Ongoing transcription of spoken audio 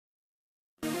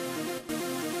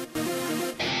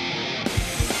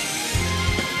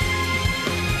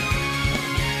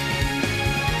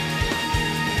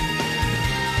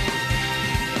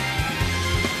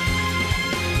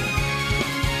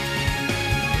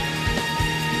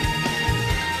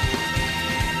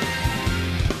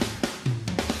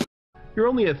You're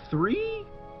only at 3?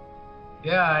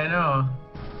 Yeah, I know.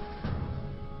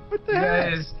 What the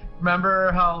heck? Guys,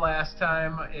 remember how last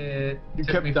time it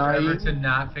took me forever to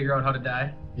not figure out how to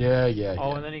die? Yeah, yeah, Oh,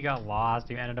 yeah. and then you got lost.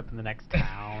 You ended up in the next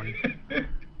town.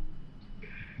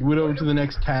 You went over to the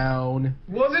next town.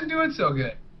 Wasn't doing so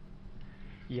good.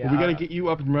 Yeah. Well, we gotta get you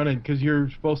up and running, because you're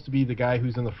supposed to be the guy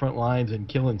who's in the front lines and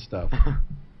killing stuff.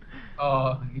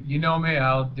 Oh, you know me,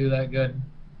 I'll do that good.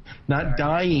 Not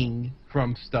dying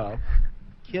from stuff.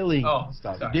 Killing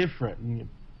stuff. Sorry. Different. And you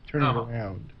turn it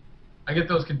around. I get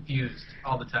those confused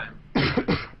all the time.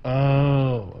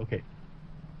 Oh, okay.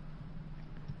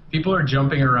 People are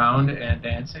jumping around and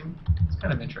dancing. It's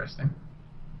kind of interesting.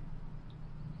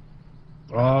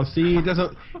 Oh, see, it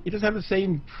doesn't have the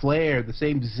same flair, the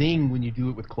same zing when you do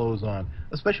it with clothes on.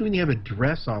 Especially when you have a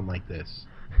dress on like this.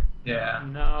 Yeah.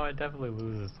 No, it definitely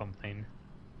loses something.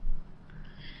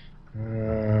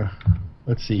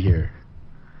 Let's see here.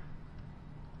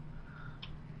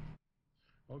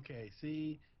 Okay,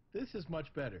 see, this is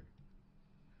much better.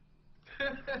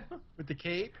 With the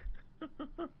cape.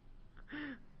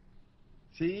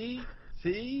 See,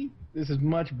 this is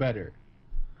much better.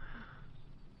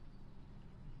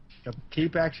 Got the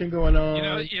cape action going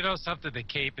on. You know something. The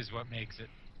cape is what makes it.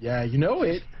 Yeah, you know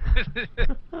it.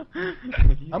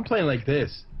 I'm playing like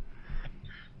this.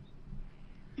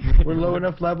 We're low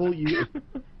enough level.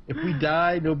 If we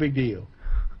die, no big deal.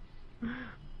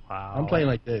 Wow. I'm playing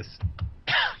like this.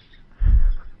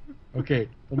 Okay,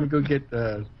 let me go get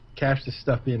cash this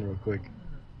stuff in real quick.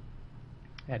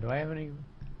 Yeah, do I have any?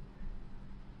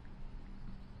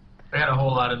 I got a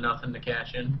whole lot of nothing to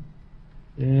cash in.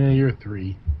 Yeah, you're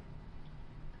 3.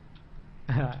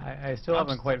 I still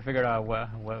haven't quite figured out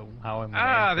how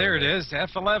I'm. There it is,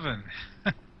 F11.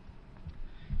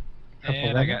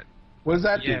 And I got. What does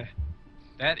that do?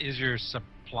 That is your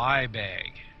supply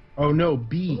bag. Oh no,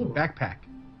 B, backpack.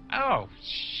 Oh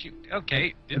shoot.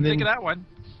 Okay, didn't think of that one.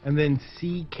 And then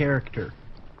C, character.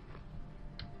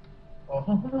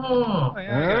 Oh,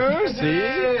 yeah, see?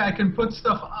 Hey, I can put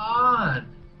stuff on.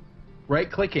 Right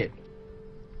click it.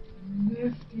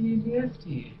 Nifty,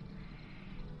 nifty.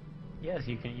 Yes,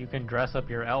 you can dress up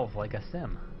your elf like a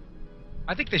sim.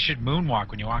 I think they should moonwalk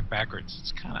when you walk backwards.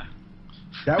 It's kind of.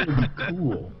 That would be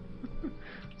cool.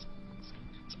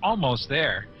 It's almost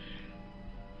there.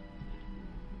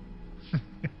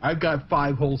 I've got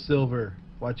 5 whole silver.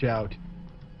 Watch out.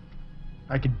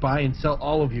 I could buy and sell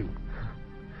all of you.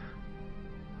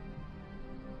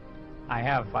 I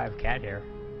have 5 cat hair.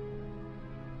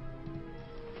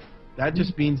 That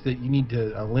just means that you need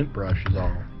a lint brush is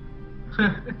all.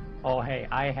 Oh hey,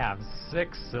 I have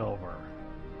 6 silver.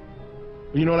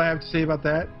 You know what I have to say about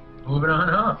that? Moving on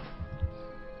up.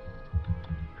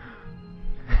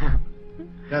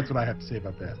 That's what I have to say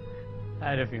about that. I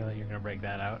had a feeling you're gonna break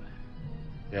that out.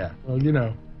 Yeah, well, you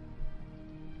know.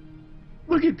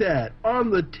 Look at that!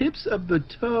 On the tips of the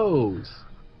toes!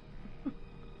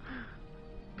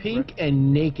 Pink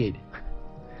and naked.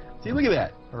 See, look at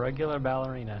that. A regular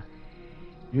ballerina.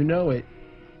 You know it.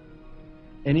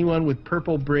 Anyone with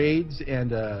purple braids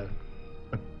and a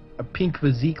pink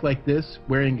physique like this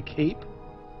wearing a cape?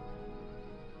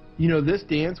 You know, this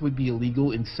dance would be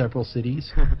illegal in several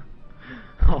cities.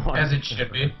 As it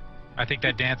should be. I think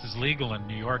that dance is legal in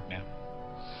New York now.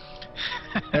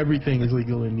 Everything is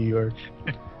legal in New York.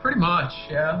 Pretty much,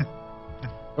 yeah.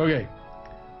 Okay.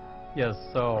 Yes,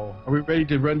 so... Are we ready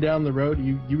to run down the road?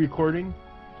 You recording?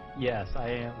 Yes, I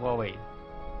am... Well, wait.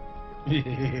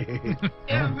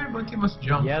 Everybody must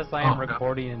jump. Yes, I am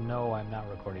recording, and no, I'm not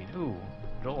recording. Ooh,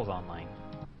 Joel's online.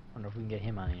 Wonder if we can get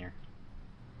him on here.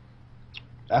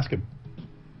 Ask him.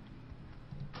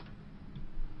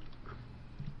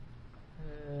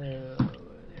 There.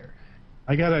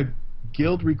 I got a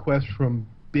guild request from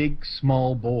Big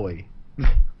Small Boy.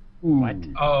 Ooh. What?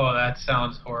 Oh, that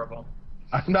sounds horrible.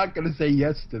 I'm not going to say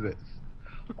yes to this.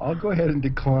 I'll go ahead and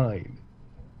decline.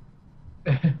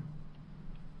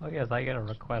 Oh yes, I get a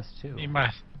request too. You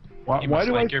must Why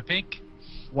do like your pink.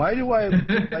 Why do I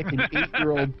look like an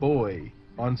 8-year-old boy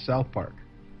on South Park?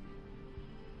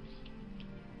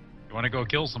 You want to go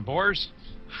kill some boars?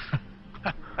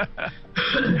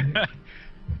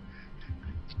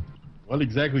 What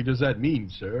exactly does that mean,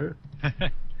 sir?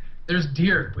 There's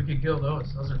deer. We could kill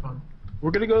those. Those are fun.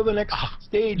 We're going to go to the next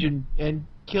stage and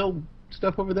kill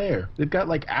stuff over there. They've got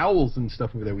like owls and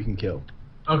stuff over there we can kill.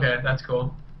 Okay, that's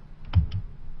cool.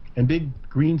 And big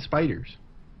green spiders.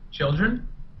 Children?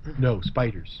 No,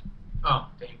 spiders. Oh,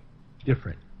 dang.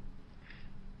 Different.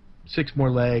 6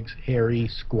 more legs, hairy,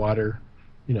 squatter.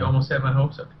 You know. You almost had my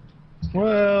hopes up.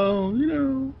 Well, you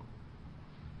know.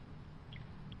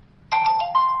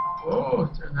 Oh,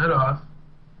 turn that off.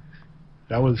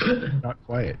 That was not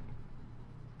quiet.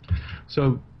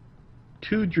 So,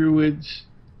 2 druids,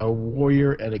 a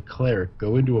warrior, and a cleric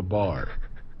go into a bar.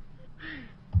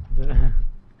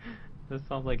 This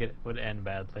sounds like it would end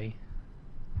badly.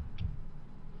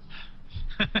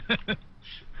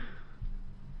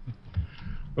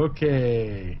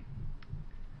 Okay.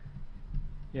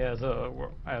 Yeah,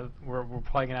 so we're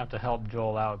probably gonna have to help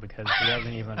Joel out because he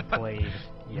hasn't even played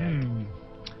yet.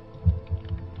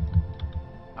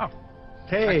 Oh.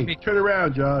 Hey, turn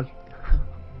around, Josh.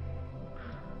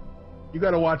 You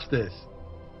gotta watch this.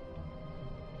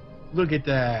 Look at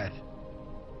that.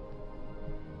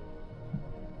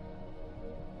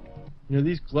 You know,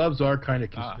 these gloves are kind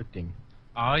of constricting.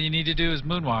 All you need to do is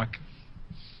moonwalk.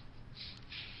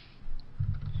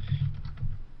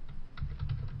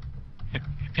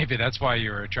 Maybe that's why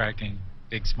you're attracting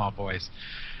big, small boys.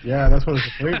 Yeah, that's what I was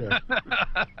afraid of.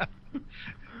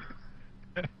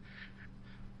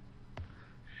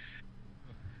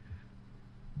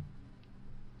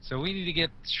 So we need to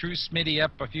get True Smitty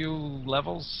up a few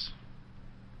levels.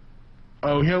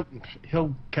 Oh,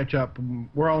 he'll catch up.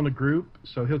 We're all in a group,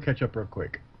 so he'll catch up real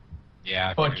quick.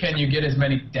 Yeah. But can you get as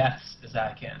many deaths as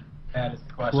I can? That is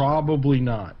the question. Probably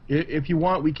not. If you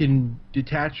want, we can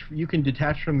detach. You can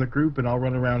detach from the group, and I'll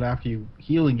run around after you,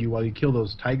 healing you while you kill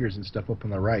those tigers and stuff up on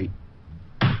the right.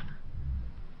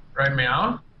 Right,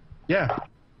 meow? Yeah.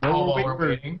 Oh, we're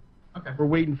waiting. Okay. We're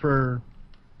waiting for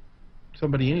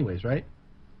somebody, anyways, right?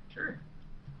 Sure.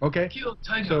 Okay. Kill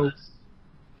tigers. So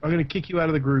I'm gonna kick you out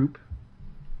of the group.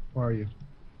 Where are you?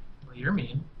 Well, you're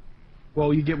mean.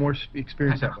 Well, you get more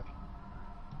experience that way.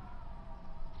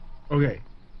 Okay.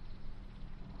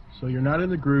 So you're not in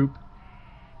the group,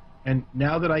 and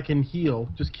now that I can heal,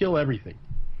 just kill everything.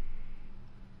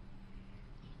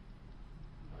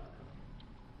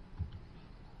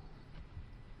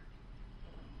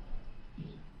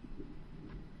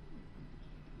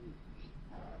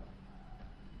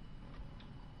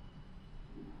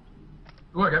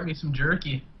 Ooh, I got me some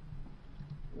jerky.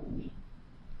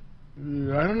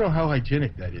 I don't know how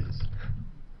hygienic that is.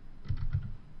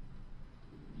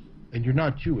 And you're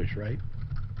not Jewish, right?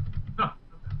 No.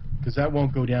 Because that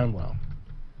won't go down well.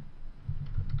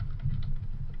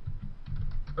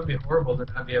 It would be horrible to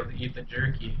not be able to eat the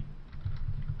jerky.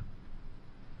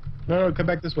 No, come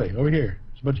back this way. Over here.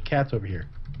 There's a bunch of cats over here.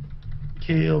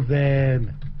 Kill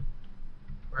them.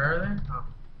 Where are they? Oh.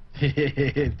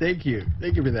 Thank you.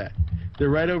 Thank you for that. They're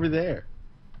right over there.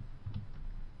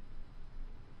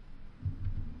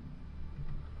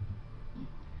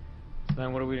 So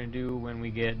then what are we gonna do when we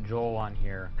get Joel on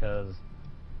here? Because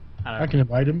I can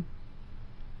invite him.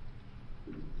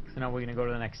 So now we're gonna go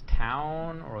to the next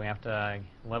town, or we have to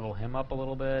level him up a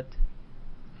little bit.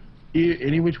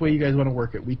 Any which way you guys want to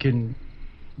work it, we can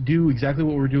do exactly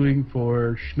what we're doing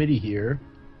for Schmitty here,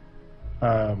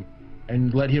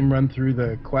 and let him run through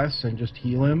the quests and just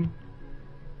heal him.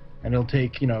 And it'll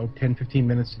take 10-15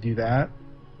 minutes to do that,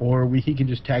 or he can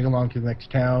just tag along to the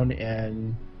next town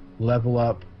and level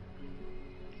up.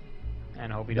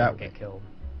 And hope he doesn't get killed.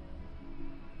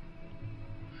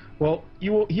 Well, he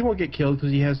won't get killed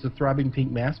because he has the throbbing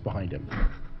pink mask behind him.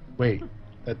 Wait,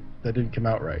 that didn't come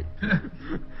out right.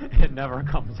 It never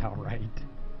comes out right.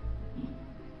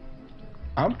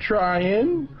 I'm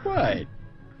trying. What?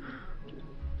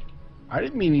 I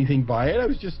didn't mean anything by it. I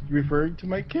was just referring to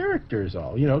my characters,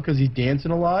 all because he's dancing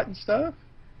a lot and stuff.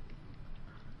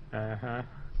 Uh-huh.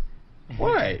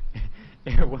 What?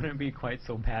 It wouldn't be quite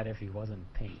so bad if he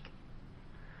wasn't pink.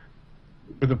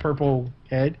 With a purple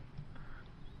head?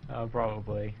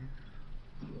 Probably.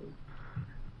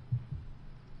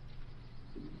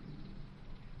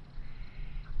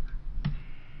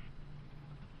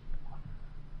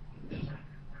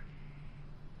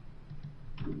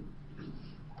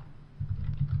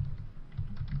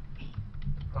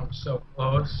 I'm so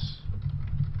close.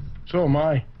 So am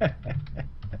I.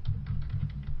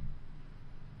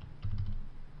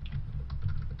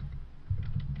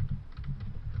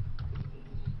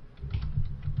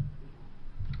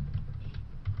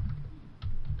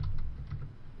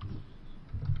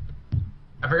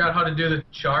 I forgot how to do the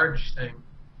charge thing.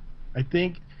 I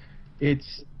think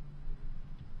it's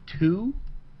 2.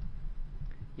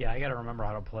 Yeah, I gotta remember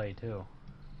how to play too.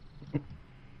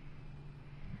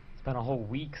 It's been a whole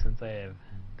week since I've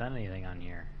done anything on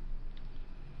here.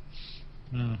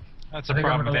 That's I a think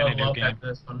I'm problem with gonna any level new up game. at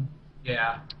this one.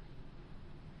 Yeah.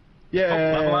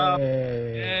 Yay! level up.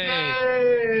 Yay!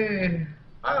 Yay!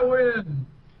 I win.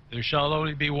 There shall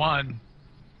only be one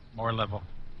more level.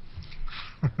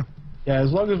 Yeah,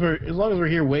 as long as we're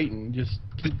here waiting, just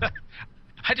keep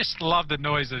I just love the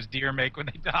noise those deer make when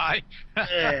they die.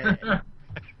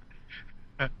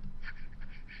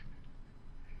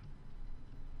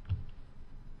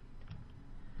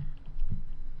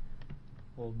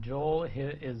 Well, Joel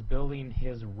is building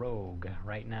his rogue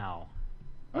right now.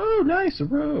 Oh, nice, a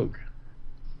rogue.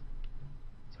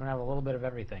 So we have a little bit of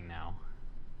everything now.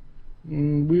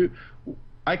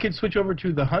 I could switch over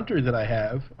to the hunter that I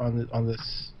have on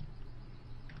this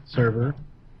server.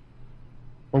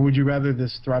 Or would you rather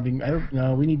this throbbing... I don't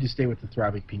know, we need to stay with the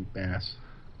throbbing pink mass.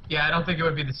 Yeah, I don't think it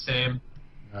would be the same.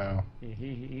 No.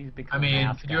 He's become I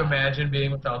mean, could you imagine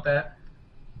being without that?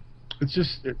 It's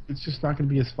just not going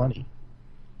to be as funny.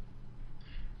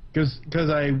 Because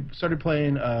I started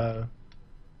playing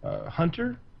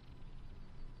Hunter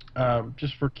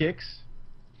just for kicks,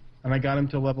 and I got him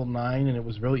to level 9, and it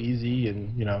was real easy,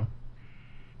 and you know,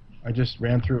 I just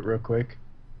ran through it real quick.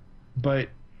 But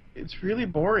it's really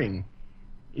boring.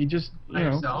 He just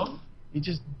he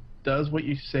just does what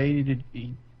you say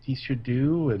he should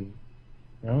do, and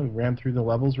you know, he ran through the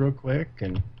levels real quick,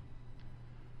 and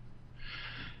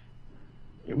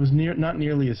it was not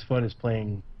nearly as fun as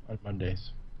playing on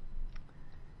Mondays.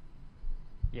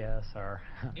 Yes, sir.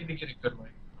 Need to get a good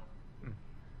mic.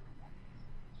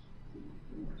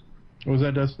 What was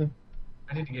that, Dustin?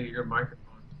 I need to get your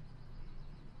microphone.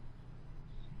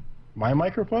 My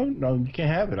microphone? No, you can't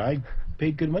have it. I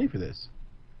paid good money for this.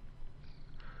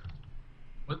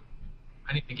 What?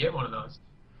 I need to get one of those.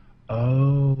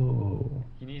 Oh.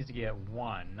 He needs to get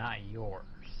one, not yours.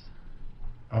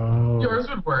 Oh. Yours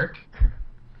would work.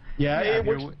 Yeah, it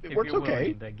works. If It works you're okay.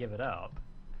 willing to give it up.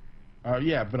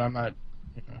 Yeah, but I'm not.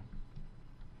 You know.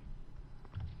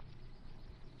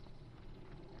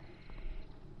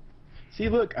 See,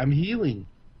 look, I'm healing.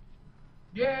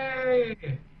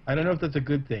 Yay! I don't know if that's a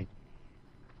good thing.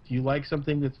 Do you like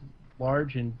something that's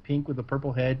large and pink with a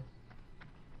purple head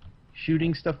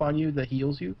shooting stuff on you that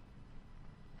heals you?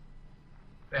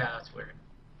 Yeah, that's weird.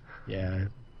 Yeah.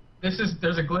 There's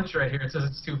a glitch right here. It says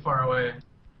it's too far away.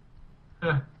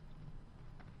 Huh.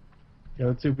 Yeah,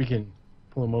 let's see if we can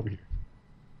pull him over here.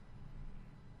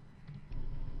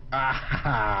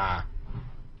 Ah!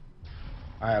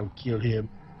 I'll kill him.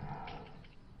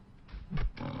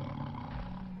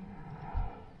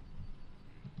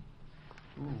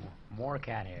 Ooh, more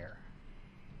cat hair.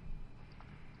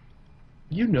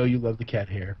 You know you love the cat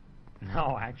hair.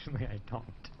 No, actually I don't.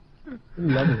 You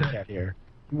love the cat hair.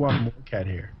 You want more cat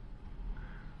hair.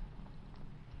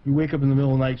 You wake up in the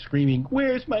middle of the night screaming,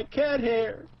 "Where's my cat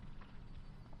hair?"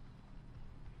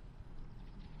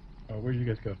 Oh, where'd you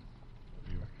guys go?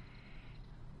 There you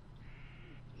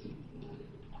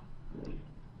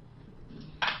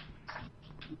are.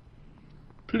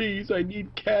 Please, I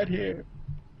need cat hair.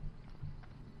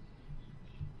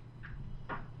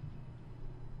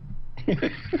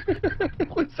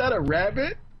 Was that a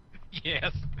rabbit?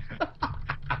 Yes.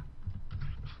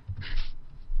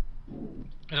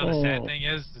 You know, the sad thing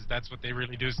is that's what they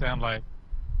really do sound like.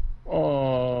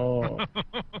 Oh.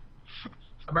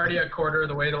 I'm already a quarter of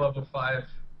the way to level 5.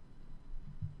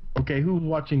 Okay, who's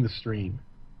watching the stream?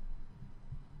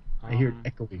 I hear it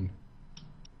echoing.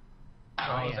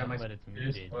 I is that am, my but it's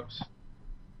speakers? muted. Whoops.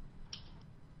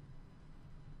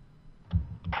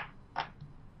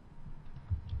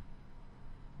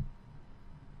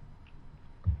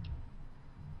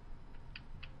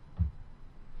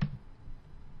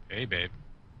 Hey, babe.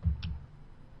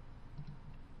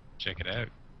 Check it out.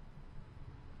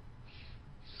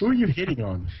 Who are you hitting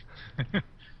on?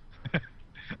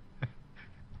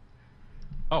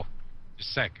 Oh, just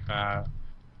a sec. I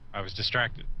was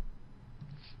distracted.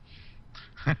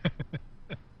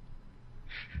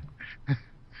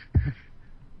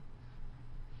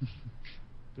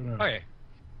 Okay.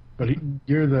 But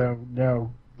you're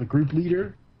now the group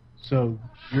leader, so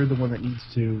you're the one that needs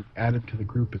to add him to the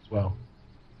group as well.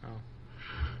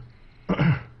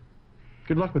 Oh.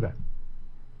 Good luck with that.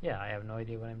 Yeah, I have no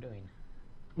idea what I'm doing.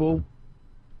 Well,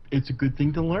 it's a good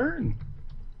thing to learn.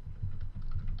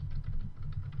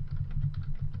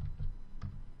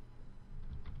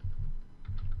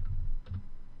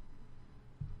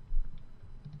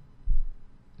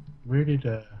 Where did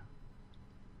I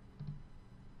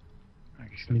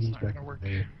guess that's Smitty's not back gonna work.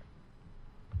 there?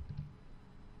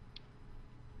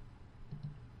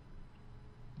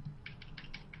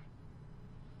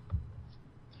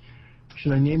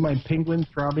 Should I name my penguin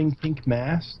Throbbing Pink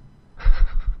Mass?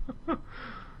 I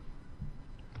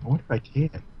wonder if I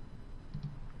can.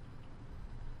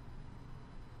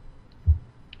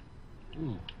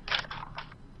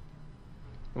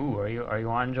 Ooh, are you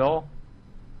on, Joel?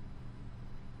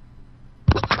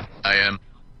 I am.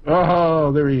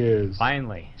 Oh, there he is.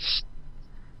 Finally.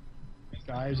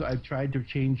 Guys, I've tried to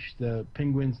change the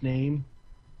penguin's name.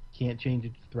 Can't change it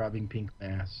to Throbbing Pink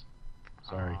Mass.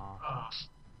 Sorry.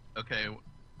 Okay,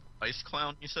 Ice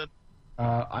Clown, you said?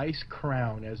 Ice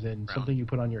Crown, as in something you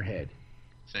put on your head.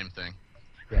 Same thing.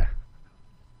 Yeah.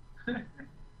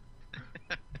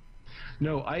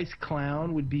 No, Ice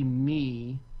Clown would be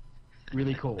me,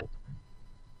 really cold.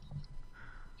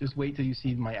 Just wait till you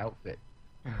see my outfit.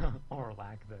 Or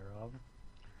lack thereof.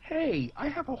 Hey, I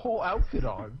have a whole outfit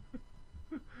on.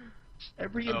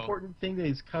 Every important thing that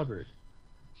is covered.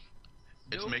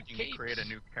 It's making you create a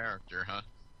new character, huh?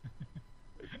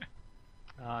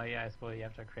 Yeah, I suppose you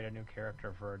have to create a new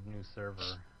character for a new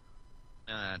server.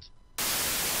 It's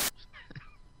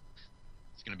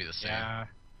gonna be the same. Yeah,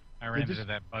 I ran into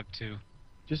that bug too.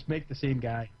 Just make the same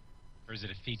guy. Or is it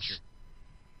a feature?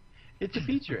 It's a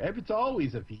feature. It's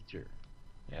always a feature.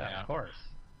 Yeah, of course.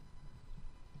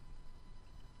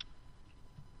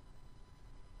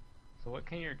 So what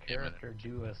can your character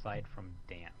do aside from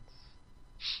dance?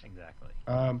 Exactly.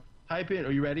 Type in,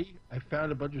 are you ready? I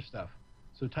found a bunch of stuff.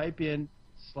 So type in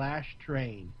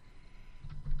 /train.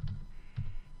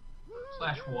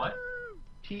 Slash what?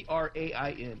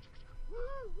 TRAIN.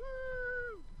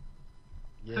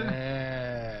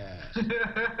 Yeah.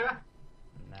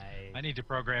 Nice. I need to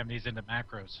program these into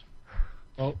macros.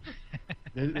 Oh,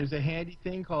 there's a handy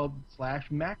thing called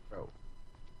 /macro.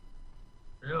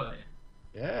 Really?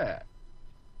 Yeah.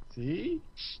 See?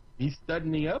 He's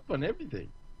studying up on everything.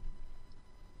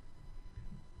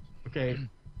 Okay,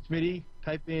 Smitty,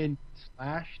 type in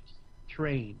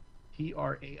 /train.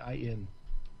 TRAIN.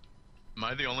 Am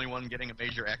I the only one getting a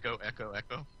major echo?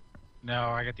 No,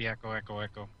 I got the echo. Echo,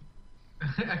 echo.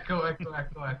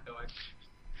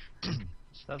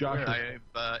 Josh,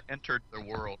 I've entered the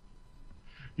world.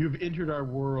 you've entered our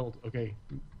world. Okay,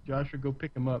 Joshua, go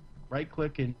pick him up. Right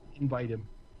click and invite him.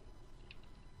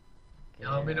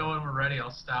 Yeah, let me know when we're ready.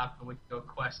 I'll stop and we can go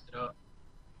quest it up.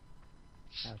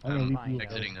 I'm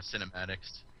exiting the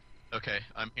cinematics. Okay,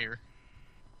 I'm here.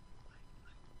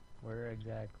 Where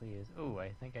exactly is... Oh,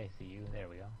 I think I see you. There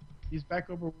we go. He's back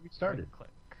over where we started. Right click.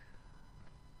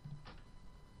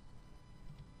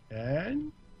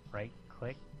 And? Right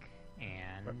click,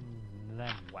 and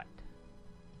then what?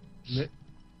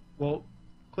 Well,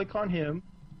 click on him,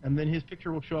 and then his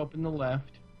picture will show up in the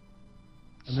left.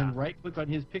 And then right-click on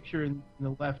his picture in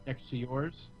the left next to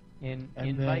yours. And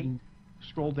invite. then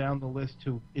scroll down the list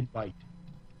to invite.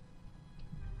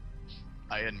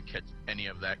 I didn't catch any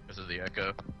of that because of the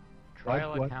echo.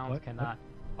 Trial accounts cannot...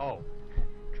 Oh.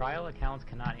 Trial accounts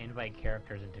cannot invite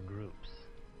characters into groups.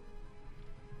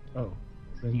 Oh.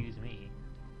 Excuse me.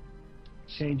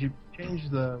 Change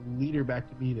the leader back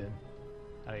to me then.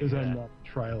 Because I'm not a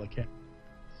trial account.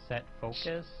 Set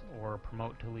focus or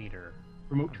promote to leader?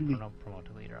 Promote to leader. Promote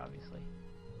to leader, obviously.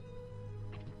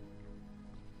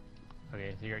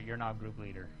 Okay, so you're now group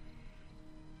leader.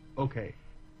 Okay.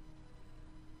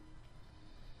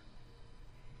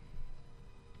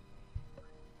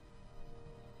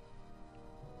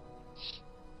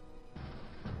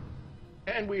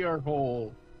 And we are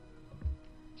whole.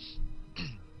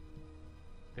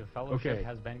 The fellowship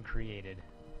has been created.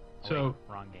 Oh, so, wait,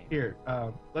 wrong game. Here,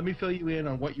 let me fill you in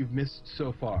on what you've missed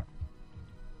so far.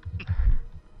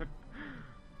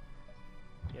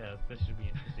 Yes, this should be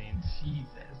interesting.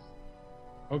 Jesus.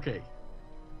 Okay.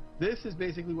 This is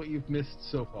basically what you've missed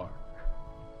so far.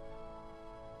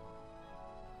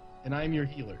 And I'm your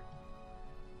healer.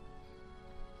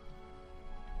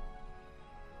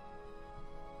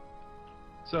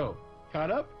 So,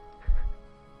 caught up?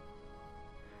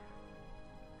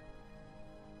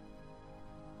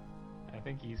 I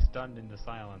think he's stunned into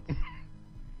silence.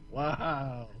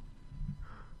 Wow.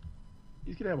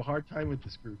 He's going to have a hard time with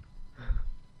this group.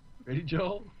 Ready,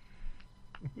 Joel?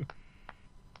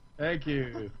 Thank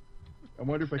you. I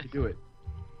wonder if I could do it.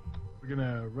 We're going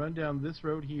to run down this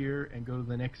road here and go to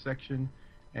the next section,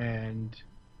 and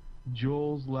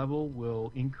Joel's level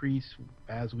will increase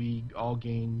as we all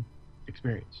gain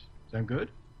experience. Sound good?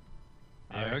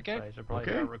 Alright, okay. So I should probably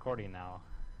start recording now.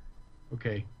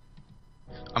 Okay.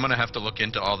 I'm gonna have to look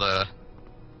into all the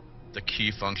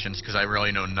key functions because I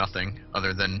really know nothing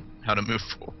other than how to move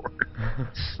forward.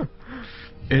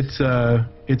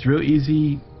 It's real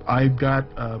easy. I've got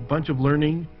a bunch of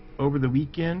learning over the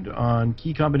weekend on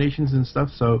key combinations and stuff,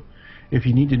 so if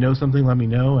you need to know something, let me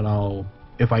know, and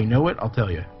if I know it, I'll tell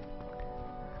you.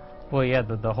 Well, yeah,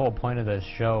 the whole point of this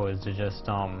show is to just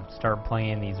start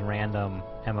playing these random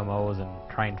MMOs and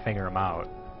try and figure them out.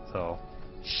 So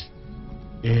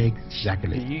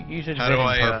exactly. You should How fit do in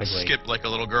I perfectly. skip like a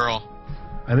little girl?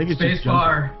 I think it's just Space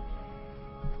bar.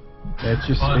 Yeah, it's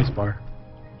just space bar.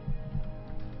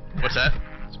 What's that?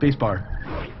 Space bar.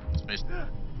 Space.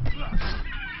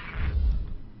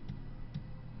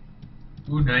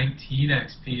 Ooh, 19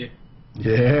 XP.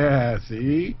 Yeah,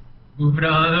 see? Moving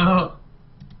on up.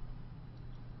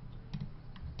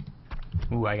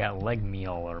 Ooh, I got leg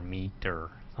meal or meat or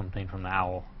something from the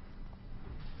owl.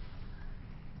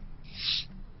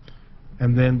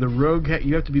 And then the rogue,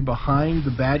 you have to be behind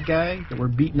the bad guy that we're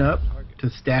beating up to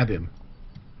stab him.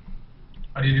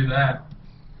 How do you do that?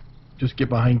 Just get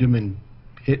behind him and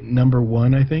hit number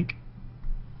 1, I think.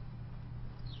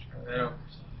 Let's try that out.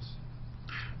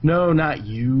 No, not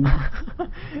you.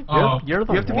 Oh, you're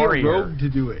the You have to warrior. be a rogue to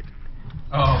do it.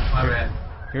 Oh, my bad.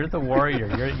 You're the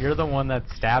warrior. You're the one that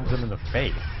stabs him in the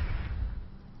face.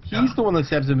 He's the one that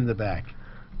stabs him in the back.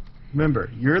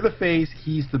 Remember, you're the face,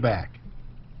 he's the back.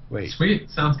 Wait. Sweet,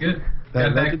 sounds good.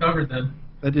 Got that covered then.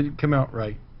 That didn't come out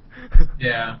right.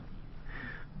 Yeah.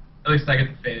 At least I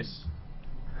get the face.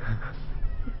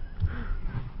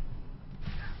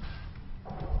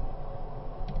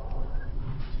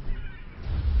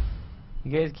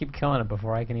 You guys keep killing it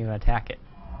before I can even attack it.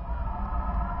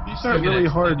 These aren't really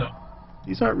hard.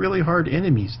 These aren't really hard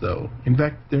enemies, though. In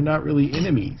fact, they're not really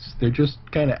enemies. They're just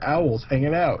kind of owls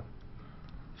hanging out.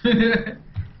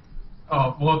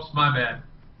 Oh, whoops, my bad.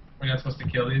 We're not supposed to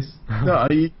kill these. No,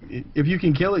 if you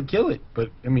can kill it, kill it. But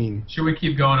I mean, Should we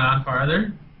keep going on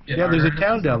farther? Get yeah, there's a harder?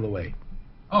 town down the way.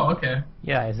 Oh, okay.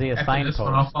 Yeah, I see a After this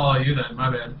one, I'll signpost. follow you then. My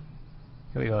bad.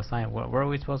 Here we go. Sign. Where are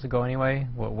we supposed to go anyway?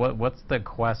 What's the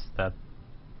quest that?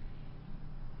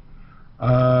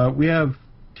 We have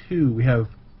 2. We have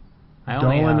I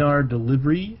only have.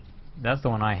 MultiN00bs-ep0.1, That's the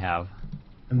one I have.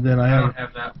 and then I I have don't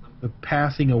have that one. the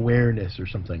passing awareness or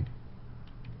something.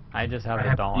 I just have I the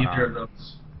have Dolinar. neither of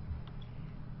those.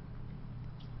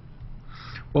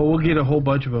 Well, we'll get a whole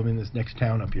bunch of them in this next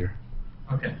town up here.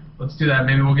 Okay, let's do that.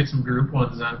 Maybe we'll get some group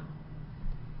ones then.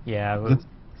 Yeah, we'll Let's-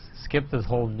 skip this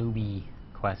whole newbie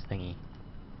quest thingy.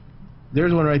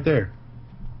 There's one right there.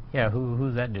 Yeah,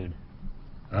 who's that dude?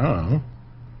 I don't know.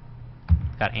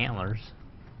 Got antlers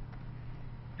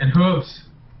And hooves.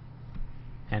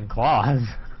 and claws.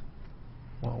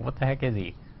 Well, what the heck is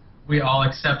he? We all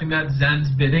accepting that Zen's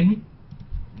bidding?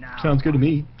 Sounds good to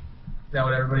me. Is that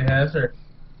what everybody has, or?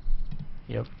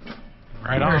 Yep.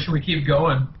 Or should we keep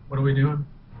going? What are we doing?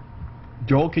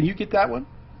 Joel, can you get that one?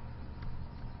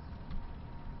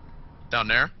 Down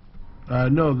there?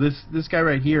 No, this guy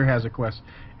right here has a quest.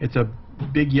 It's a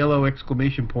big yellow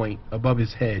exclamation point above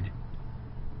his head.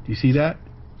 Do you see that?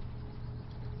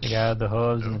 The guy with the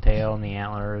hooves and the tail and the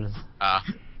antlers. Ah.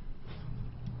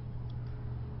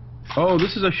 Oh,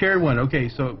 this is a shared one. Okay,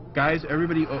 so guys,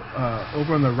 everybody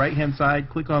over on the right-hand side,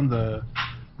 click on the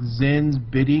Zen's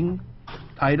bidding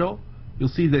title. You'll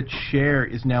see that share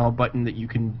is now a button that you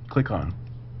can click on.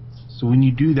 So when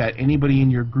you do that, anybody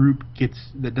in your group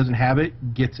that doesn't have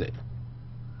it gets it.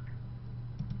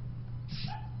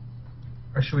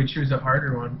 Or should we choose a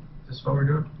harder one? Is this what we're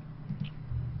doing?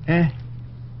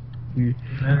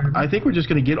 I think we're just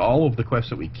going to get all of the quests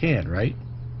that we can, right?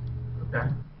 Okay.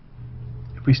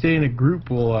 If we stay in a group,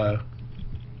 we'll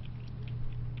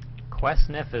Quest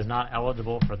Sniff is not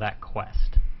eligible for that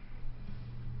quest.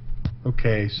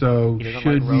 Okay, so He doesn't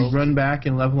should like we rogues. run back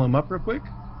and level him up real quick?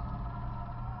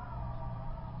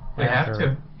 We Yeah, have sure.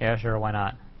 to. Yeah, sure. Why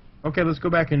not? Okay, let's go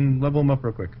back and level him up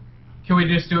real quick. Can we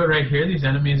just do it right here? These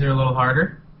enemies are a little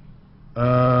harder.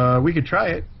 We could try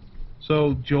it.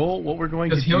 So, Joel, what we're going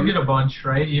to Because do... he'll get a bunch,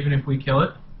 right? Even if we kill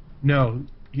it? No,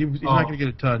 he's not going to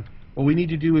get a ton. What we need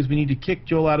to do is we need to kick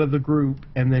Joel out of the group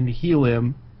and then heal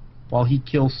him while he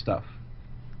kills stuff.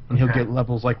 And he'll Okay. get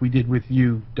levels like we did with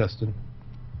you, Dustin.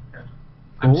 Okay.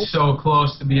 I'm Cool. so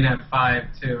close to being at 5,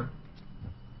 too.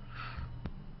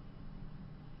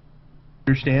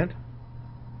 Understand?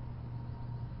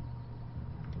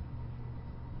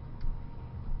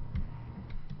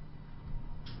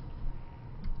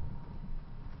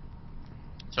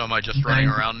 So am I just running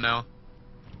Nice. around now?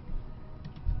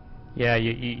 Yeah,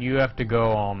 you have to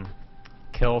go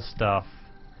kill stuff,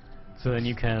 so then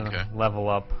you can Okay. level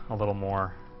up a little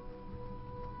more.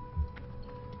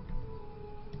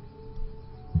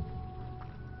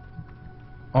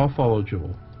 I'll follow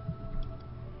Joel.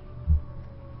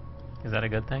 Is that a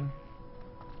good thing?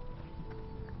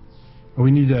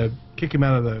 We need to kick him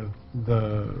out of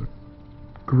the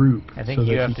group. I think so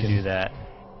you that have he to can... do that.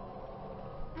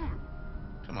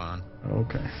 Come on.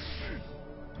 Okay.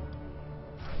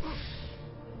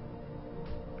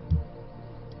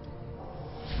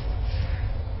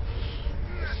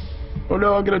 Oh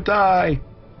no, I'm gonna die!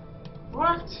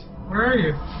 What? Where are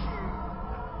you?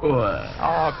 Ugh.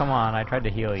 Oh, come on! I tried to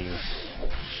heal you.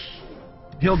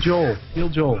 Heal Joel. Heal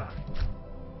Joel.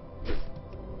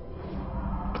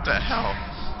 the hell?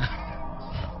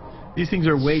 These things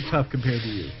are way tough compared to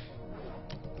you.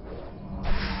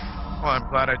 Well, I'm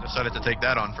glad I decided to take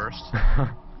that on first.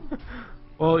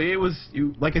 Well,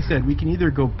 like I said, we can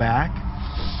either go back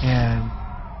and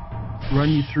run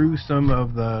you through some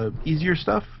of the easier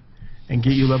stuff and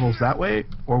get you levels that way,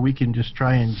 or we can just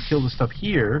try and kill the stuff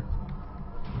here.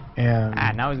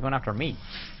 And now he's going after me.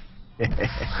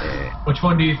 Which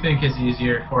one do you think is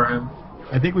easier for him?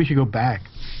 I think we should go back.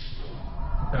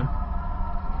 Okay.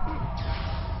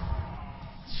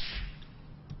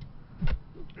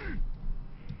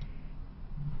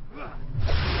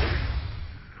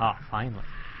 Ah, finally.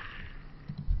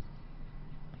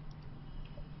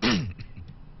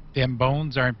 Them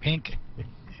bones aren't pink.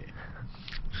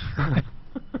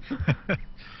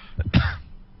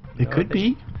 It could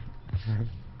be.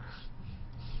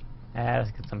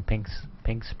 Let's get some pink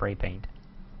spray paint.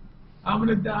 I'm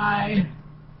gonna die.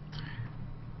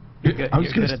 I'm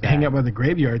just gonna hang out by the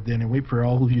graveyard then and wait for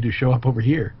all of you to show up over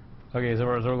here. Okay, so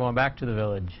we're going back to the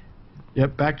village.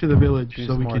 Yep, back to the village Do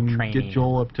so we some can more training. get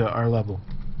Joel up to our level.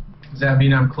 Does that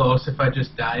mean I'm close if I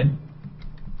just died?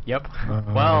 Yep.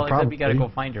 Well, except you gotta probably.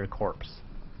 go find your corpse.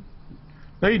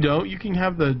 No, you don't. You can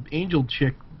have the angel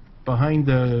chick behind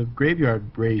the graveyard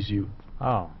raise you,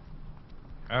 Oh.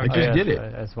 I just did it.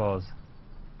 As well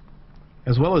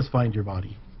as find your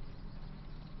body.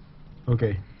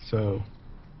 Okay, so.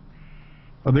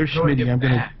 Oh, there's How do I Schmitty. get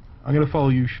back? I'm gonna follow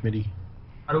you, Schmitty.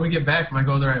 How do we get back? Am I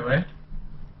going the right way?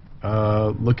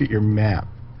 Look at your map.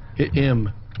 Hit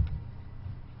M.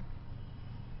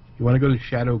 You want to go to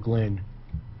Shadow Glen.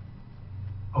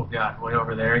 Oh god, way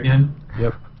over there again?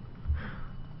 Yep.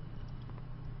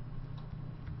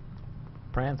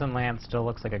 Branson Lance still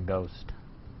looks like a ghost.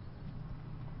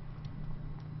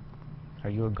 Are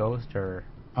you a ghost or?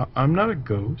 I'm not a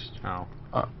ghost. Oh.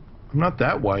 I'm not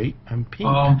that white. I'm pink.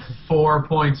 4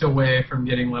 points away from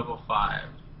getting level 5.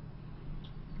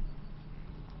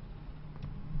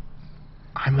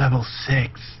 I'm level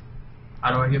 6.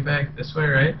 How do I get back? This way,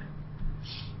 right?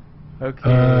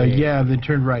 Okay. Yeah, then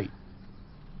turn right.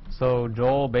 So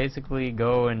Joel, basically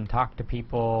go and talk to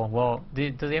people. Well,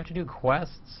 does he have to do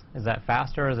quests? Is that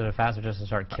faster, or is it faster just to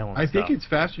start killing I stuff? think it's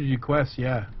faster to do quests,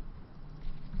 yeah.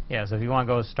 Yeah, so if you want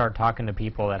to go start talking to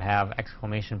people that have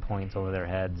exclamation points over their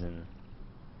heads and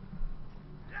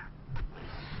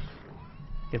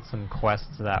get some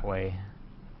quests that way.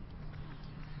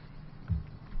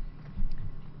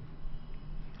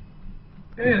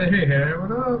 Hey,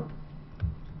 what up?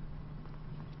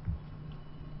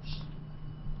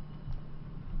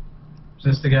 Is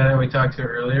this the guy that we talked to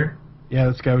earlier? Yeah,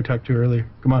 that's the guy we talked to earlier.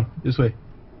 Come on, this way.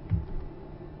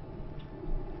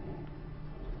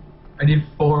 I need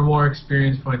 4 more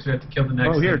experience points. We have to kill the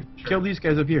next Oh, here. thing. Sure. Kill these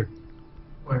guys up here.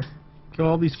 Where? Kill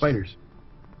all these spiders.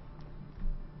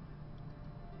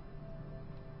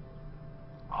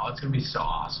 Oh, it's gonna be so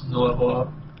awesome to level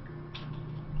up.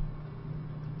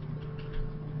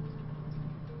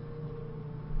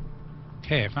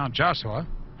 Okay, I found Joshua.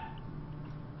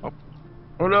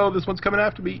 Oh no, this one's coming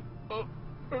after me. Go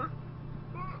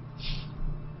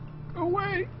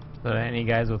away. So any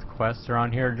guys with quests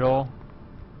around here, Joel?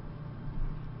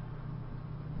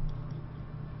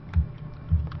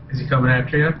 Is he coming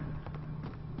after you?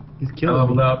 He's I killing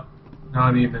leveled me. up. Now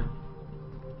I'm even.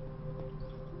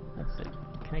 That's it.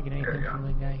 Can I get anything There we go. from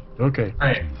the guy? Okay.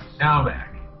 Alright, now I'm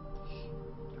back.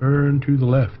 Turn to the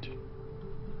left.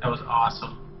 That was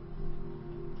awesome.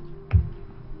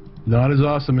 Not as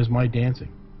awesome as my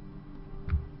dancing.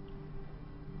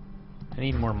 I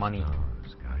need more money.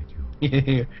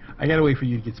 I gotta wait for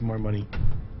you to get some more money.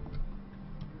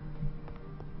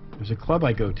 There's a club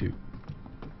I go to.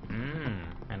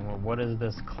 And what is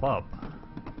this club?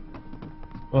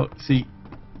 Well, see,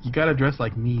 you gotta dress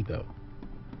like me, though.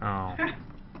 Oh.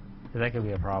 That could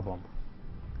be a problem.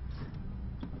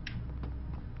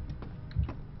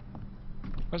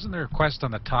 Wasn't there a quest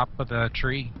on the top of the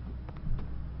tree?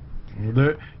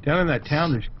 Well, down in that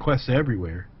town, there's quests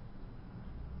everywhere.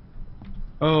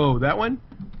 Oh, that one?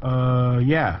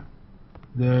 Yeah.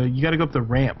 You gotta go up the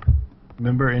ramp.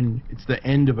 Remember? And it's the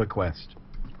end of a quest.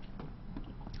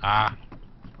 Ah.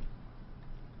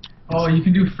 Oh, you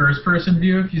can do first-person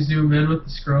view if you zoom in with the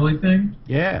scrolly thing?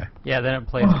 Yeah. Yeah, then it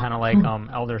plays kind of like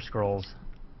Elder Scrolls.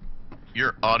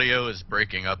 Your audio is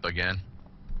breaking up again.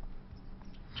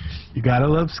 You gotta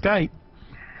love Skype.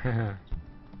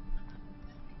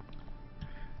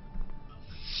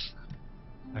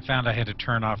 I found I had to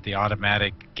turn off the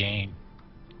automatic gain.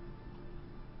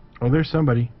 Oh, there's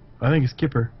somebody. I think it's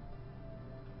Kipper.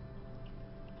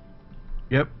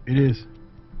 Yep, it is.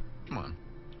 Come on.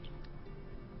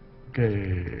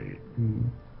 Okay.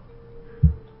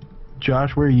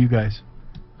 Josh, where are you guys?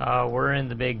 We're in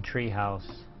the big tree house.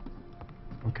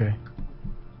 Okay.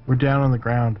 We're down on the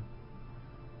ground.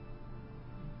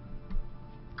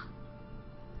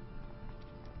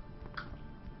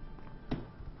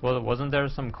 Well, wasn't there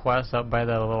some quest up by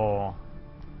the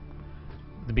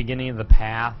beginning of the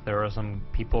path? There were some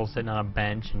people sitting on a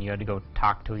bench, and you had to go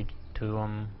talk to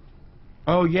them.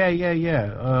 Oh yeah.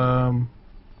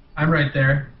 I'm right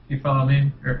there. If you follow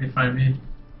me, or if you find me.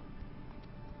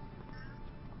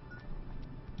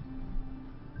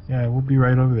 Yeah, we'll be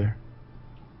right over there.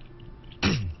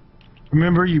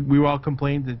 Remember, we all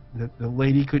complained that the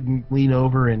lady couldn't lean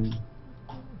over and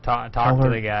talk to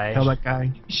the guy. Tell that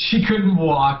guy. She couldn't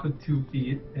walk with 2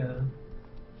 feet. Yeah.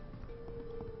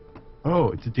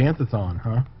 Oh, it's a dance-a-thon,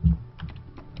 huh?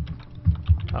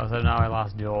 Oh, so now I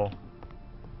lost Joel.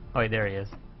 Oh, wait, there he is.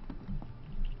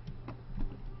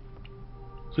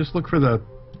 Just look for the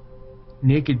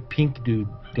naked pink dude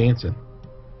dancing.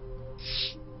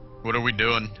 What are we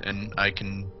doing? And I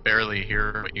can barely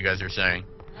hear what you guys are saying.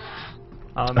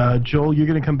 Joel, you're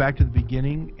going to come back to the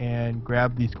beginning and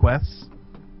grab these quests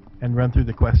and run through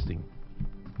the questing.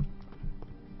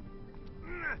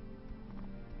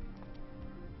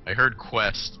 I heard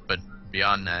quest, but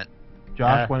beyond that...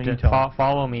 Josh, why don't you tell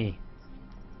follow me.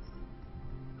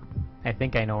 I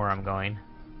think I know where I'm going.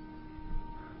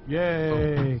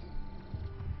 Yay!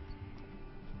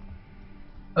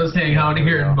 I was saying howdy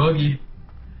here in Boogie.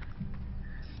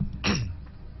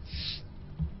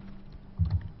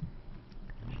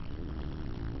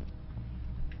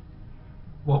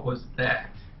 What was that?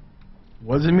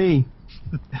 Wasn't me.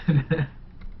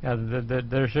 Yeah,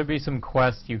 there should be some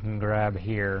quests you can grab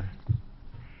here.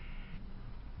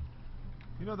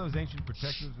 You know those ancient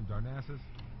protectives in Darnassus?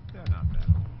 They're not that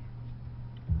old.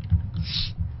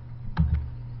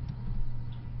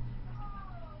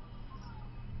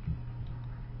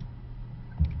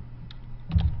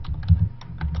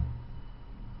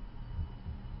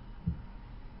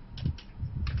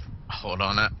 Hold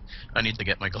on, I need to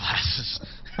get my glasses.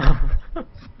 Maybe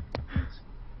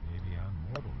I'm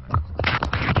mortal now.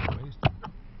 Wasted.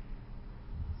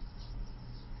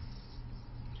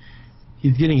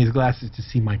 He's getting his glasses to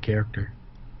see my character.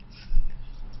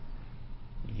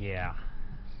 Yeah.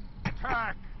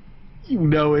 Attack! You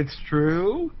know it's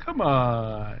true. Come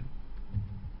on.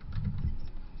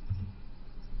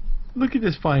 Look at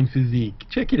this fine physique.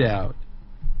 Check it out.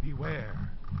 Beware.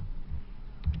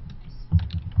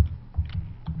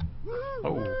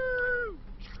 Oh.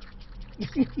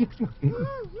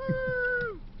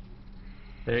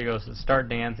 There you go. So start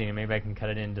dancing, and maybe I can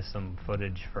cut it into some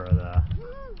footage for the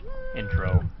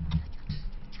intro.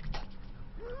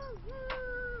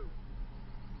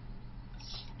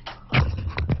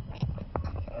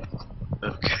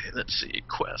 Okay, let's see.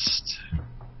 Quest.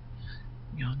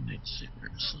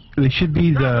 They should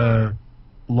be the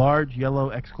large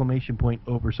yellow exclamation point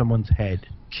over someone's head.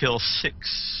 Kill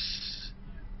 6.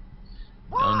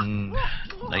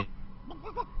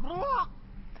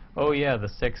 Oh yeah, the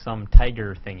 6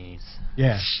 tiger thingies.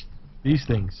 Yeah, these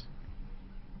things.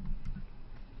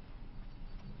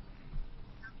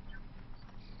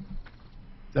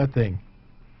 That thing.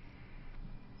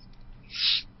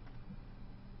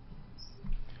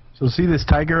 So see this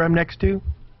tiger I'm next to?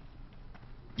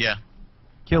 Yeah.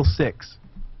 Kill 6.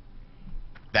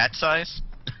 That size?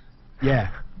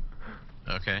 Yeah.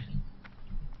 Okay.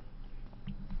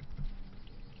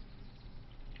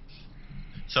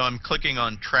 So I'm clicking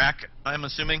on track, I'm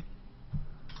assuming?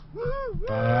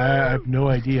 I have no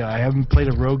idea. I haven't played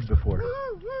a rogue before.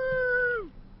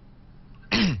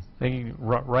 Then you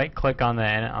right click on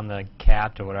the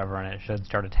cat or whatever, and it should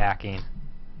start attacking.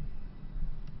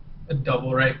 A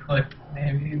double right click,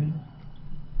 maybe even.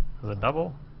 Was it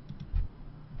double?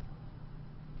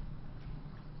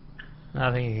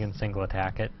 I think you can single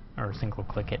attack it or single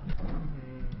click it.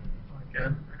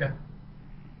 Okay. Okay.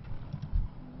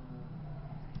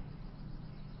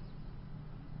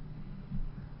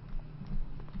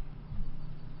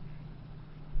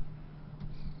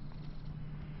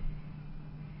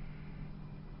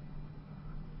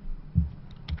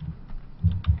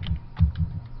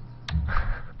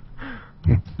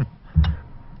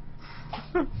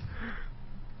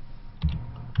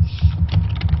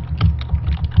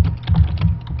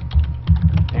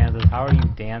 Kansas, how are you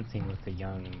dancing with the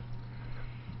young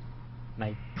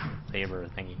night saber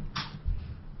thingy?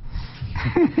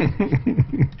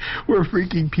 We're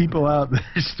freaking people out that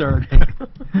are starting.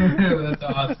 That's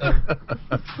awesome.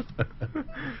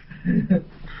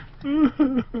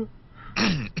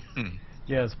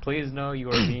 Yes, please know you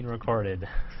are being recorded.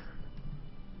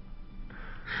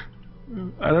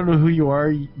 I don't know who you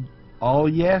are. All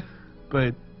yes?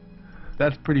 but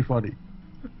that's pretty funny.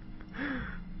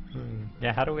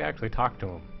 Yeah, how do we actually talk to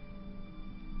him?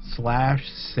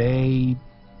 / say,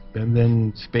 and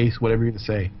then space whatever you're gonna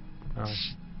say. Oh. /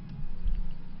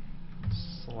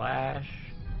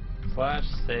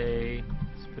 say.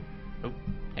 Oh,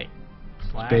 hey. /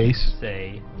 Space.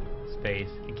 say space.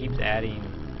 It keeps adding.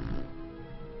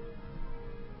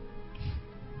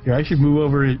 Here, I should move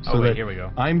over it so Oh, wait, that here we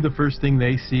go. I'm the first thing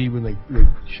they see when they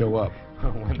show up.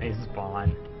 When they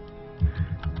spawn.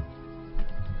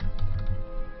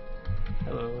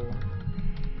 Hello.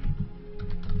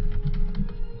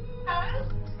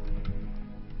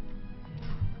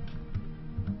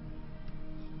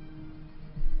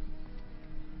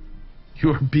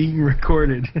 You're being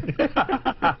recorded.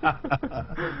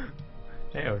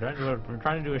 Hey, we're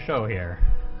trying to do a show here.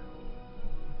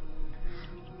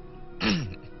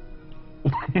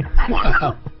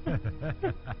 Wow.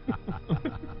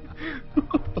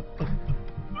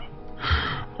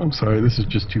 I'm sorry, this is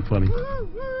just too funny.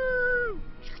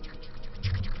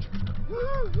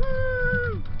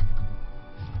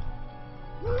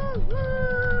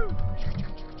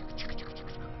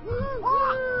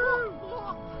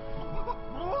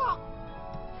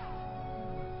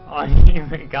 Oh, you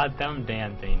even got them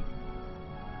dancing.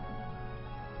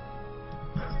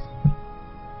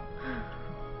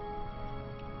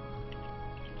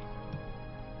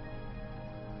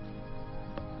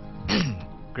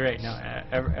 Great. Now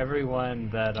everyone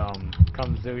that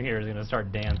comes through here is gonna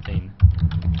start dancing.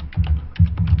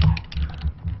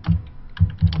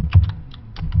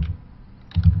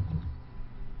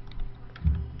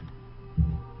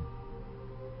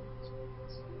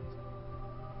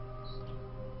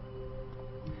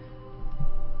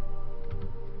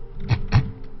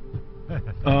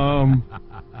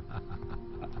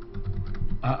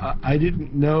 I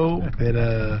didn't know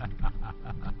that.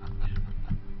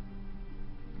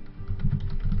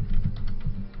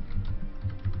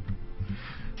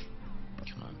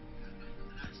 Come on.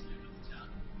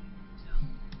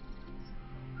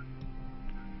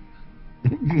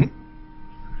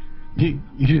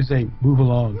 You should say, move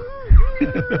along.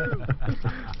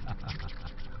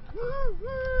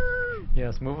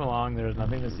 Yes, move along. There's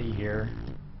nothing to see here.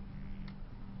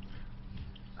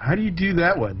 How do you do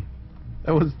that one?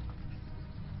 That was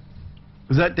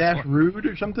that dash rude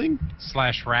or something?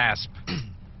 / rasp.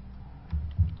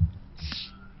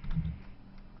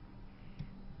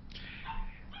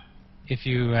 If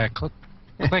you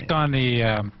click on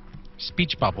the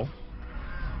speech bubble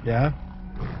Yeah.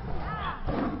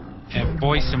 and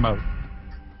voice emote.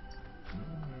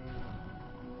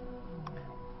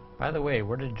 By the way,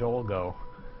 where did Joel go?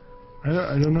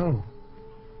 I don't know.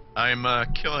 I'm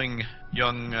killing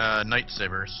young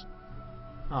Nightsabers.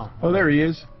 Oh. Oh, there he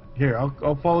is. Here,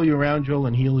 I'll follow you around, Joel,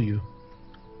 and heal you.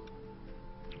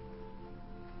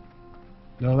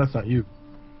 No, that's not you.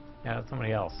 Yeah, that's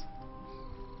somebody else.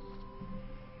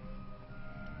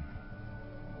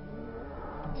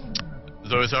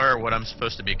 Those are what I'm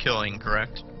supposed to be killing,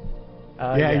 correct?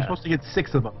 Yeah, you're supposed to get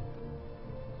 6 of them.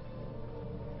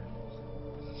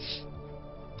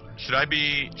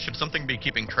 Should something be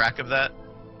keeping track of that?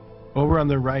 Over on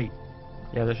the right.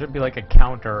 Yeah, there should be like a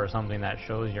counter or something that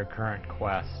shows your current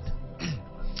quest.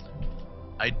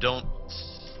 I don't.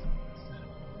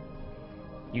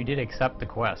 You did accept the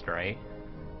quest, right?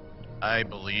 I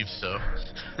believe so.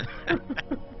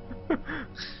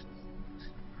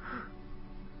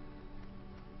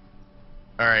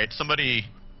 Alright, somebody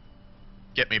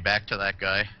get me back to that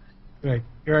guy. Okay,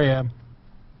 here I am.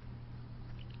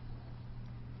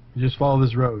 You just follow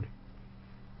this road.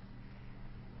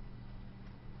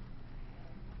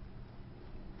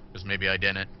 Because maybe I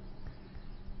didn't.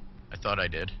 I thought I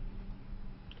did.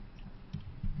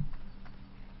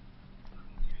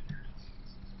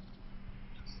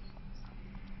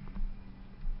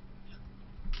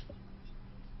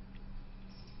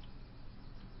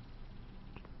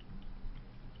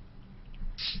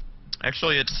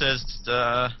 Actually, it says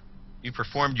you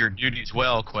performed your duties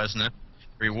well, Quesna.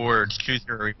 Rewards. Choose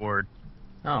your reward.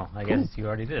 Oh, I guess you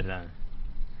already did then.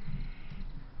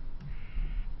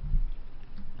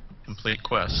 Complete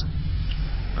quest.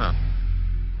 Huh.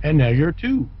 And now you're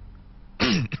 2.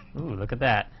 Ooh, look at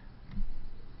that.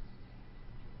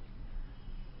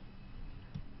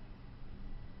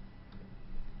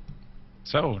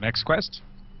 So, next quest?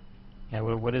 Yeah,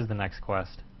 what is the next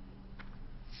quest?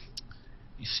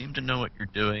 You seem to know what you're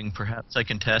doing. Perhaps I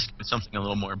can task you with something a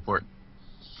little more important.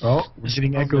 Oh, we're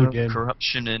getting echo again.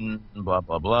 Corruption and blah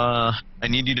blah blah. I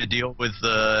need you to deal with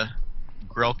the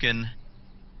Grelkin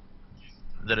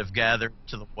that have gathered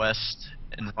to the west.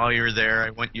 And while you're there, I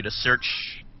want you to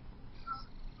search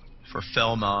for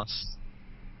fell moss.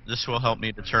 This will help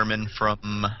me determine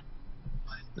from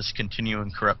this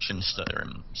continuing corruption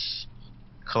storms.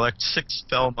 Collect 6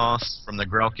 fell moss from the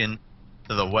Grelkin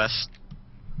to the west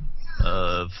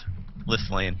of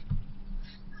Lithlane.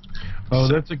 Oh,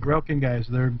 that's the Grelkin guys.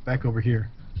 They're back over here.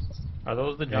 Are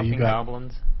those the Yeah, jumping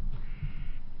goblins?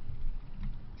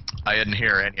 I didn't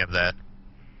hear any of that.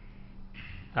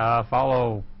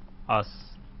 Follow us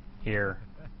here.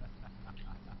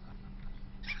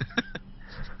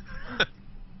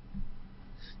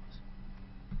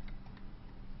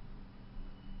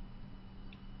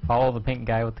 Follow the pink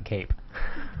guy with the cape.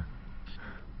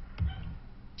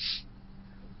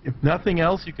 If nothing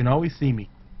else, you can always see me.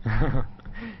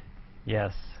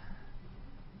 Yes.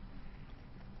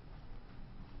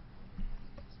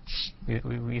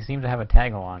 We seem to have a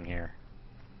tag along here.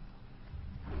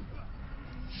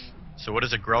 So what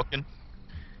is a Grelkin?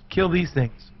 Kill these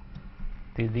things.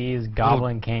 These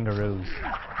goblin kangaroos.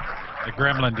 The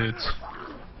gremlin dudes.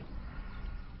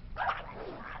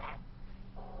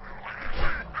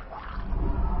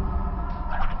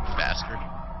 Bastard.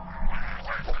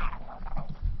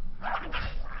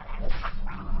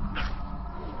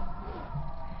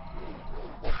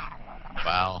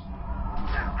 Wow.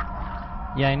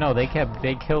 Yeah, I know. They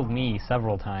killed me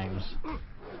several times.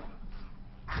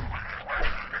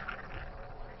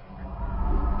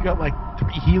 You got like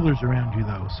 3 healers around you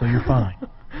though, so you're fine.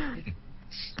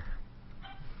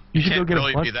 You should go Can't get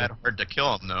really a bunch be that hard to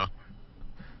kill him though.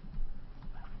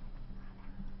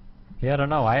 Yeah, I don't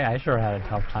know. I sure had a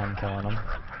tough time killing them.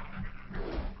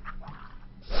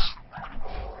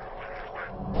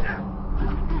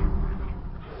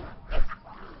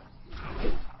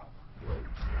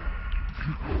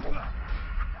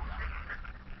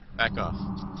 Back off.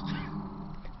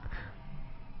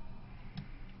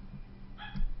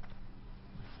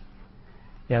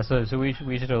 Yeah, so we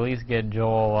should at least get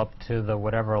Joel up to the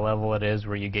whatever level it is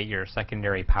where you get your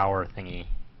secondary power thingy.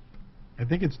 I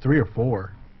think it's 3 or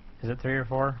 4. Is it 3 or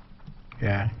 4?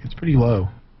 Yeah, it's pretty low.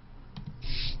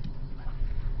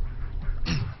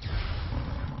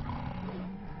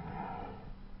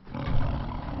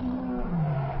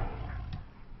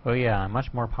 Oh yeah, I'm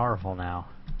much more powerful now.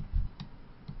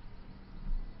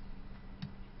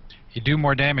 You do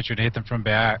more damage when you hit them from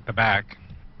the back.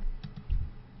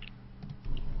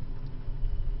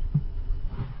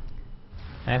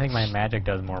 And I think my magic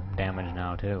does more damage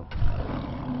now too.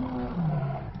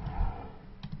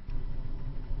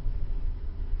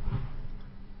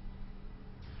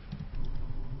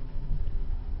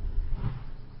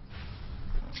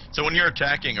 So when you're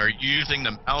attacking, are you using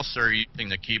the mouse or are you using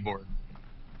the keyboard?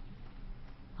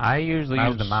 I usually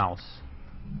use the mouse.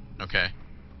 Okay.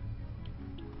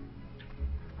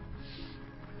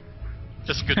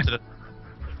 Just good to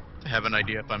have an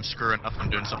idea if I'm screwing up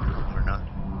and doing something wrong or not.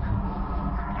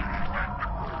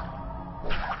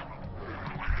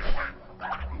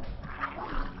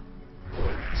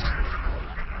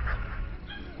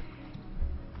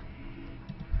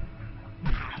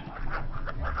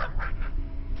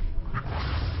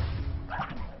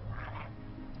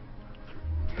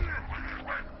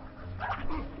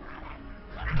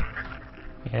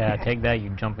 Yeah, take that, you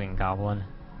jumping goblin.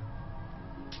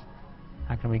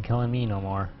 Not gonna be killing me no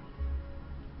more.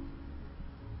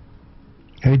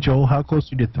 Hey Joel, how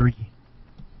close are you to 3?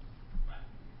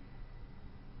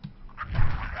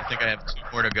 I think I have 2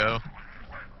 more to go.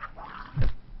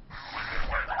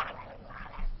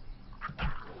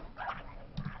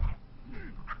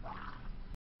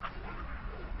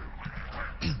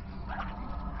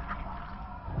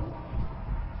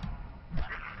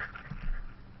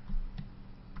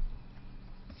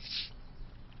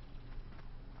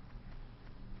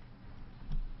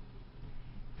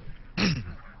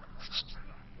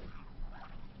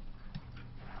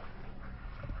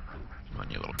 Come on,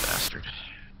 you little bastard.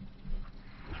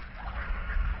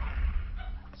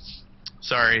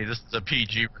 Sorry, this is a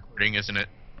PG recording, isn't it?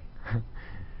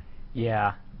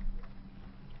 Yeah.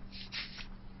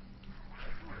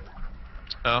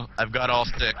 Oh, I've got all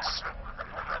 6.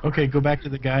 Okay, go back to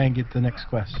the guy and get the next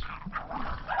quest.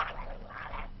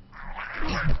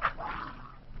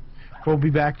 We'll be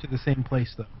back to the same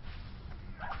place though.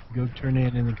 Go turn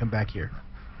in and then come back here.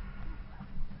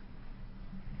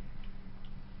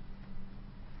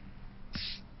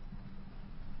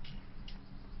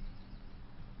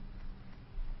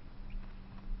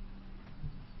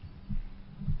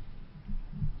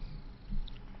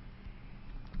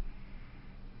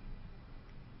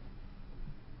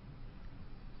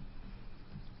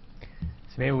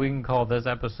 So maybe we can call this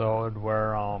episode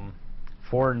where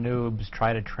 4 noobs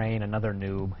try to train another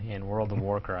noob in World of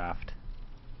Warcraft.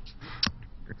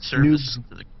 Service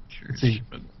to the see.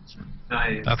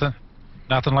 Nice.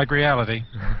 Nothing like reality.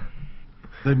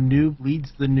 The noob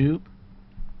leads the noob.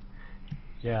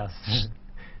 Yes.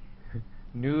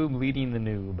 Noob leading the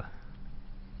noob.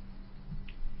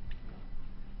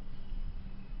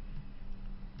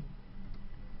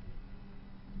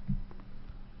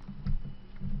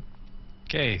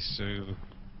 Okay, so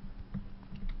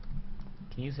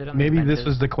Can you sit on Maybe these this benches?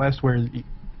 was the quest where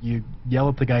you yell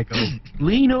at the guy, go,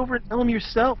 lean over and tell him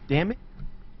yourself, damn it.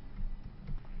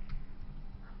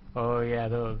 Oh yeah,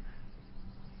 those.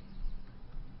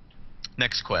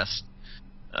 Next quest.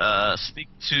 Speak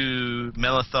to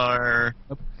Melithar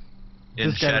Yep. in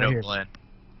This guy right here. Shadowglen.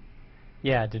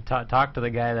 Yeah, to talk to the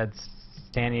guy that's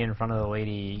standing in front of the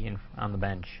lady on the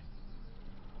bench.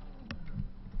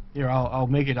 Here, I'll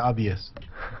make it obvious.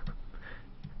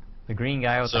 The green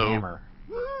guy with the So- hammer.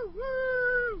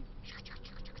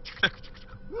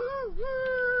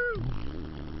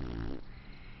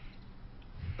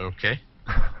 Okay.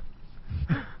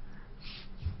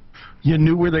 You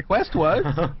knew where the quest was.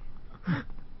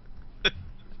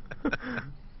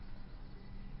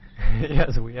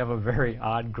 Yes, we have a very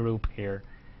odd group here.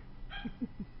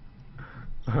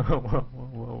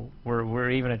 We're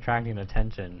even attracting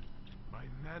attention. My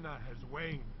nana has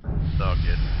waned. It's all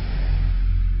good.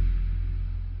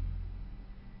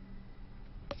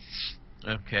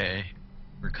 Okay.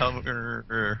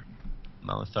 Recover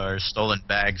Melithar's stolen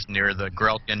bags near the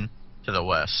Grelkin to the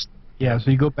west. Yeah,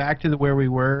 so you go back to where we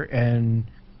were and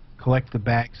collect the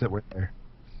bags that were there.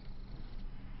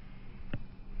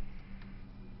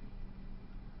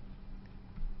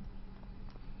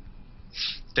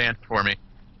 Stand for me.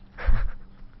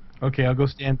 Okay, I'll go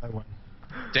stand by one.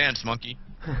 Dance, monkey.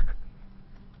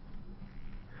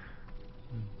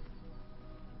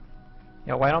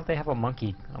 Yeah, why don't they have a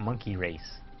monkey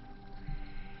race?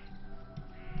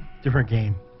 Different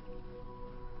game.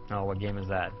 Oh, what game is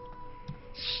that?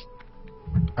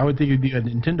 I would think it'd be a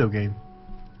Nintendo game.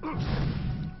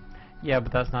 Yeah,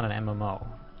 but that's not an MMO.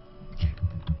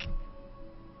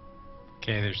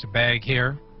 okay, there's a bag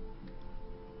here.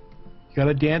 You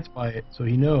gotta dance by it so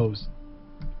he knows.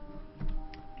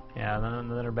 Yeah, then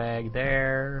another bag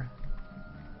there.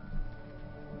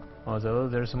 Oh, so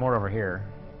there's some more over here.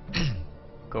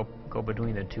 Go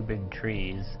between the two big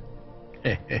trees.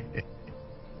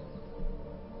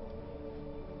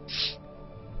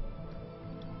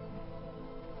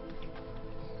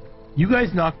 You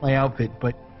guys knocked my outfit,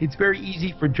 but it's very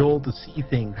easy for Joel to see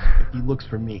things if he looks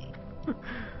for me.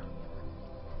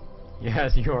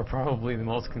 Yes, you are probably the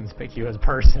most conspicuous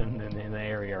person in the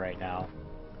area right now.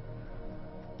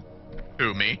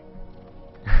 Who, me?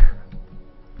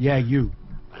 Yeah, you.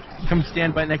 Come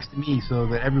stand by next to me so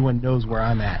that everyone knows where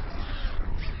I'm at.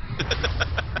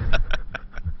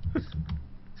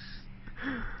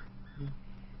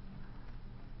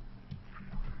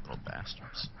 Little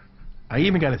bastards. I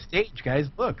even got a stage, guys.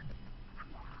 Look.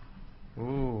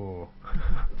 Ooh.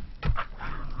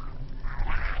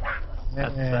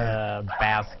 That's Yeah. a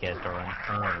basket or an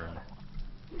urn.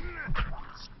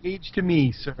 Stage to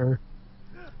me, sir.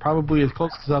 Probably as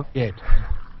close as I'll get.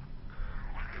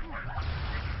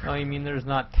 Oh, you mean there's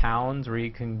not towns where you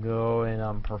can go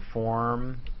and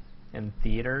perform in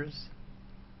theaters?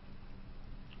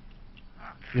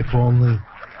 If only.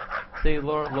 See,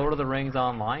 Lord of the Rings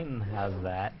Online has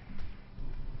that.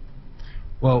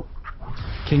 Well,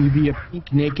 can you be a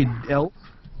pink naked elf?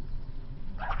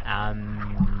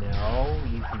 No,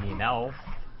 you can be an elf.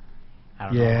 I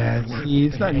don't Yeah, know. see,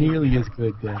 it's not nearly as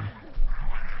good then.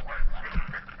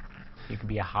 You could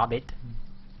be a hobbit.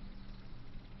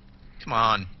 Come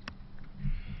on.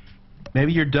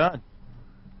 Maybe you're done.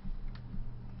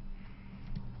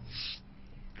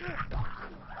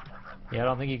 Yeah, I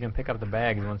don't think you can pick up the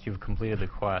bags once you've completed the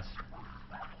quest.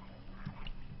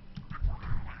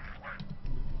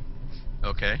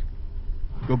 Okay.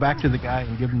 Go back to the guy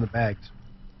and give him the bags.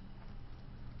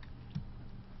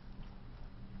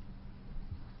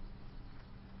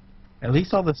 At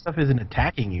least all the stuff isn't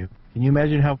attacking you. Can you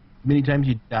imagine how many times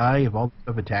you'd die if all the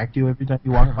stuff attacked you every time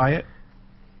you walk by it?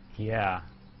 Yeah.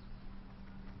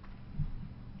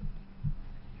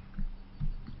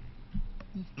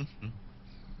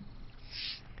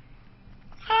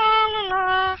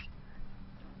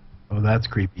 Oh, that's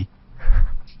creepy.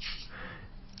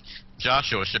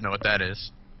 Joshua should know what that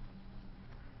is.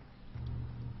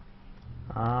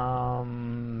 No,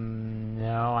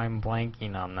 I'm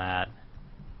blanking on that.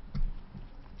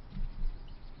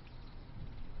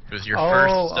 It was your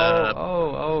first.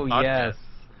 Oh, yes.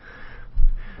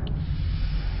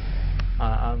 podcast.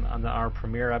 On our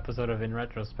premiere episode of In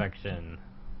Retrospection.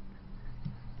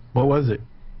 What was it?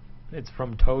 It's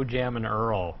from Toe Jam and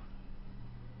Earl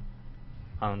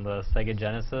on the Sega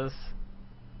Genesis.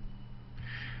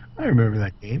 I remember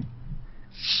that game.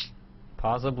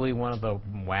 Possibly one of the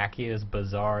wackiest,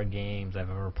 bizarre games I've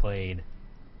ever played.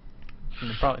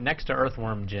 Probably next to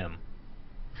Earthworm Jim.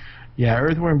 Yeah,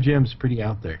 Earthworm Jim's pretty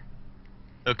out there.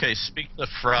 Okay, speak the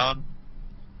frog.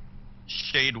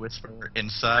 Shade Whisper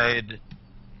inside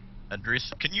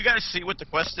Adrisa. Can you guys see what the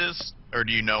quest is? Or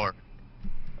do you know her?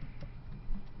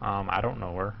 I don't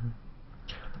know her.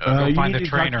 Go You find need the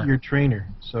to talk trainer. to your trainer.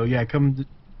 So yeah, come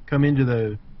into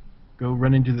the, go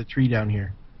run into the tree down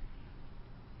here.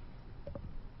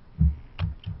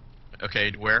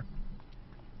 Okay, where?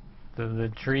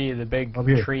 The tree, the big Up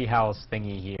here. tree house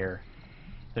thingy here.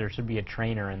 There should be a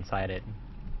trainer inside it.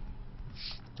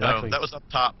 Oh, Actually, that was up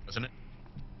top, wasn't it?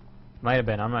 might have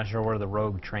been. I'm not sure where the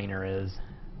rogue trainer is.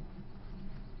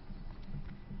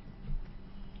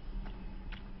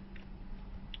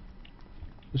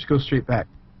 Just go straight back.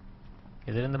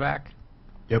 Is it in the back?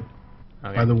 Yep.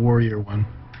 Okay. By the warrior one.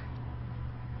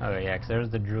 Okay, yeah, 'cause there's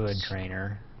the druid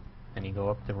trainer. Then you go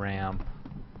up the ramp.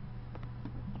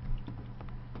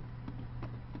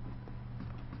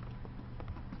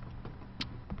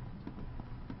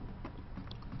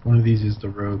 One of these is the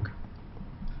rogue.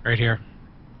 Right here.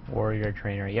 Warrior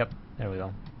trainer. Yep, there we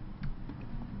go.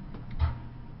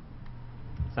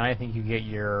 So now I think you get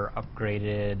your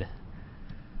upgraded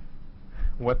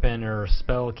weapon or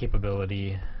spell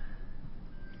capability.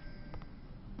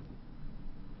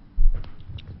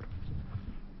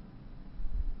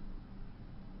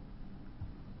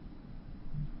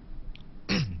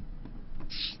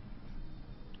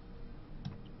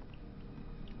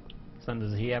 So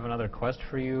does he have another quest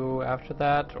for you after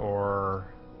that, or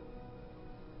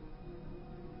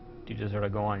do you just sort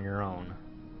of go on your own?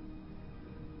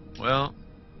 Well,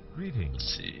 Greetings.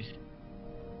 let's see.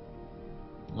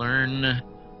 Learn.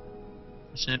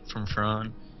 Isn't it from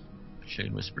Fron?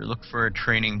 Shade Whisper. Look for a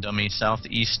training dummy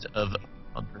southeast of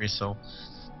Adrisa.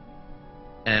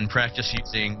 And practice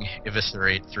using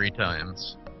Eviscerate 3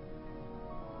 times.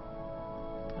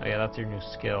 Oh yeah, that's your new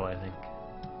skill, I think.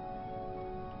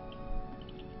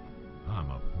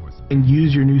 I'm a force. And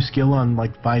use your new skill on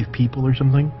like 5 people or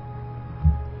something.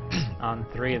 On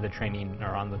 3 of the training,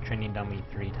 or on the training dummy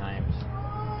 3 times.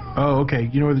 Oh, okay.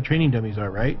 You know where the training dummies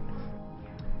are, right?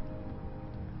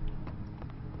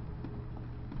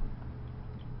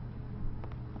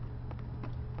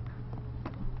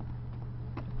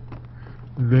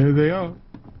 There they are.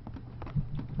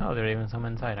 Oh, there are even some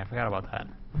inside. I forgot about that.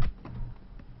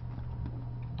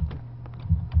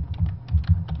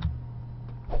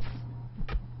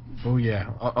 Oh yeah.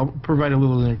 I'll provide a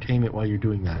little entertainment while you're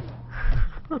doing that.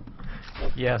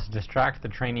 Yes, distract the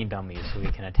training dummies so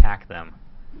we can attack them.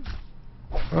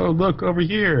 Oh, look over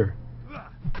here.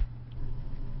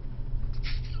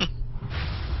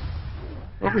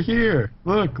 Over here.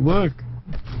 Look, look.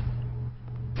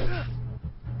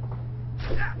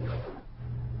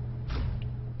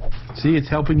 See, it's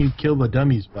helping you kill the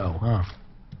dummies well, huh?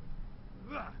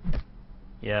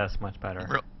 Yes, much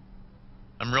better.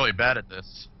 I'm really bad at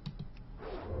this.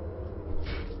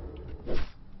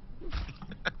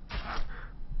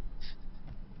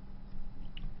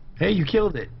 Hey, you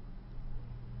killed it.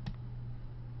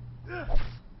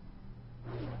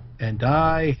 And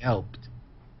I helped.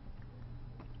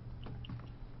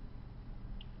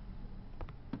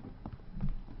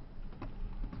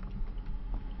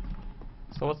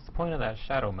 So what's the point of that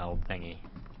shadow meld thingy?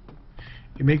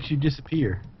 It makes you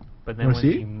disappear. But then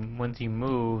Wanna once you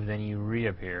move, then you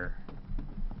reappear.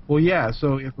 Well, yeah,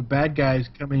 so if a bad guy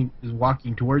is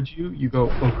walking towards you, you go,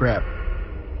 oh crap.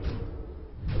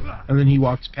 And then he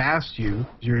walks past you,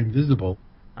 'cause you're invisible,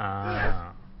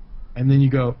 Ah. and then you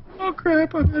go, oh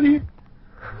crap, I'm out of here.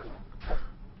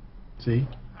 See?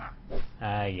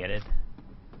 I get it.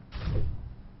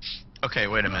 Okay,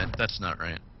 wait a minute. That's not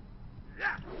right.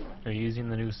 Are you using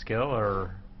the new skill,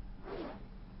 or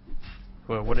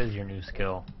what is your new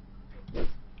skill?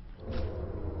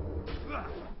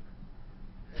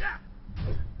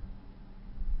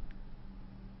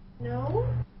 No?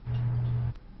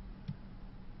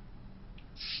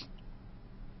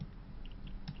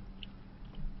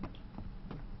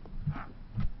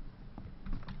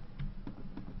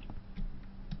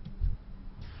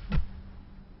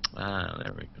 Ah,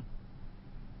 there we go.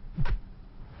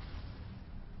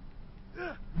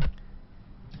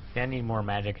 Yeah, I need more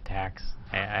magic attacks.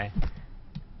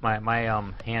 My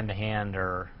hand-to-hand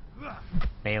or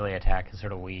melee attack is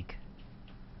sort of weak.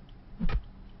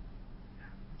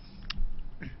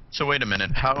 So wait a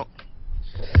minute. How?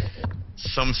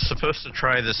 So I'm supposed to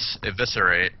try this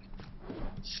Eviscerate.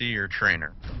 See your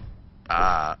trainer.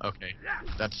 Ah, okay.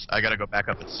 I gotta go back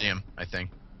up and see him, I think.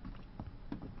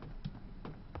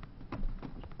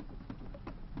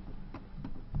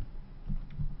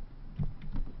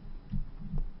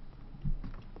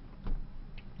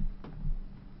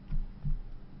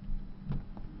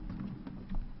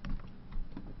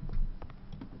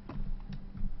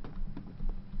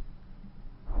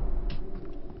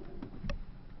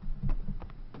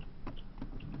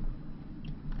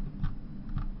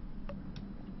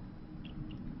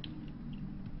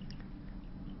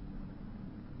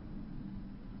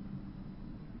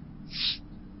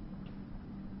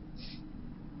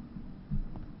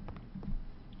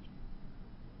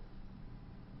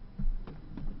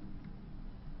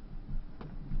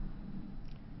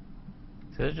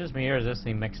 So is it just me or is this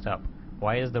thing mixed up?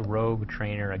 Why is the rogue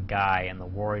trainer a guy and the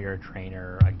warrior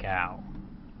trainer a gal?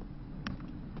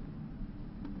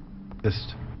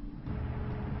 Just.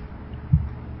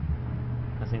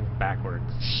 That seems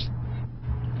backwards.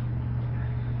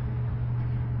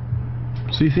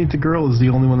 So you think the girl is the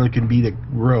only one that can be the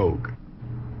rogue?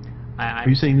 Are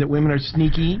you saying that women are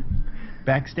sneaky,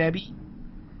 backstabby? Is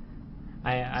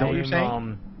that what you're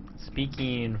saying?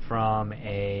 Speaking from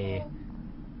a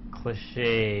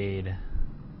cliched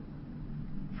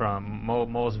from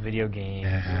most video games.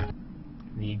 Yeah.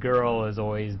 The girl is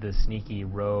always the sneaky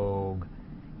rogue,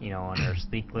 you know, in her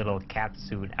sleek little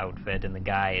catsuit outfit, and the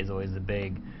guy is always the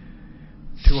big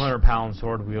 200-pound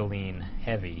sword-wielding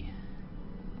heavy.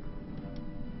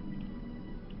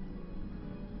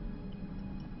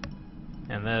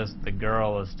 And the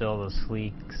girl is still the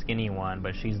sleek, skinny one,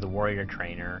 but she's the warrior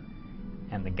trainer.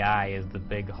 And the guy is the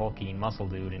big, hulking muscle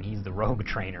dude, and he's the rogue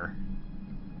trainer.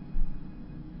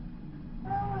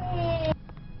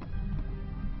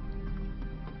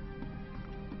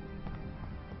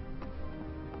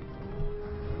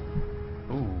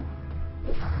 Ooh.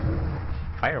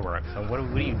 Fireworks. So what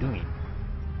are you doing?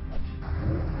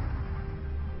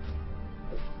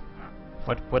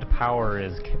 What power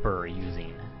is Kipper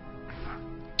using?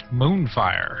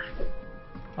 Moonfire.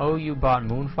 Oh, you bought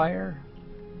Moonfire?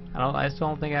 I still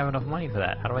don't think I have enough money for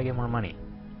that. How do I get more money?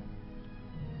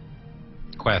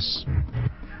 Quests.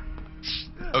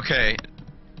 Okay.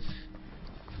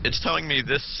 It's telling me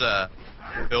this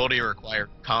ability requires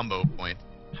combo points.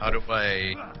 How do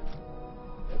I...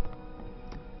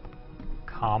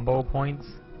 Combo points?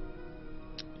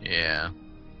 Yeah.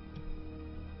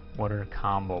 What are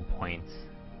combo points?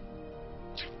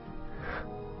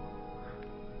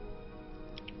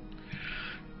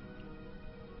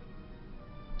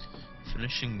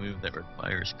 Finishing move that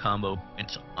requires combo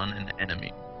points on an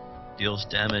enemy. Deals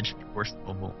damage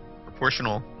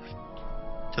proportional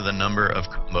to the number of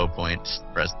combo points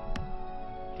present.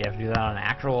 Do you have to do that on an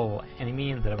actual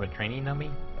enemy instead of a training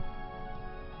dummy?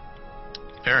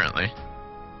 Apparently.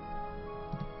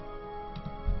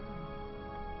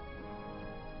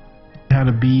 How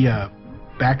to be a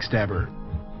backstabber.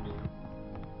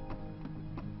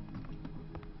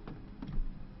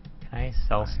 Can I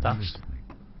sell stuff?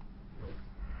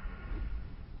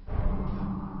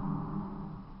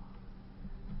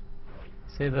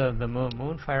 Say the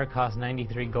Moonfire costs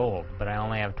 93 gold, but I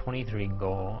only have 23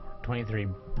 gold, 23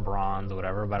 bronze, or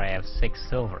whatever, but I have 6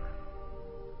 silver.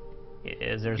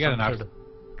 Is there some sort of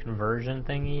conversion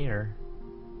thingy, or?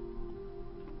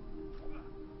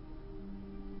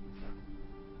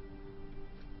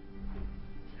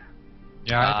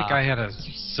 Yeah, I think I had a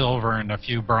silver and a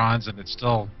few bronze, and it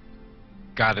still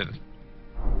got it.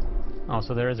 Oh,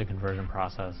 so there is a conversion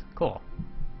process. Cool.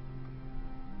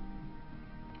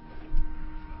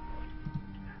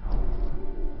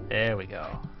 There we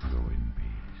go.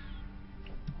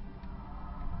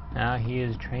 Now he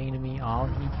is training me all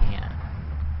he can.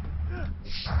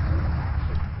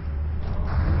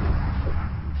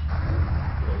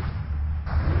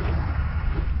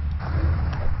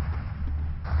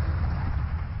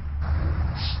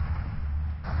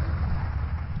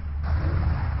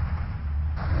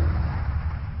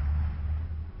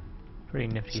 Pretty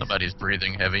nifty. Somebody's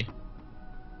breathing heavy.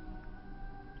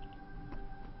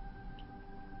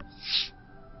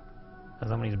 Was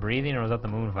somebody's breathing, or was that the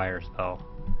Moonfire spell?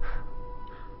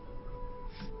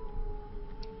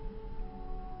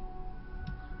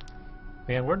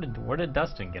 Man, where did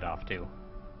Dustin get off to?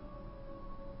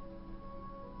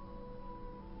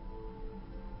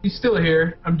 He's still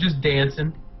here. I'm just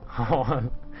dancing. Oh,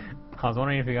 I was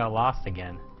wondering if he got lost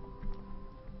again.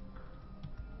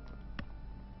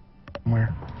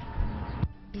 Where?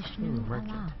 Ooh,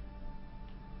 merchant.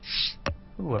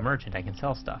 Ooh, a merchant. I can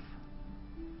sell stuff.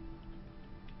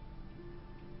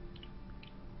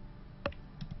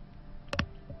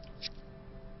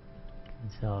 Can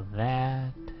sell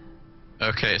that.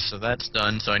 Okay, so that's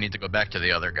done, so I need to go back to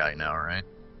the other guy now, right?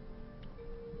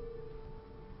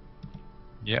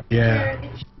 Yep. Yeah.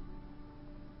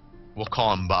 We'll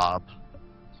call him Bob,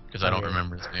 because I don't Okay.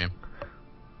 remember his name.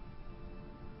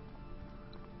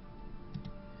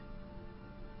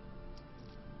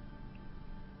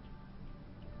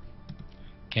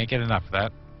 Can't get enough of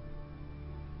that.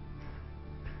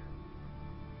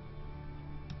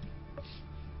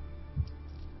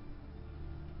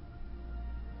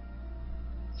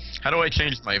 How do I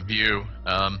change my view?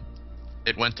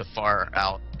 It went too far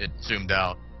out. It zoomed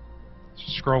out.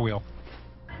 Scroll wheel.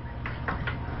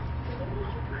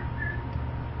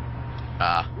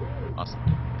 Ah, awesome.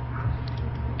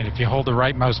 And if you hold the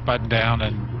right mouse button down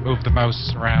and move the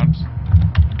mouse around,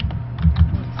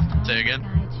 Say again?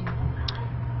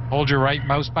 hold your right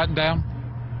mouse button down.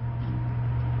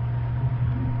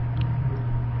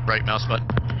 Right mouse button.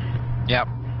 Yep.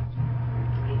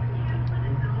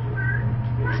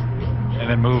 And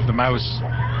then move the mouse.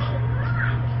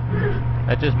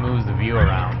 That just moves the view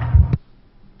around.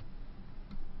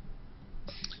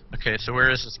 Okay, so where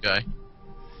is this guy?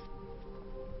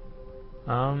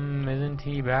 Isn't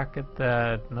he back at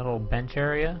the little bench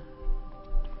area?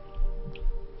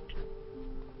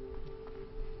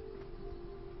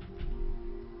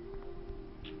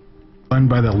 One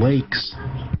by the lakes.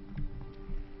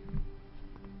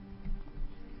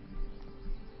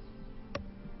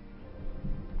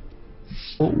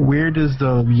 Well, where does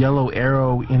the yellow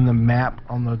arrow in the map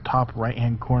on the top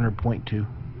right-hand corner point to?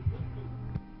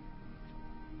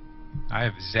 I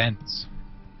have Zens.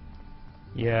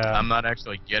 Yeah. I'm not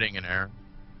actually getting an error.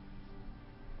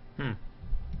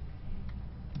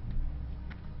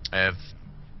 I have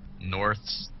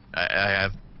norths. I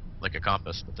have like a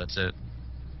compass, but that's it.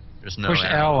 There's no Push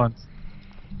arrow.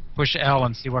 Push L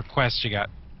and see what quest you got.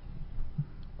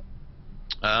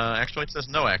 Actually, it says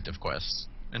no active quests.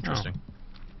 Interesting.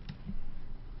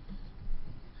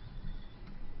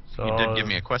 So, You did give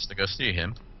me a quest to go see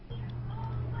him.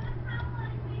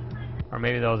 or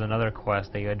maybe that was another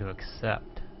quest that you had to accept.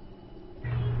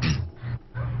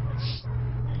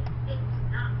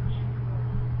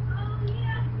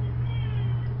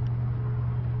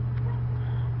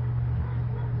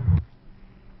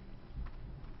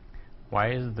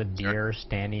 Why is the deer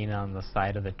standing on the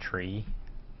side of the tree?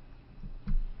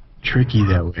 Tricky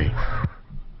that way.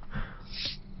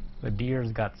 The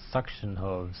deer's got suction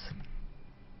hooves.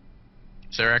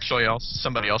 Is there actually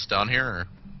somebody else down here? Or?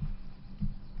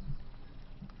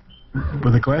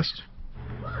 With a quest?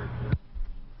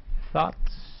 Thought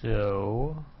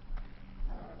so.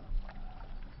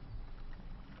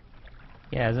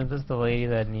 Yeah, isn't this the lady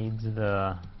that needs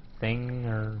the thing,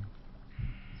 or...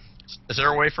 Is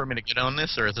there a way for me to get on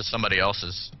this, or is this somebody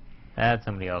else's? That's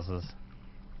somebody else's.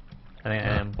 I think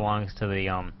it belongs to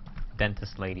the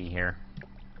dentist lady here.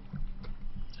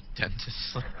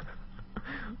 Dentist.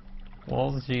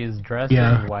 Well, she's dressed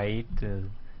Yeah. in white.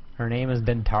 Her name is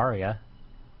Dentaria.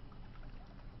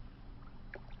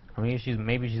 I mean,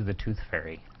 maybe she's the tooth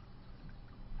fairy.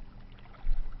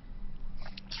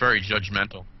 It's very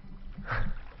judgmental.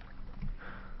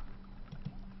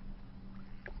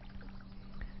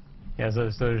 Yeah, so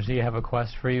does she have a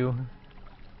quest for you?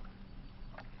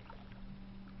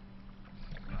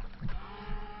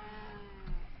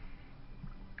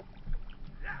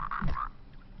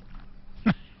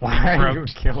 Why are you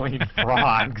killing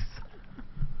frogs?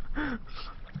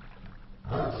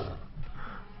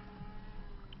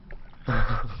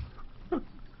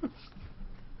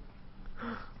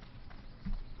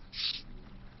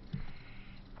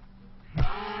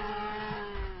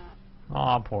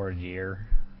 Aw, poor deer.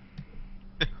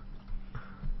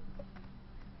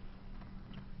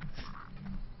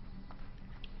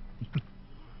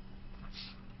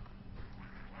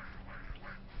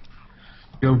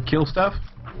 Go kill stuff?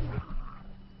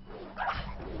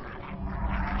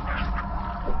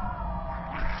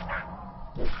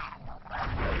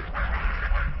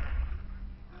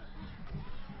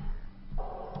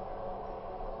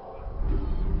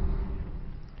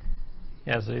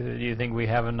 Yeah, so do you think we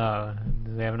have enough?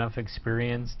 Do they have enough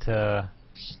experience to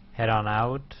head on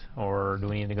out, or do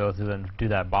we need to go through and do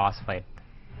that boss fight?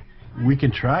 We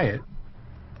can try it.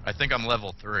 I think I'm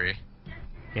level 3.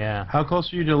 Yeah. How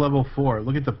close are you to level 4?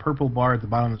 Look at the purple bar at the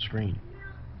bottom of the screen.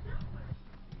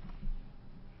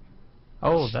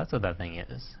 Oh, that's what that thing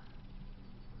is.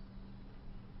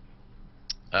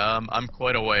 I'm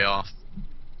quite a way off.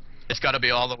 It's got to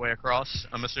be all the way across,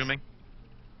 I'm assuming?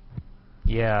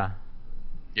 Yeah.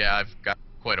 Yeah, I've got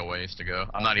quite a ways to go.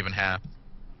 I'm not even half.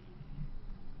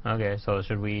 Okay, so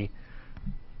should we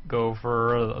go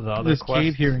for the other This quest?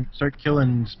 cave here and start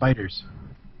killing spiders.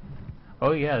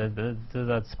 Oh yeah, there's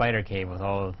that spider cave with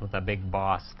that big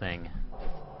boss thing.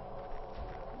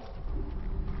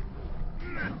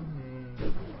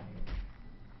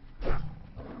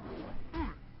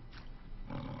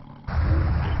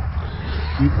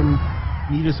 You can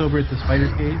meet us over at the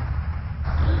spider cave.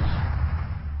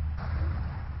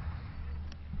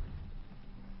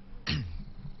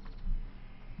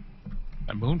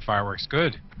 That moon fireworks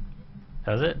good.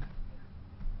 Does it?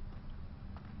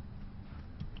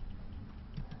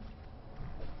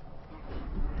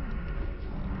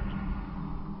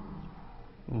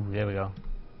 Ooh, there we go.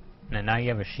 Now you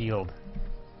have a shield.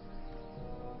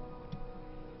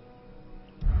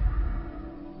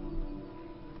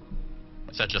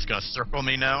 Is that just gonna circle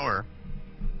me now, or?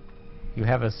 You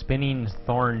have a spinning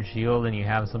thorn shield and you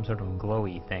have some sort of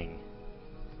glowy thing.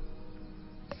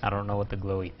 I don't know what the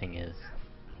glowy thing is.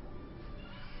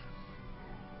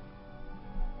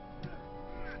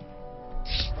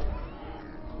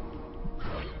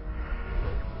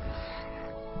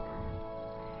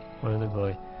 What is the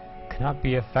glowy? Cannot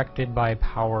be affected by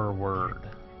power word.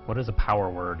 What is a power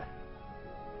word?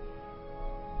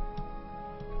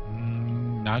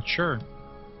 Not sure.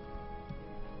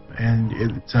 And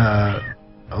it's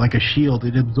like a shield.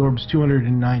 It absorbs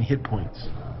 209 hit points.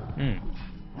 Hmm.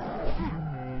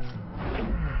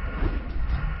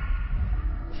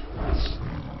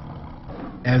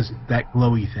 As that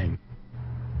glowy thing.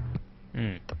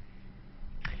 Hmm.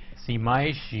 See,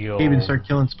 my shield... Even start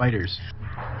killing spiders.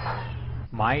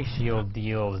 My shield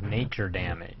deals nature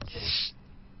damage.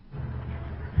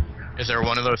 Is there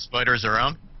one of those spiders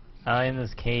around? In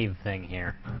this cave thing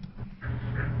here.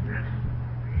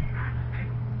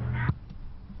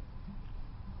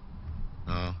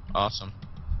 Oh, awesome.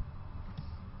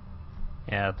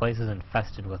 Yeah, the place is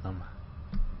infested with them.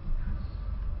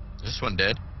 Is this one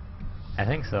dead? I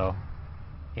think so.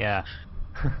 Yeah.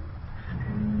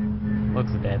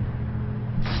 Looks dead.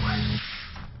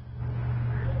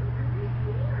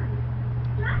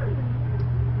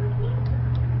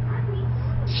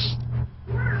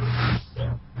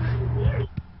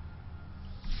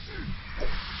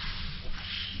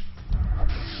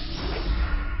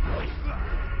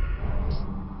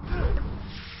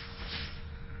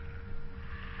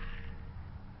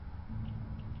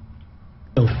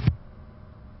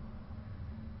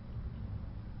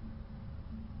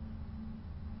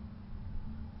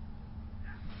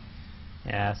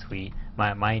 Yeah, sweet.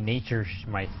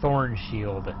 My thorn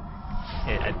shield,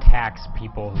 it attacks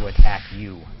people who attack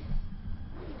you.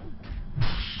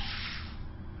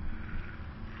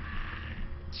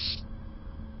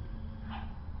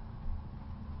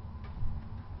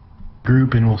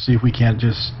 Group, and we'll see if we can't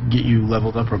just get you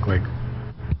leveled up real quick.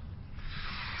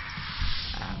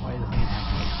 Why does it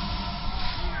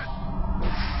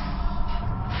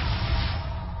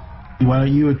happen? Why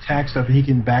don't you attack stuff and he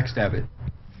can backstab it?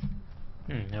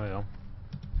 There we go.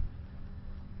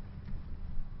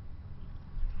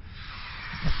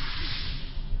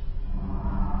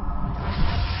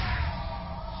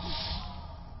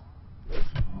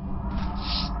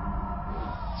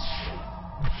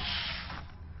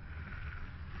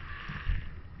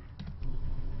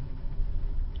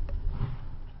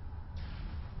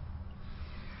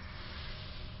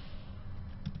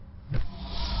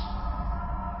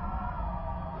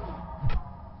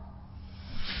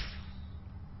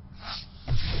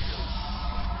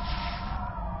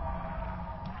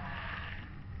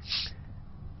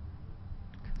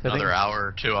 Another hour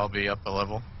or two, I'll be up a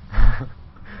level.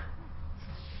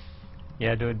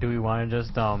 Yeah, do we want to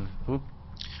just, oop.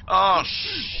 Oh,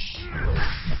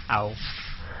 Ow.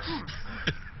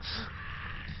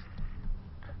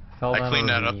 I cleaned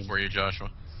that up for you,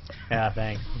 Joshua. Yeah,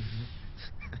 thanks.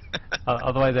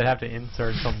 Otherwise I'd have to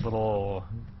insert some little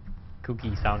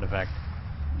kooky sound effect.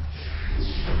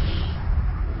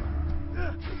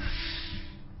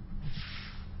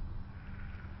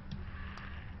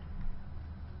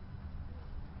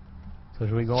 So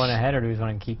should we go on ahead, or do we just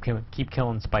want to keep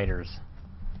killing spiders?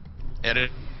 Edit.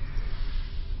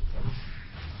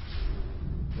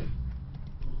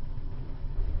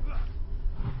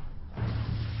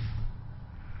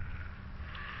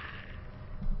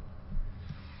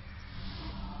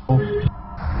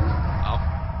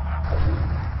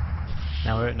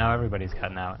 Now everybody's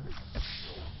cutting out.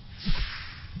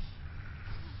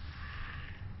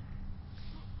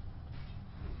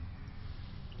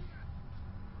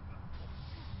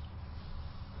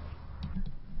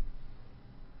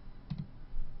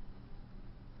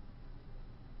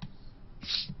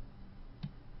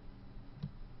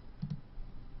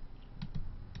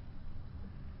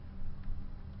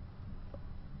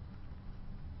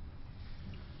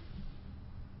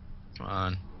 Come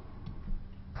on.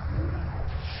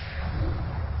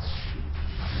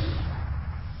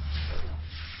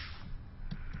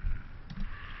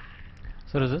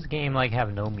 So does this game like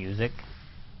have no music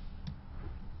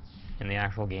in the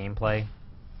actual gameplay?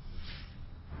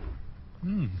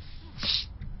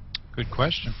 Good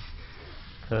question.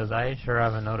 Because I sure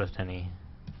haven't noticed any.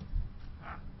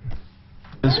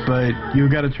 Yes, but you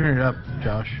got to turn it up,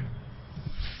 Josh.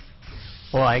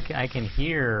 Well, I can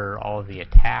hear all the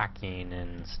attacking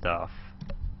and stuff.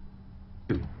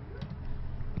 I'm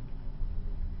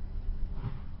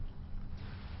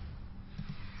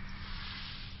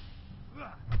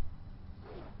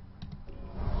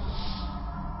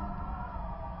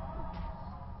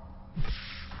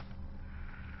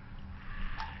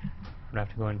gonna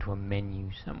have to go into a menu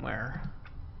somewhere.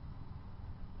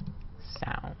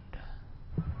 Sound.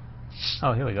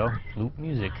 Oh, here we go. Loop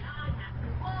music.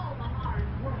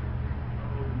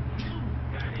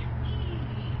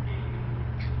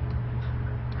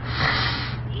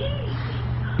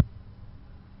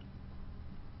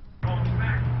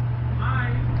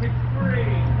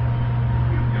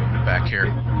 Back here.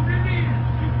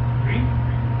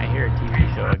 I hear a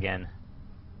TV show again.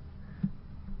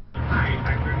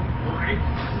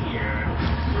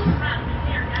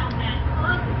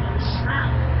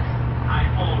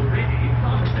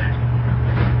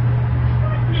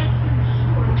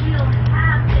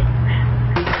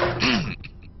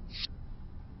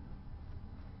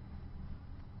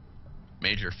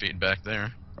 Major feedback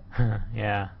there.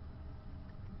 Yeah.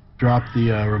 Drop the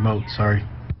remote, sorry.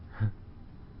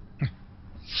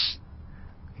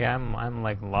 Yeah, I'm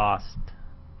like lost.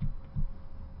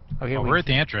 Okay, Well, we're at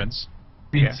the entrance.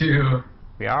 Me too.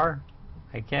 We are?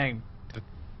 I can't.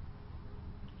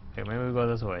 Okay, maybe we go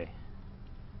this way.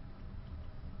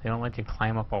 They don't let you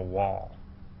climb up a wall.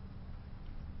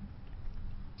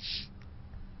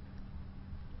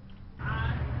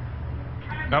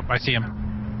 Oh, I see him.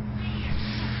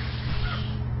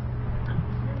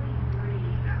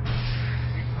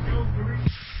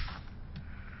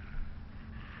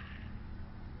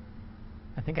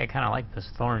 I think I kind of like this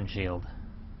thorn shield.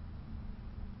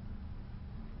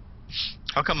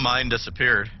 How come mine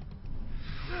disappeared?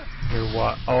 Your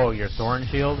what? Oh, your thorn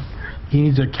shield? He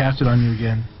needs to cast it on you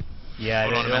again. Yeah,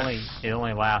 Hold on a minute. it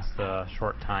only lasts a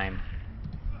short time.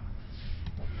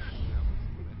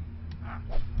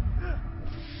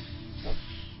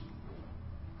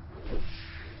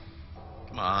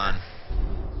 Come on.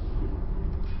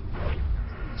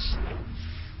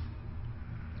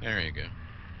 There you go.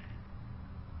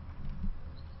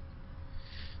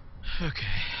 Okay.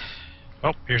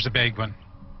 Oh, here's the big one.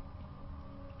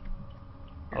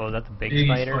 Oh, is that the big Big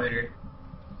spider?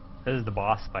 This is the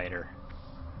boss spider.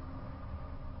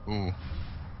 Ooh.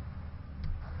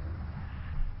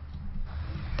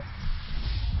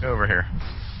 Go over here.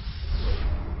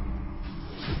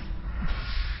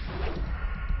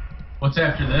 What's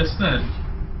after this then?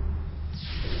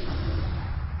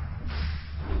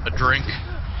 A drink.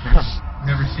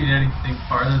 Never seen anything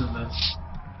farther than this.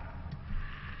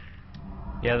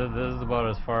 Yeah, this is about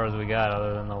as far as we got,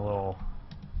 other than the little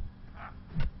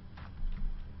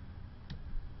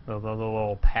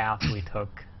path we took.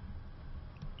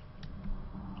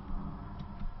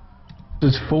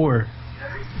 This is 4.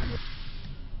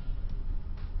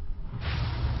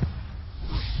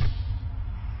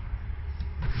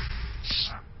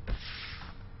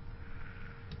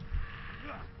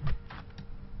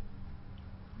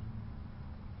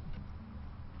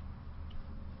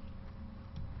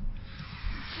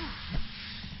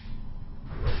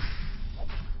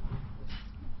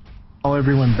 Call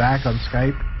everyone back on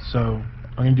Skype, so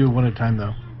I'm gonna do it one at a time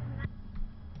though.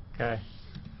 Okay.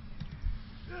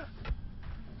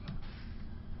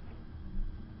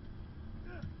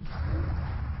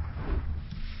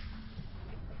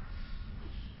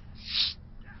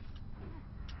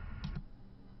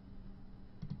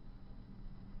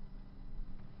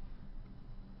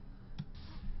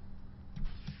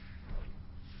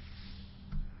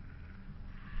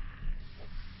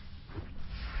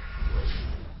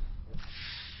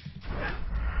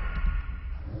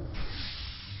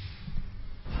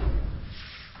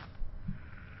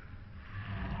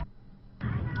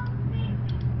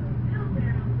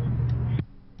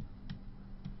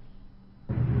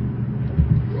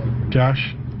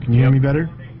 Josh, can you hear me better?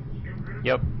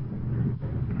 Yep.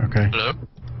 Okay. Hello?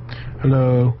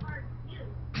 Hello.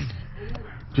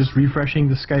 Just refreshing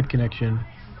the Skype connection.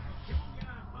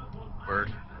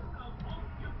 Word.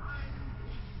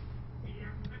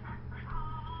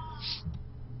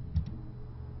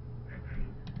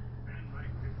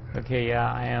 Okay,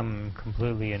 yeah, I am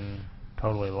completely and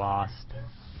totally lost.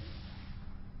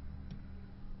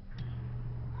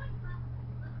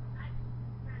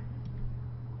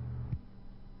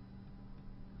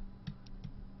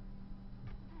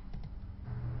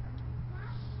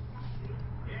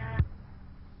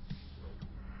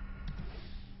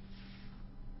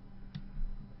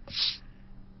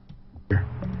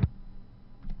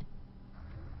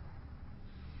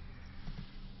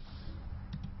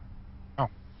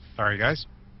 Sorry, guys.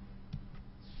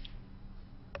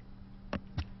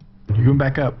 You're going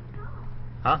back up.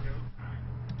 Huh?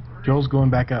 Joel's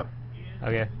going back up.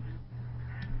 Okay.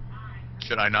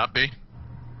 Should I not be?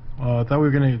 I thought we were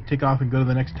going to take off and go to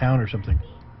the next town or something.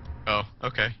 Oh,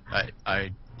 okay. I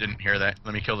didn't hear that.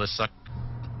 Let me kill this sucker.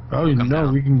 Oh, no,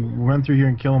 down. we can run through here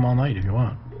and kill them all night if you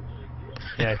want.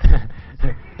 Yeah.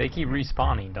 They keep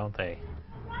respawning, don't they?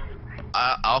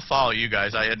 I'll follow you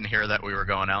guys. I didn't hear that we were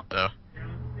going out, though.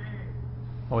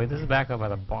 Oh wait, this is back up by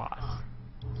the boss.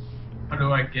 How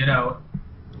do I get out?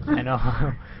 I know.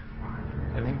 I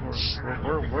think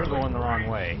we're going the wrong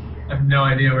way. I have no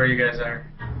idea where you guys are.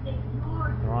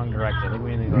 The wrong direction. I think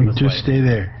we need to go this way. Just stay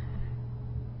there.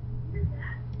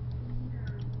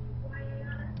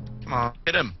 Come on,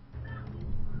 hit him.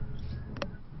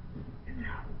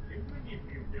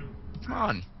 Come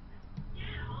on.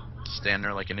 Stand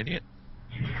there like an idiot.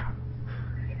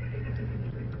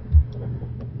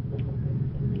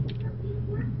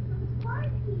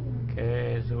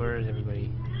 Okay, so where is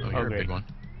everybody? Oh, you're a great. big one.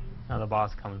 Now the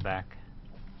boss comes back.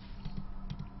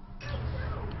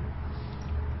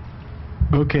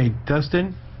 Okay,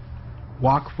 Dustin,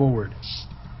 walk forward.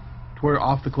 Toward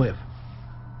off the cliff.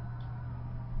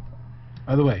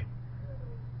 Other way.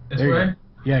 This There you way? go.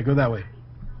 Yeah, go that way.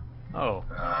 Oh,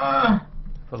 Ah,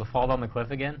 so the fall down the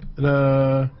cliff again?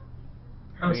 Ta-da.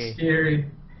 how Okay. scary.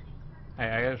 I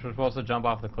guess we're supposed to jump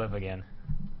off the cliff again.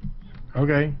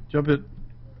 Okay, jump it.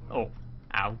 Oh,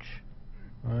 ouch.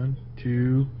 1,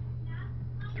 2,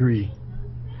 3.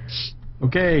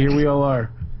 Okay, here we all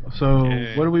are. So,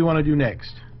 Okay. what do we want to do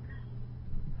next?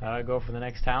 Go for the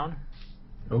next town?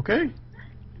 Okay,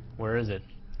 Where is it?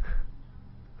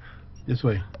 this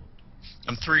way.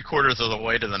 I'm 3/4 of the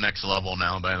way to the next level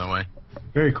now, by the way.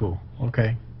 Very cool.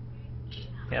 Okay.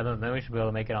 Yeah, then we should be able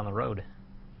to make it on the road.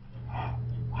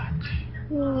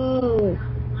 Whoa.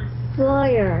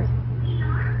 Fire.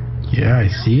 Yeah, I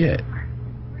see it.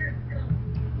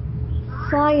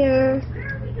 Fire.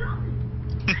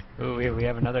 Ooh, we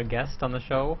have another guest on the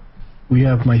show. We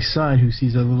have my son who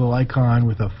sees a little icon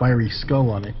with a fiery skull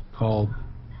on it called,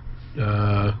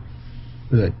 what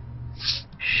is it?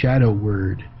 Shadow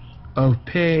Word of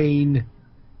Pain.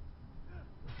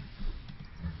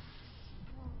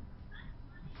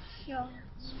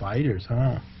 Spiders,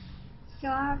 huh?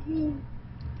 Sorry.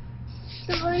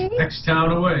 Sorry. Next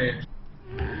town away.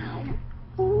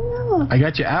 Oh, I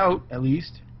got you out, at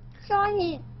least.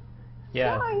 sorry.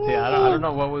 Yeah, Sorry. see, I don't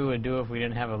know what we would do if we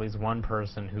didn't have at least one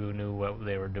person who knew what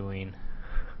they were doing.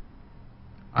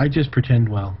 I just pretend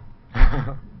well.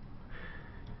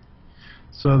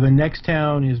 So the next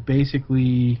town is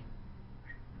basically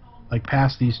like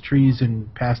past these trees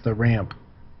and past the ramp.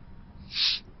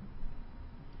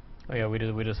 Oh yeah, we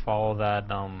just follow that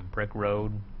brick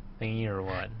road thingy or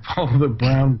what? Follow the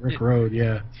brown brick road,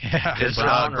 yeah. Yeah. Is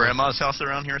Brown or- Grandma's house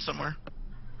around here somewhere?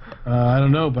 I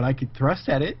don't know, but I could thrust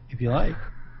at it if you like.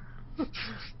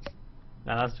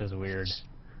 Now that's just weird.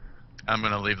 I'm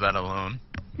gonna leave that alone.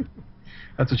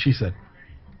 That's what she said.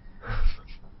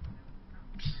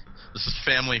 This is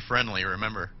family friendly,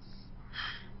 remember.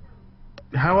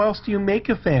 How else do you make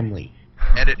a family?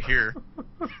 Edit here.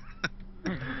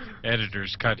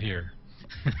 Editors cut here.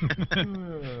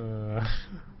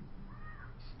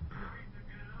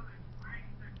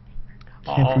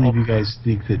 Can't believe you guys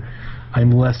think that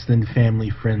I'm less than family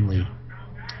friendly.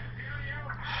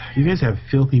 You guys have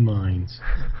filthy minds.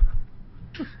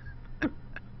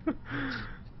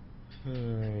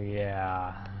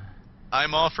 Yeah.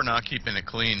 I'm all for not keeping it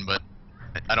clean, but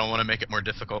I don't want to make it more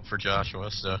difficult for Joshua,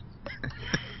 so...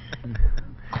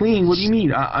 Clean? What do you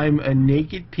mean? I'm a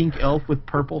naked pink elf with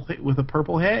a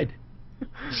purple head.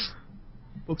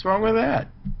 What's wrong with that?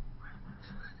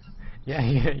 Yeah,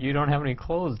 you don't have any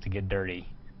clothes to get dirty.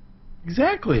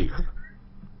 Exactly.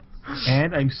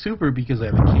 And I'm super because I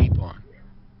have a cape on.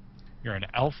 You're an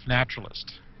elf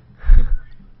naturalist.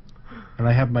 And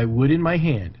I have my wood in my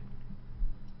hand.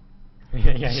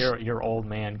 Yeah, you're old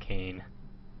man Kane.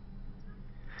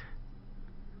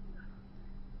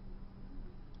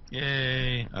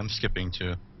 Yay, I'm skipping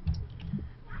too.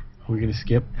 Are we gonna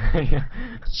skip?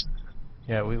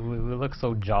 Yeah, we look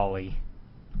so jolly.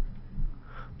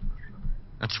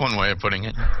 That's one way of putting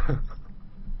it.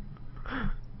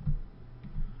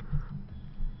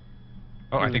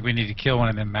 Oh, I think we need to kill one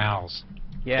of them mals.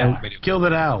 Yeah, Oh, kill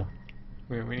that owl.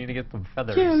 we need to get some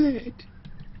feathers. Kill it.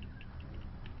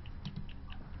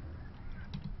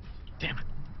 Damn it.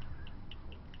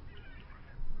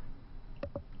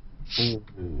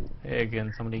 Ooh. Hey,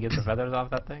 can somebody get the feathers off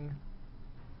that thing?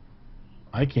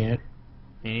 I can't.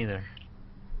 Me neither.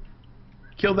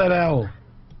 Kill that owl.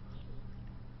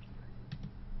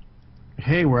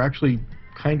 Hey, we're actually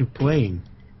kind of playing.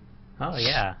 Oh,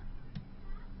 yeah.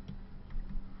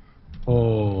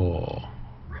 Oh.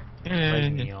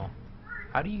 Leg meal.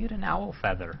 How do you get an owl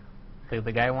feather?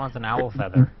 The guy wants an owl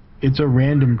feather. It's a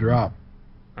random drop.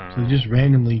 So it just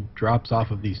randomly drops off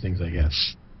of these things, I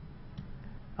guess.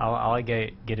 All I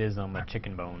get is a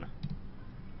chicken bone.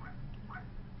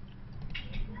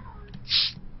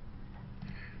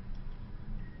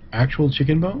 Actual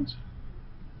chicken bones?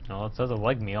 No, it says a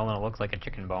leg meal and it looks like a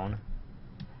chicken bone.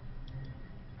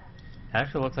 It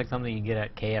actually looks like something you get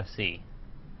at KFC.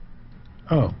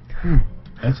 Oh.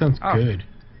 That sounds good.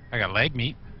 I got leg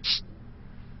meat.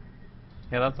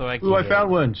 Yeah, that's what I keep Ooh, I found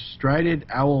one. Strided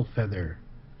owl feather.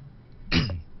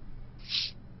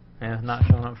 Yeah, it's not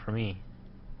showing up for me.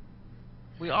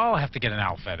 We all have to get an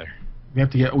owl feather.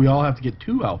 We all have to get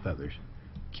 2 owl feathers.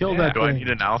 Kill that Do thing. I need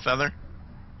an owl feather?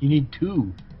 You need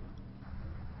 2.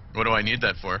 What do I need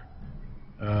that for?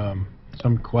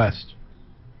 Some quest.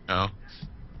 Oh.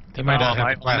 He might not have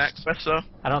I a on that quest. quest though?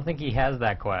 I don't think he has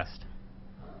that quest.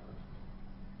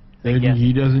 Then guess-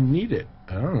 he doesn't need it.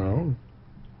 I don't know.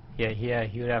 Yeah,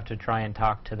 he would have to try and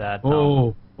talk to that.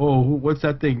 Oh, what's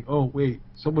that thing? Oh, wait,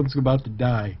 someone's about to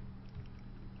die.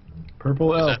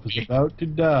 Purple elf that is me? about to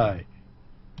die.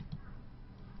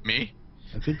 Me?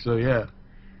 I think so, yeah.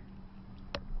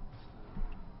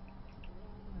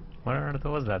 What on earth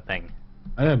was that thing?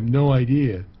 I have no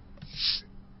idea.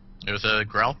 It was a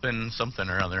Gralpin something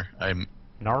or other.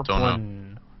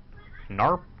 Narplin.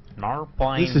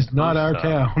 Narpline. This is not our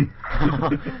town.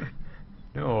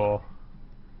 No.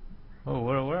 Oh,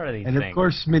 what are these And things? of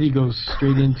course, Smitty goes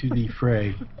straight into the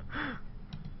fray.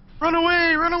 Run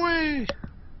away! Run away!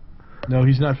 No,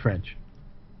 he's not French.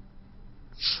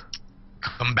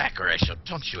 Come back or I shall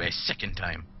taunt you a second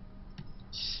time.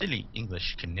 Silly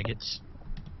English kniggets.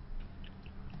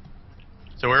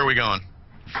 So where are we going?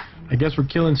 I guess we're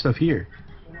killing stuff here.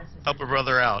 Help a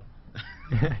brother out.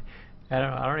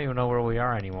 I don't even know where we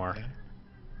are anymore.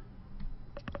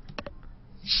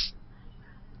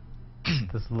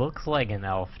 This looks like an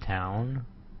elf town.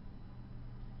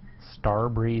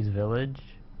 Starbreeze Village.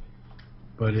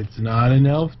 But it's not an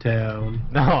elf town.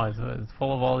 No, it's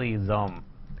full of all these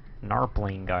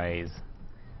Narpling guys.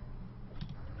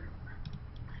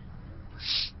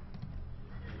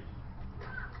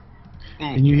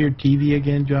 Ooh, Can you hear TV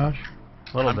again, Josh?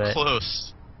 A little I'm bit.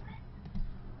 close.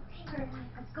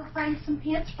 Let's go find some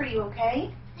pants for you,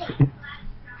 okay?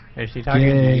 Is she talking to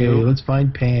Yay, you? let's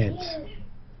find pants.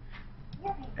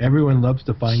 Everyone loves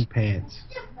to find pants.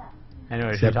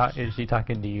 Anyway, is she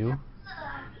talking to you?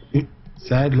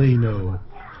 Sadly, no.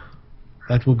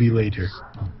 That will be later.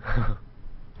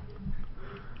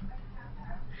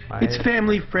 It's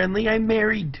family friendly. I'm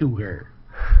married to her.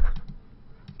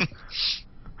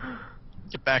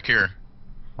 Get back here.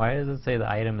 Why does it say the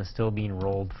item is still being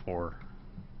rolled for?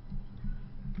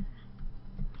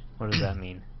 What does that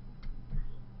mean?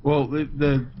 Well,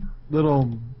 the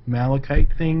little malachite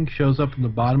thing shows up in the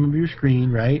bottom of your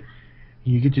screen, right?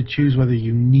 You get to choose whether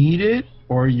you need it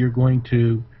or you're going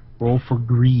to roll for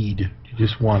greed. You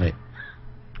just want it.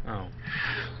 Oh.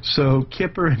 So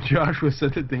Kipper and Joshua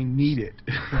said that they need it.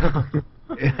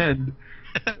 and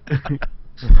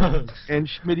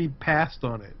Schmitty passed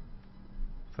on it.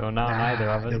 So now neither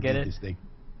of us Don't get need it? this thing.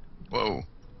 Whoa.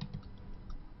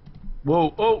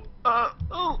 Whoa, oh,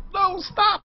 no,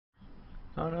 stop!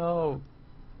 Oh no.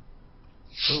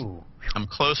 Ooh. I'm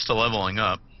close to leveling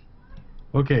up.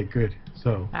 Okay, good.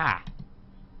 So, Ah.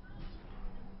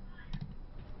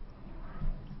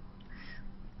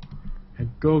 and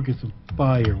go get some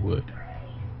firewood.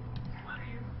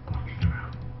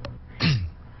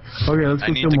 Okay, let's I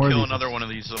go need kill to more kill of these. another one of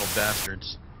these little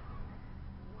bastards.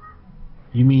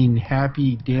 You mean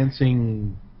happy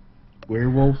dancing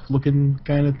werewolf looking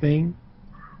kind of thing?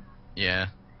 Yeah.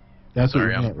 That's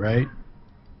Sorry, what you meant, right?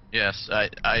 Yes, I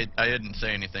didn't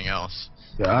say anything else.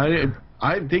 Yeah,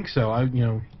 I think so. Bad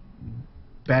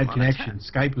Come on, connection.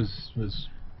 attack. Skype was,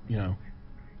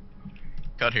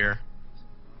 Cut here.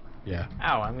 yeah.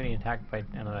 Ow, I'm getting attacked by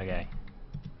another guy.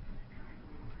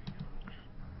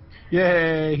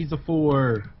 Yay, he's a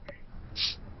 4.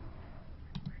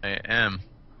 I am.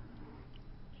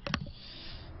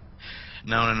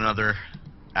 Now in another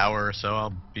hour or so,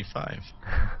 I'll be 5.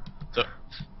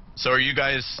 So are you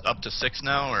guys up to 6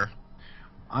 now, or?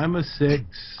 I'm a 6.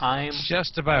 I'm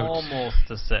Just about. almost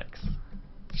a 6.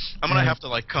 I'm gonna have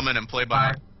to come in and play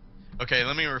by. Okay,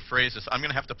 let me rephrase this. I'm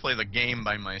gonna have to play the game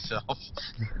by myself,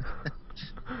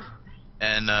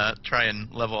 and try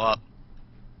and level up,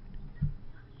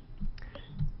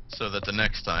 so that the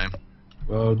next time.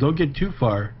 Well, don't get too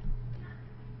far.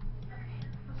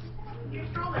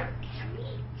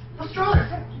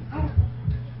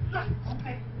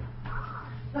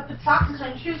 socks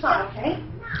and shoes on, okay?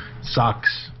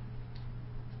 Socks.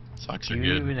 Socks Do are you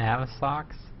good. even have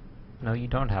socks? No, you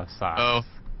don't have socks.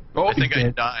 Oh, I think you I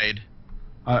did. died.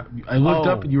 I looked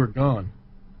up and you were gone.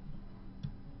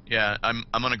 Yeah, I'm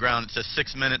on the ground. It says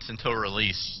 6 minutes until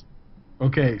release.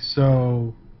 Okay,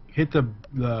 so hit the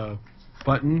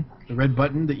button, the red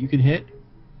button that you can hit.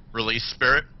 Release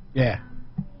spirit. Yeah.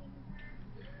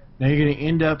 Now you're going to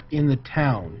end up in the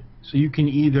town. So you can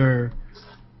either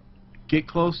get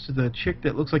close to the chick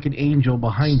that looks like an angel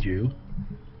behind you,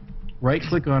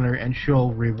 right-click on her, and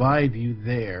she'll revive you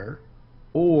there,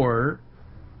 or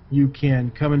you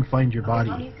can come and find your body.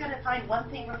 Mommy's got to find one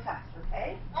thing real fast,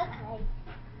 okay? Okay.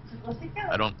 So go sit down.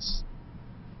 I don't.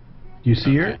 Do you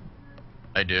see her?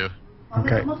 I do.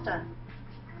 Mommy's Okay. almost done.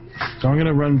 So I'm going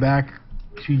to run back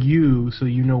to you so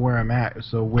you know where I'm at.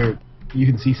 So where you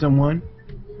can see someone.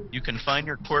 You can find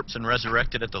your corpse and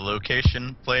resurrect it at the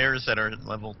location. Players that are at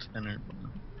level 10 or...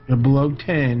 And below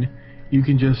 10, you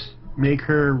can just make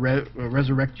her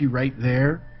resurrect you right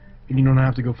there, and you don't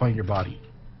have to go find your body.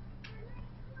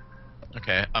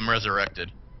 Okay, I'm resurrected.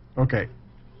 Okay.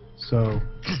 So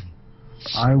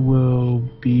I will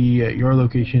be at your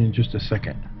location in just a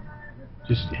second.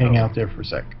 Just hang out there for a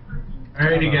sec.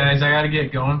 Alrighty, guys, I gotta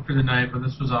get going for the night, but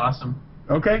this was awesome.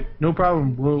 Okay, no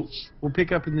problem. We'll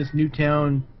pick up in this new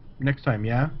town next time,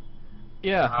 yeah?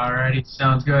 Yeah. Alrighty,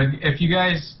 sounds good. If you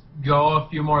guys go a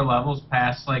few more levels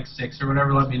past like 6 or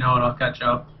whatever, let me know and I'll catch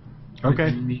up. Okay.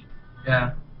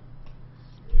 Yeah.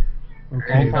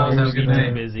 Okay. Fellas, have a good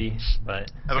day. Busy, but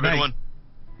Have a good one.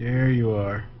 There you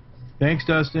are. Thanks,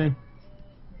 Dustin.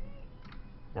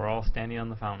 we're all standing on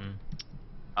the fountain.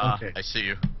 Okay. I see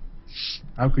you.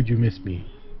 How could you miss me?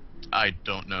 I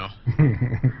don't know.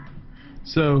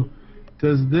 So,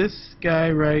 does this guy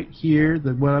right here,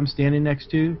 the one I'm standing next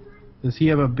to, does he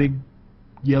have a big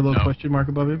yellow No. question mark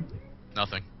above him?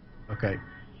 Nothing. Okay.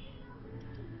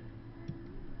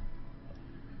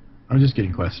 I'm just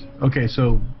getting quests. Okay,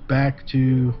 so back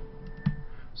to...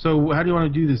 So, how do you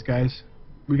want to do this, guys?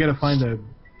 We gotta find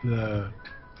the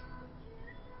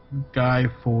guy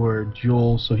for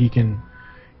Joel so he can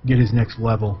get his next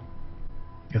level.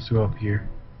 Guess we'll go up here.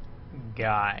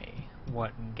 Guy.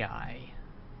 What guy?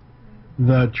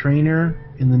 The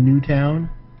trainer in the new town.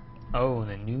 Oh,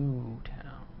 the new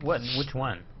town. What? Which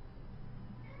one?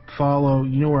 Follow...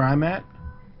 You know where I'm at?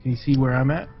 Can you see where I'm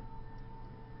at?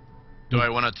 Do I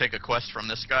want to take a quest from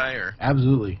this guy, or...?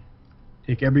 Absolutely.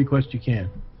 Take every quest you can.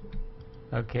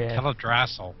 Okay. Hello,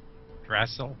 Drassel.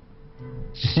 Drassel?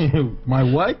 My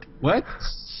what? What?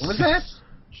 What was that?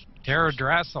 Terra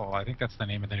Drassel. I think that's the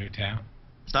name of the new town.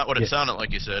 It's not what it Yeah. sounded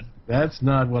like you said. That's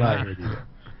not what I heard either.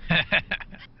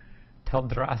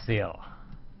 Teldrassil.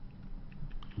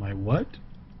 My what?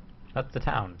 That's the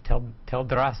town.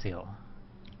 Teldrassil.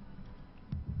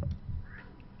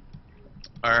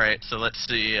 Alright, so let's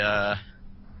see,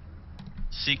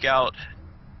 seek out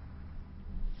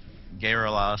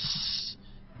Garolas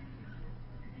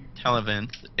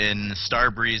Televinth in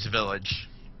Starbreeze Village.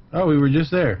 Oh, we were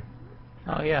just there.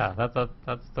 Oh yeah,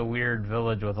 that's the weird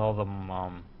village with all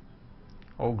the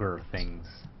ogre things.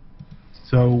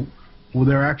 So, well,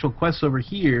 there are actual quests over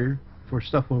here for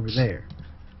stuff over there.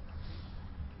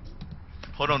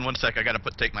 Hold on one sec, I gotta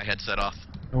take my headset off.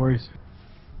 No worries.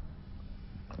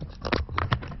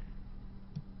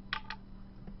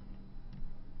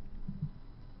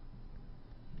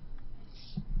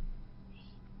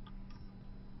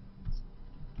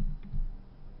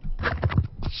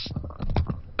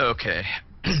 Okay.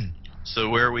 So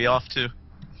where are we off to?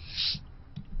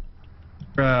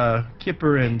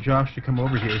 Kipper and Josh to come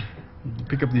over here,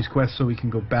 pick up these quests so we can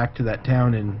go back to that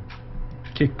town and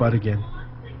kick butt again.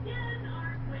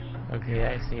 Okay,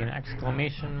 I see an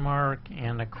exclamation mark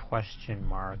and a question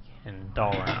mark in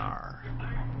 $R.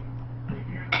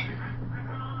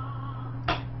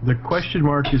 The question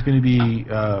mark is going to be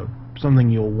something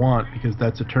you'll want because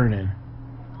that's a turn-in.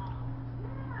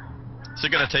 Is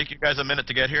it gonna take you guys a minute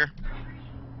to get here?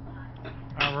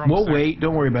 We'll wait.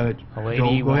 Don't worry about it. A lady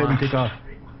Joel, go ahead and wants- take off.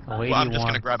 A lady Well, I'm just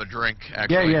wants gonna grab a drink, Yeah,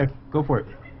 actually. yeah. Go for it.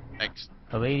 Thanks.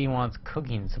 a lady wants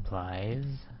cooking supplies.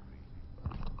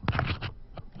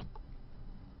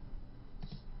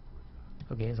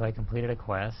 Okay, so I completed a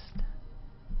quest.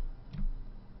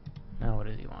 Now what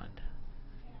does he want?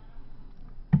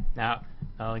 Now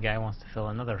the guy wants to fill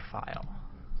another file.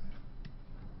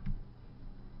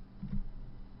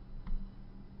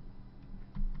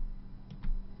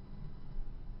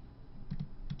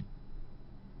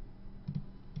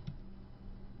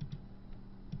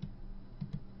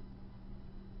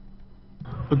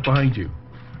 Look behind you.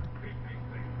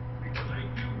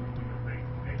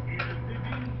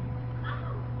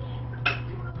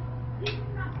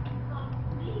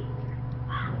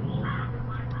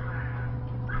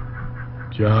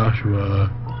 Joshua.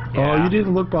 Yeah. Oh, you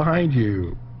didn't look behind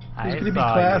you. It's gonna be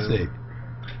classic.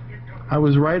 I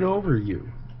was right over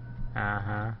you.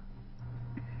 Uh-huh.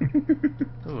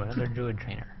 Ooh, another druid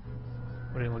trainer.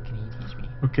 What can he teach me?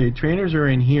 Okay, trainers are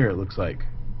in here, it looks like.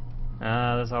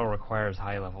 This all requires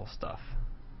high-level stuff.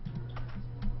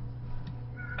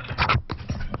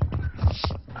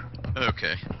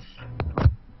 Okay.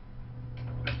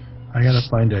 I gotta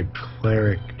find a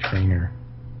cleric trainer.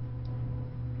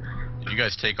 Did you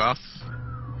guys take off?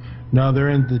 No, they're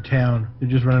in the town. They're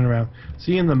just running around.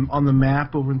 See on the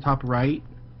map over in the top right?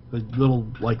 The little,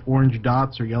 like, orange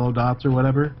dots or yellow dots or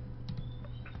whatever?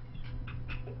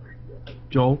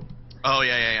 Joel? Oh,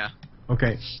 yeah.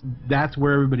 Okay, that's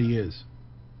where everybody is.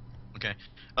 Okay.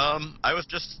 I was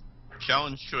just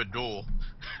challenged to a duel.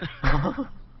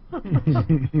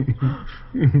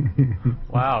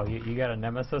 Wow, you got a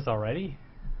nemesis already?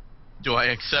 Do I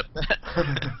accept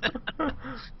that?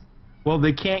 Well,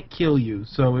 they can't kill you,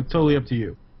 so it's totally up to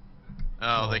you.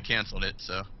 Oh, they canceled it,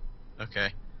 so...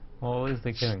 Okay. Well, at least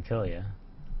they couldn't kill you.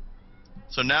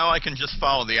 So now I can just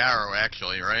follow the arrow,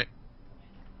 actually, right?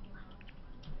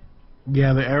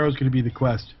 Yeah, the arrow's gonna be the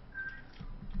quest.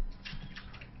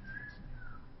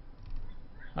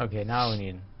 Okay, now we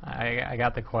need... I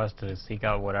got the quest to seek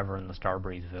out whatever in the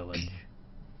Starbreeze village.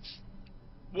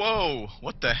 Whoa!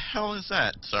 What the hell is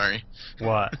that? Sorry.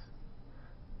 What?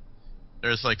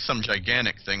 There's like some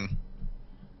gigantic thing.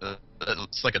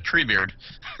 It's like a tree beard.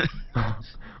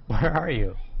 Where are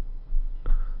you?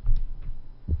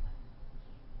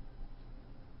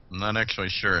 I'm not actually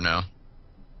sure now.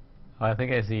 Oh, I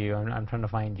think I see you. I'm trying to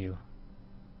find you.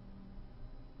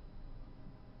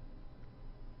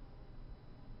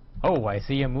 Oh, I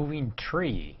see a moving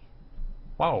tree.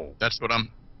 Whoa. That's what I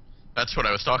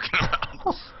was talking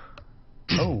about.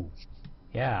 Oh.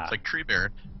 Yeah. It's like Treebeard.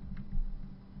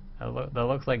 That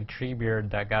looks like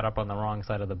Treebeard that got up on the wrong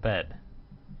side of the bed.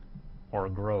 Or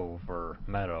grove, or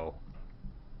meadow.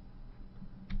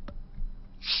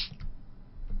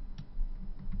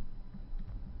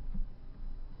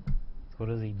 So what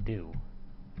does he do?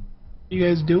 You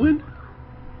guys doing?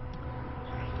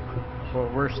 Well,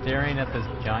 we're staring at this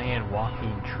giant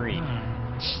walking tree.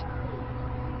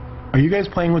 Are you guys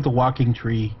playing with the walking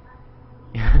tree?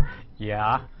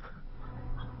 Yeah.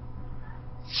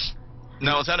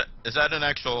 No, is that an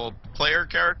actual player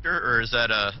character, or is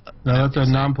that a... No, that's a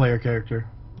non-player character.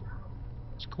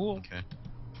 It's cool. Okay.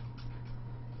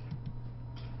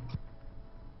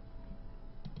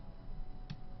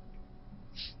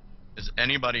 Is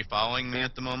anybody following me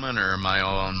at the moment, or am I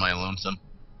all on my lonesome?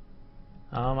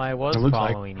 I was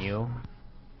following you.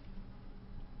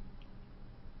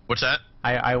 What's that?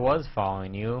 I was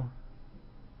following you.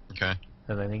 Okay.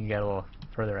 Because I think you got a little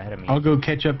further ahead of me. I'll go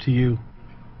catch up to you.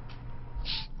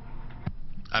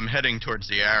 I'm heading towards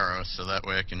the arrow, so that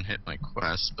way I can hit my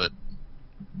quest, but...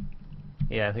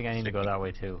 Yeah, I think I need to go that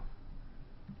way too.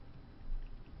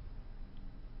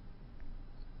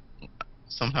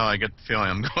 Somehow I get the feeling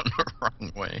I'm going the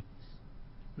wrong way.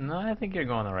 No, I think you're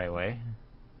going the right way.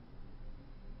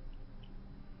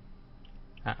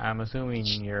 I'm assuming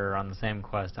you're on the same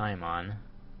quest I'm on.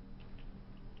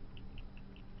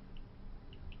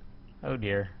 Oh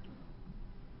dear.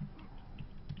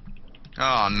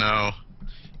 Oh no.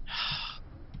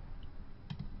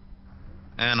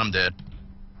 And I'm dead.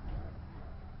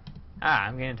 Ah,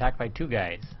 I'm getting attacked by two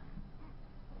guys.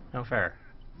 No fair.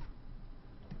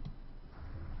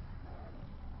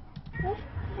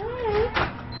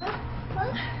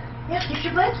 Yep, here's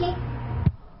your blankie.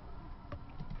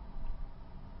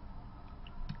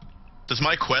 Does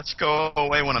my quest go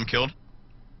away when I'm killed?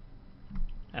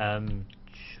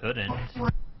 Shouldn't.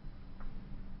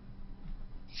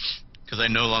 Because I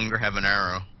no longer have an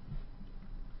arrow.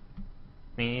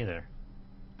 Me neither.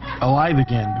 Alive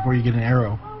again before you get an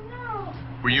arrow.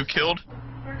 Were you killed?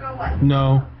 Or go what?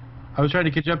 No. I was trying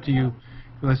to catch up to you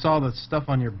because I saw the stuff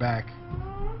on your back.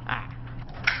 Ah.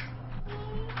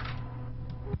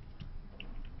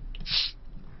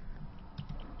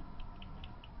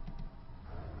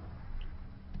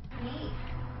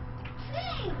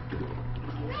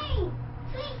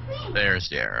 There's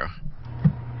the arrow.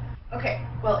 Okay,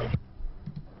 well, if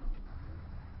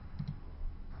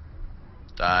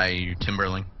Die, you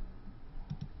timberling.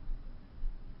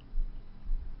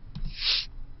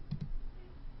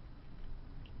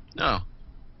 No.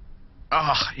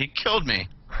 Oh, he killed me.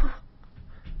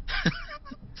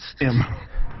 Him.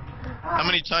 How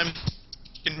many times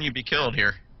can you be killed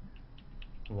here?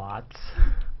 Lots.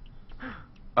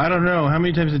 I don't know. How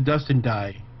many times did Dustin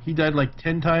die? He died like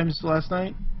 10 times last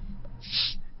night?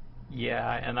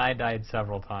 Yeah, and I died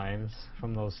several times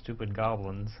from those stupid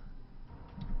goblins.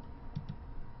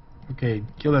 Okay,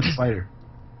 kill that spider.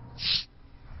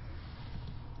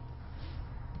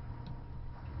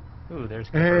 Ooh, there's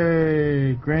Kipper.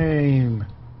 Hey, Graham.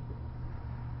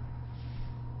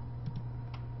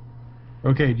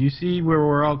 Okay, do you see where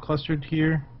we're all clustered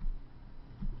here?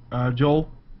 Joel?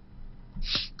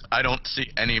 I don't see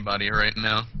anybody right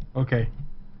now. Okay.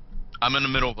 I'm in the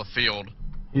middle of a field.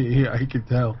 Yeah, I can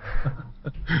tell.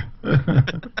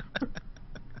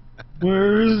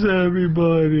 Where is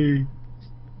everybody?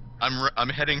 I'm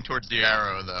heading towards the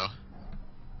arrow though.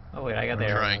 Oh wait, I got the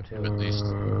arrow Trying too. to at least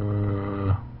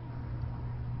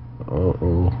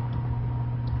Uh-oh.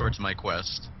 towards my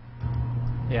quest.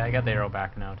 Yeah, I got the arrow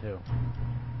back now too.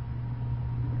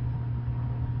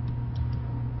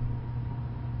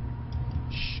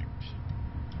 Shoot.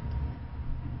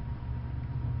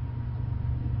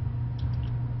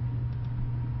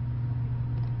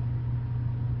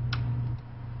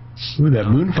 Ooh, that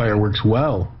moonfire works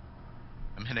well.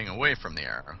 I'm heading away from the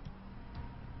arrow.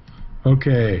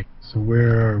 Okay, so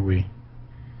where are we?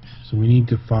 So we need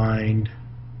to find...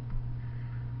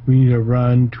 We need to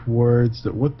run towards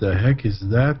the... What the heck is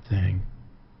that thing?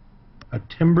 A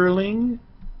timberling?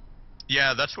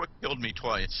 Yeah, that's what killed me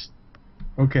twice.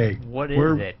 Okay. What is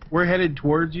it? We're headed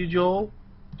towards you, Joel.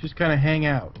 Just kind of hang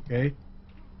out, okay?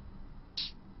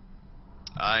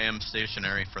 I am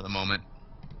stationary for the moment.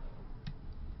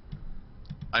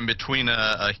 I'm between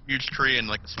a huge tree and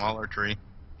like a smaller tree.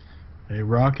 A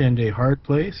rock and a hard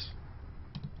place?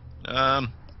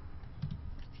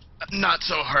 Not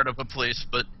so hard of a place,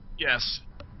 but yes.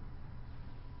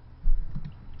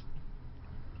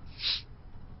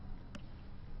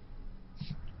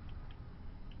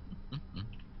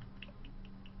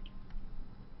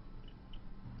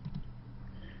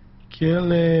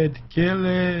 Kill it! Kill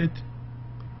it!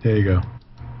 There you go.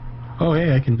 Oh,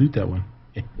 hey, I can loot that one.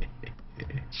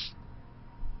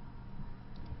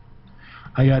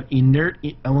 I got inert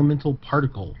elemental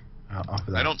particle off of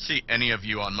that. I don't see any of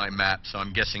you on my map, so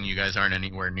I'm guessing you guys aren't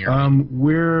anywhere near me.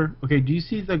 Okay, do you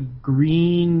see the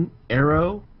green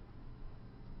arrow?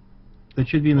 That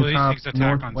should be in the top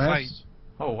northwest?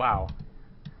 Oh, wow.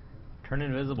 Turn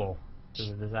invisible.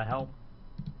 Does that help?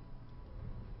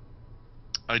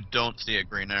 I don't see a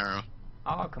green arrow.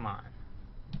 Oh, come on.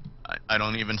 I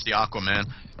don't even see Aquaman.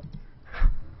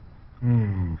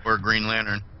 Hmm. Or Green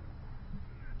Lantern.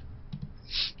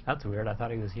 That's weird. I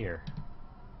thought he was here.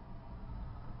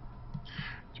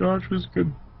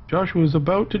 Joshua's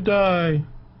about to die.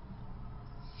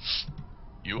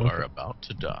 You are about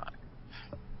to die.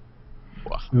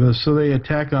 Wow. So they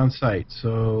attack on sight.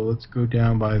 So let's go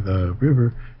down by the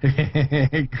river.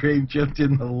 Grave jumped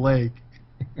in the lake.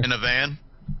 In a van?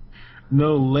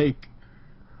 No lake.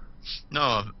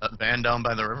 No, a van down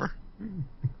by the river?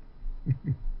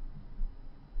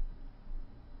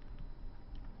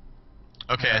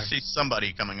 Okay, I see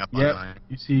somebody coming up on mine.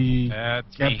 You see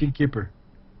That's Captain me. Kipper.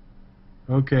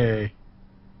 Okay.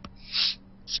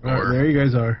 Score. There you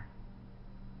guys are.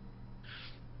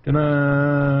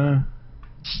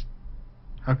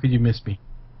 How could you miss me?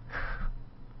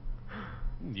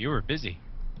 You were busy.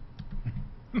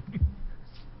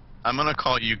 I'm gonna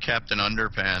call you Captain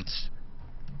Underpants.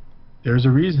 There's a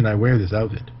reason I wear this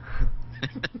outfit.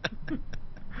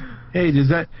 Hey, do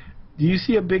you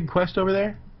see a big quest over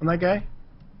there on that guy?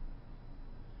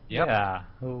 Yep. Yeah.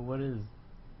 What is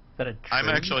that? A tree? I'm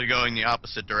actually going the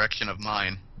opposite direction of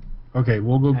mine. Okay,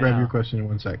 we'll go grab know. your question in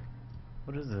 1 sec.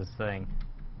 What is this thing?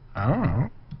 I don't know.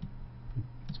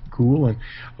 It's cool and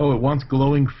it wants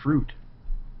glowing fruit.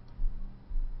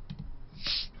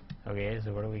 Okay,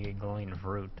 so where do we get glowing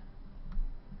fruit?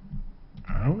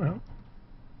 I don't know.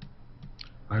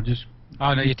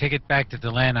 Oh no, you take it back to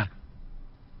Delana.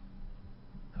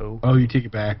 Who? Oh, you take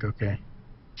it back. Okay.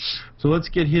 So let's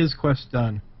get his quest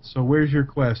done. So where's your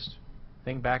quest?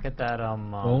 Think back at that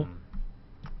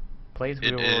place we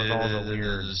It were with all the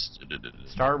weird is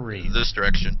Starbreeze. this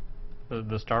direction.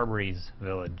 The Starbreeze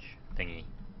village thingy.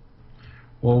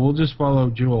 Well, we'll just follow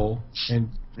Joel and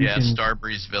we Yeah, can...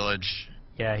 Starbreeze Village.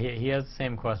 Yeah, he has the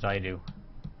same quest I do.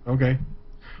 Okay.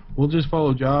 We'll just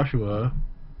follow Joshua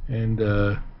and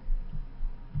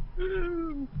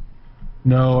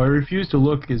no, I refuse to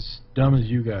look as dumb as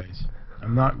you guys.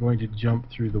 I'm not going to jump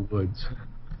through the woods.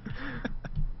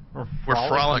 We're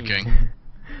frolicking.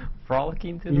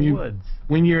 Frolicking through the woods.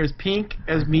 When you're as pink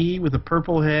as me with a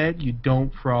purple head, you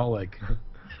don't frolic.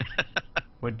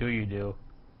 What do? You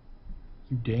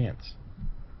dance.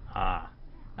 Ah.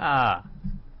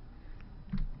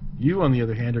 You, on the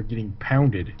other hand, are getting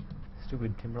pounded.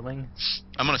 Stupid Timberling.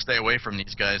 I'm gonna stay away from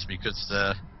these guys because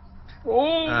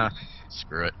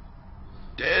screw it.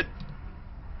 Dead.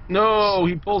 No,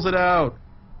 he pulls it out.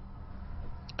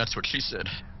 That's what she said.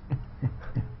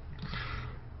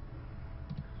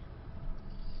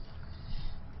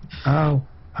 Ow,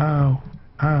 ow,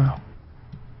 ow.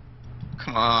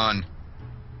 Come on.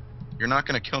 You're not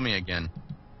gonna kill me again.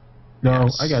 No,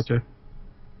 Yes. I gotcha.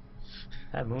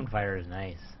 That moonfire is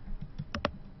nice.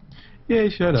 Yeah,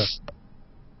 shut up.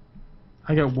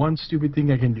 I got one stupid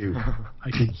thing I can do.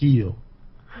 I can heal.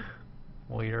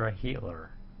 Well, you're a healer.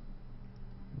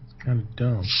 It's kind of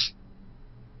dumb.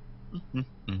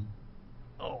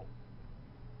 Oh.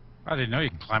 I didn't know you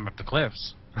can climb up the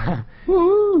cliffs.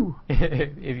 Woo!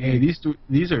 If you, Hey,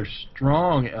 these are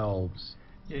strong elves.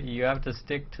 you have to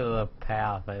stick to the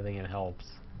path. I think it helps.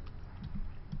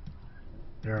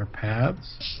 There are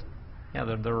paths. Yeah,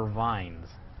 there are vines.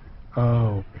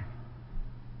 Oh.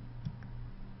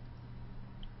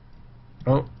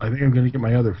 Oh, I think I'm gonna get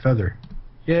my other feather.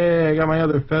 Yay! I got my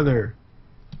other feather.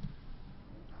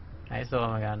 I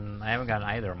haven't gotten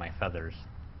either of my feathers.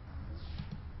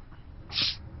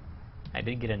 I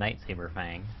did get a lightsaber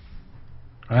fang.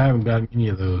 I haven't gotten any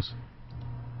of those.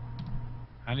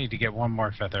 I need to get one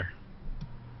more feather.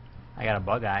 I got a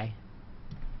bug eye.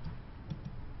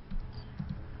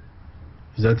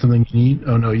 Is that something you need?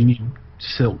 Oh no, you need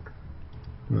silk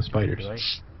from the spiders. Do I?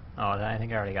 Oh, I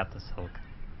think I already got the silk.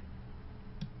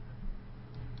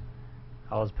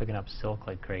 I was picking up silk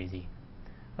like crazy.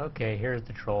 Okay, here's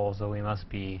the troll, so we must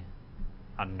be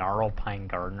a gnarl pine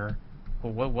gardener.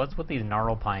 What's with these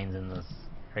gnarl pines in this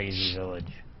crazy village?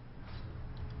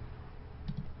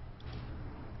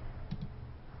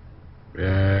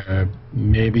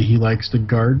 Maybe he likes to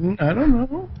garden? I don't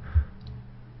know.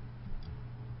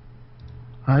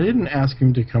 I didn't ask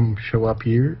him to come show up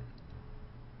here.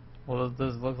 Well,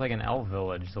 this looks like an elf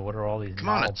village, so what are all these Come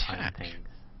on, gnarl pine attack. things?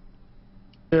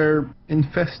 They're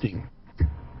infesting.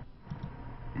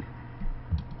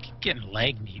 Keep getting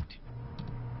leg meat.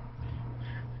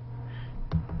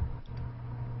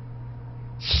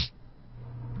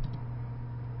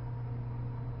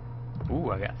 Ooh,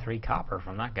 I got 3 copper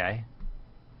from that guy.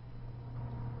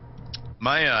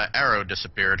 My arrow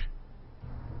disappeared.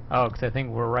 Oh, because I think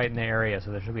we're right in the area,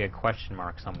 so there should be a question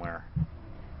mark somewhere.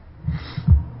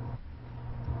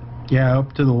 Yeah,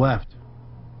 up to the left.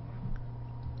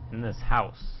 In this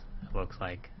house, it looks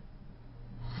like.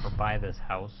 Or by this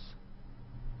house.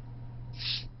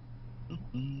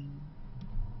 We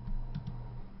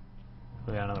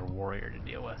got another warrior to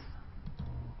deal with.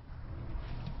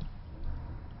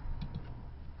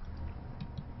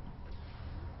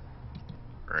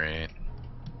 Great.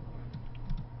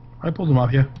 I pulled him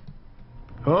off you.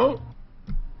 Oh!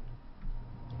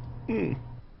 Hmm.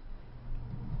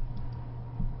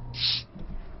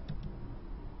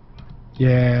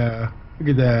 Yeah, look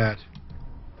at that.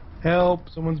 Help,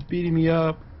 someone's beating me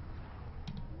up.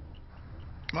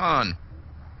 Come on.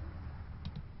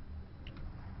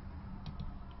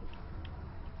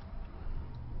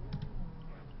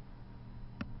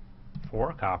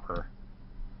 Four copper.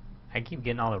 I keep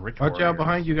getting all the rich Watch warriors. out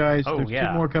behind you guys. Oh, There's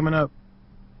yeah. 2 more coming up.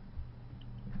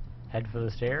 Head for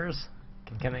the stairs?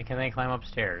 Can they climb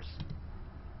upstairs?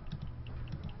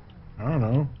 I don't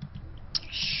know.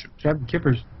 Shoot. Captain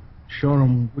Kipper's showing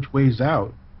them which way's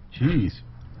out. Jeez.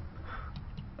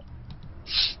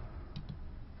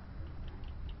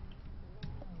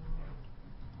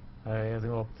 I have to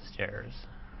go up the stairs.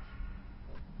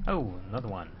 Oh, another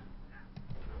one.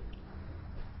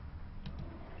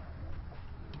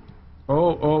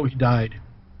 Oh, oh, he died.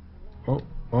 Oh,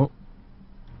 oh,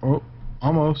 oh,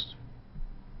 almost.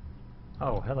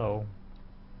 Oh, hello.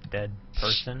 Dead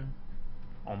person.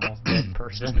 Almost dead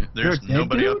person. There's You're a dead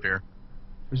nobody dude? up here.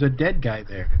 There's a dead guy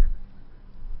there.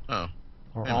 Oh.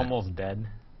 Or Wait a minute. almost dead.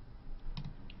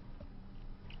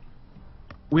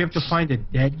 We have to find a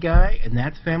dead guy, and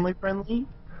that's family friendly?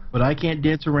 But I can't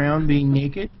dance around being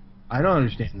naked? I don't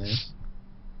understand this.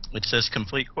 It says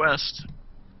complete quest.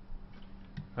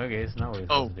 Okay, so now what are we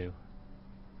Oh. supposed to do?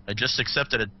 I just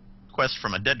accepted a quest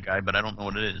from a dead guy, but I don't know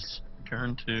what it is.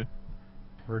 Return to...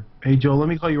 Hey, Joe, let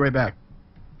me call you right back.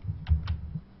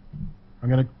 I'm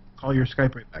going to call your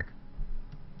Skype right back.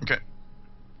 Okay.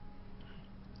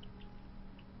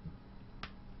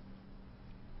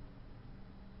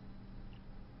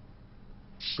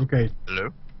 Okay. Hello?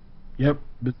 Yep,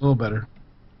 a little better.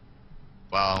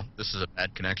 Wow, this is a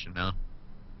bad connection now.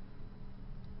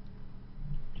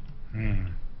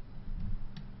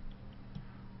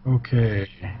 Okay.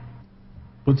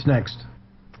 What's next?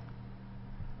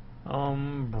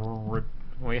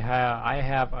 I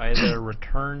have either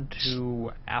returned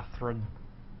to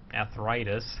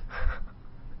arthritis.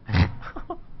 I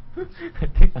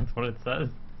think that's what it says.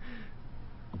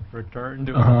 Return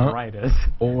to arthritis.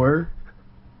 Or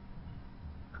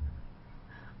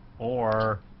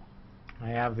Or I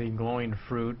have the glowing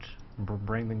fruit.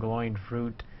 Bring the glowing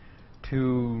fruit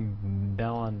to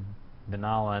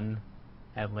Denalin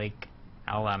at Lake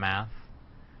Alamath.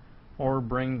 Or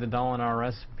bring the Dalinar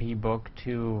recipe book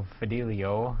to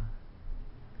Fidelio.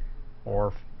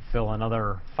 Or fill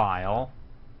another file.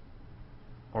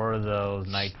 Or those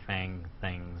Night Fang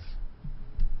things.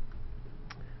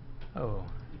 Oh.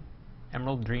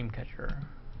 Emerald Dreamcatcher.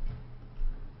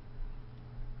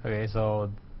 Okay,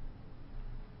 so...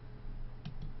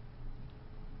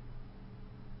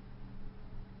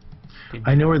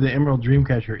 I know where the Emerald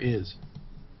Dreamcatcher is.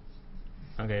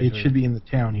 Okay, It should be in the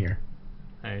town here.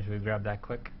 Alright, should we grab that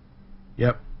quick?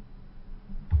 Yep.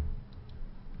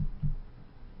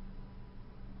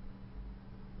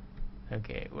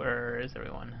 Okay, where is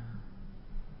everyone?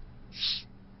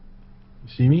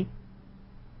 You see me?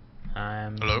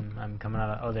 Hello? I'm coming out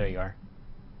of... Oh, there you are.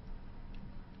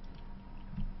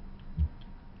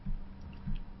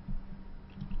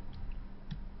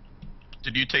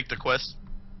 Did you take the quest,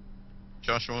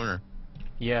 Joshua, or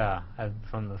Yeah,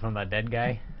 from that dead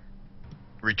guy.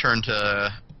 return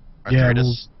to Yeah,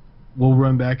 Arthritis? we'll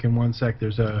run back in 1 sec.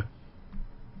 There's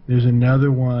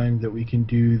another one that we can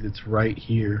do that's right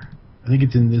here. I think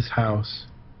it's in this house.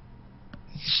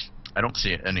 I don't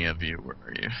see any of you. Where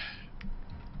are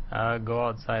you? Go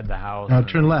outside the house. Now and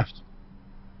turn left.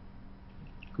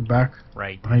 Go back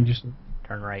right. behind you.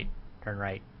 Turn right. Turn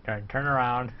right. Turn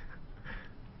around.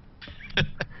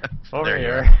 Over There you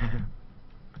here.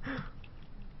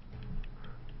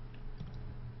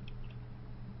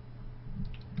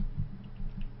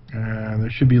 There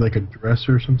should be like a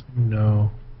dresser or something.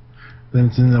 No. Then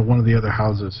it's in one of the other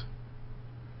houses.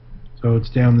 So it's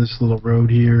down this little road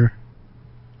here.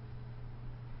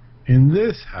 In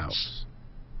this house.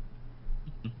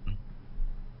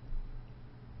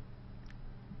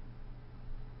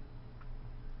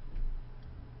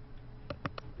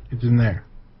 It's in there.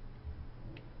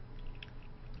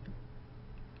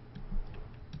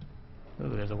 Ooh,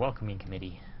 there's a welcoming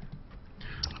committee.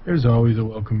 There's always a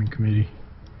welcoming committee.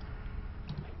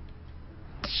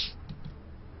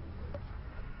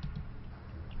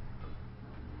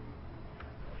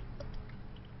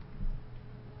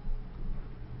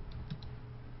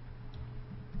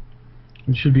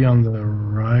 It should be on the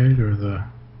right or the...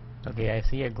 Okay, I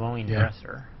see a glowing Yeah.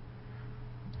 dresser.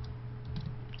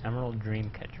 Emerald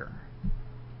Dreamcatcher.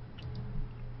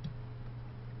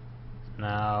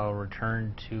 Now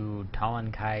return to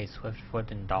Talankai,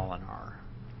 Swiftfoot, and Dalinar.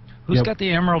 Who's Yep. got the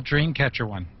Emerald Dreamcatcher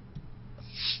one?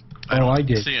 I don't I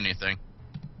did. see anything.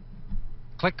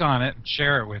 Click on it and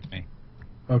share it with me.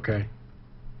 Okay.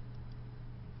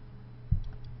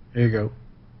 There you go.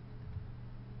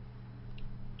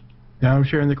 Now I'm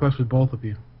sharing the quest with both of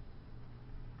you.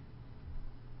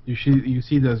 You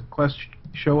see the quest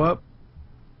show up?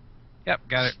 Yep,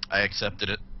 got it. I accepted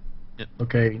it.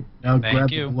 Okay, now Thank grab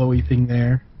you. the glowy thing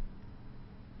there.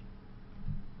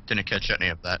 Didn't catch any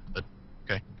of that, but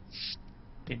okay.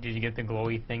 Did you get the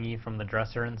glowy thingy from the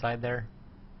dresser inside there?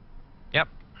 Yep.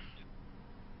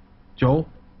 Joel,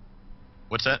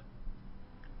 What's that?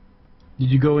 did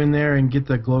you go in there and get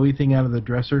the glowy thing out of the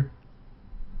dresser?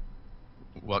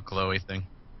 What glowy thing?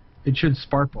 It should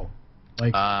sparkle.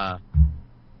 Like,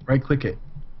 right click it.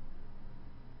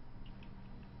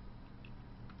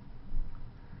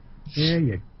 There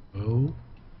you go.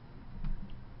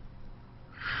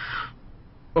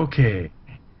 Okay.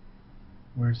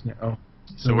 Where's now? Oh.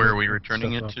 So where are we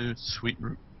returning it stuff to? Swift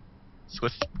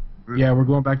Root? Yeah, we're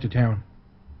going back to town.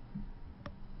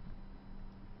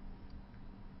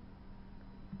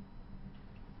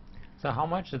 So how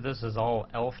much of this is all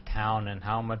Elf Town, and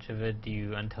how much of it do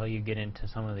you until you get into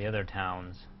some of the other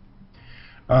towns?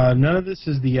 None of this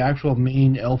is the actual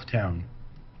main elf town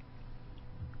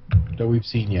that we've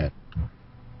seen yet.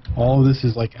 All of this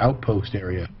is like outpost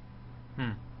area.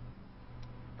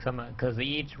 Because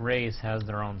each race has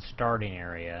their own starting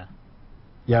area.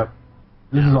 Yep.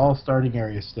 This is all starting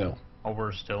area still. Oh,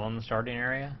 we're still in the starting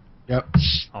area? Yep.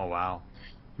 Oh, wow.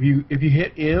 If you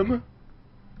hit M,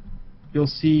 you'll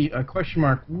see a question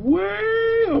mark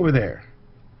way over there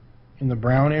in the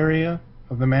brown area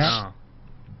of the map. Oh.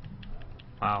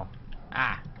 Wow.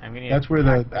 I'm getting That's where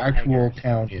the attacked by actual tigers.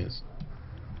 town is.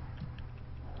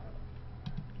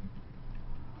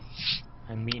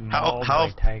 I'm being How- mauled how-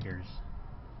 by tigers.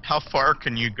 How far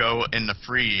can you go in the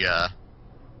free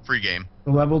game?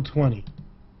 The level 20.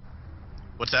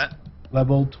 What's that?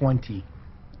 Level 20.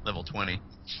 Level 20.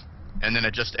 And then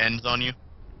it just ends on you?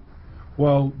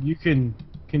 Well, you can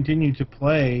continue to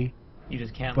play, You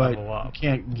just can't but level you up.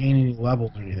 can't gain any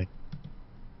levels or anything.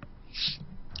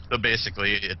 So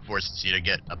basically, it forces you to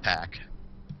get a pack.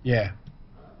 Yeah.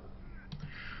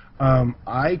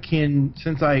 I can,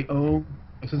 since I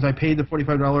paid the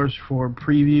 $45 for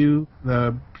preview,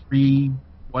 the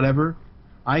pre-whatever,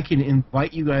 I can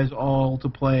invite you guys all to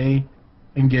play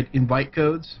and get invite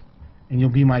codes, and you'll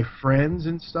be my friends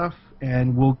and stuff,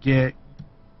 and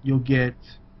you'll get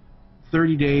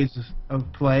 30 days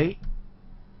of play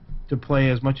to play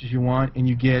as much as you want, and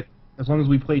you get, as long as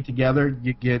we play together,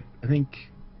 you get, I think,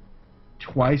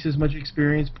 twice as much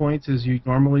experience points as you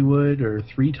normally would, or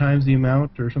 3 times the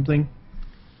amount, or something.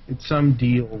 It's some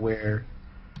deal where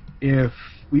if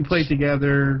we play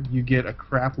together, you get a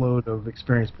crap load of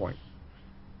experience points.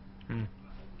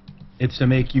 It's to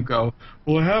make you go,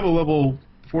 well, I have a level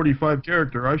 45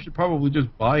 character, I should probably just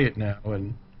buy it now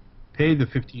and pay the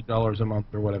 $15 a month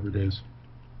or whatever it is.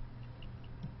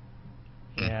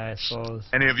 Yeah, I suppose.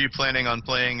 Any of you planning on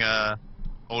playing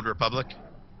Old Republic?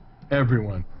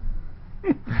 Everyone.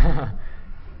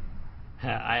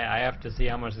 I have to see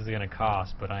how much this is going to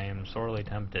cost, but I am sorely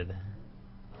tempted.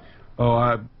 Oh,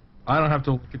 I don't have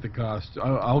to look at the cost.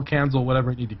 I'll cancel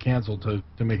whatever I need to cancel to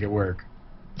make it work.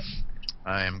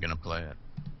 I am gonna play it.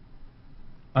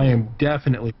 I am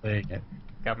definitely playing it.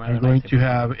 I'm going to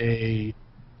have a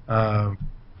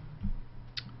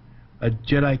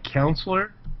Jedi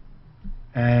counselor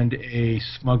and a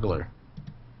smuggler.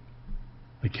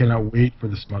 I cannot wait for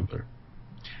the smuggler.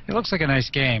 It looks like a nice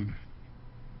game.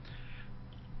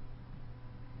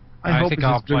 I think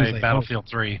I'll play Battlefield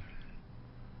 3.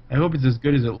 I hope it's as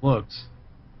good as it looks.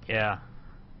 Yeah.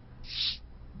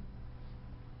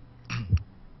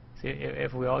 See,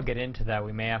 if we all get into that,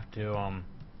 we may have to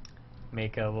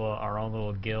make our own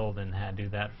little guild and do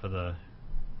that for the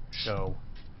show.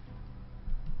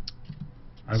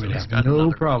 I would have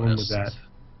no problem with that.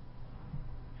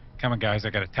 Come on, guys!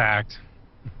 I got attacked.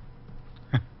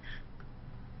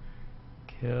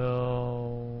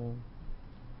 Kill.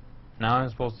 Now I'm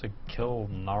supposed to kill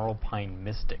Gnarlpine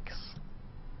Mystics.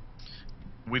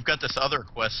 We've got this other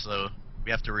quest though. We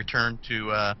have to return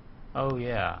to. Oh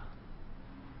yeah.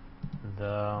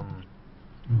 The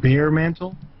Bear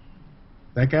Mantle?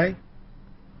 That guy?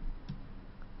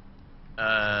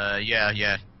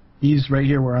 Yeah. He's right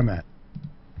here where I'm at.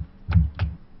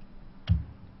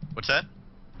 What's that?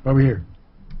 Over here.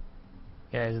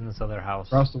 Yeah, he's in this other house.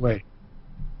 Across the way.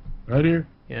 Right here?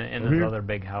 Yeah, in this other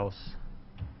big house.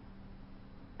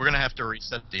 We're gonna have to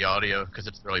reset the audio because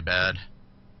it's really bad.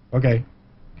 Okay.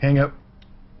 Hang up.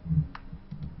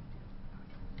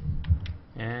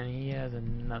 And he has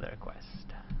another quest.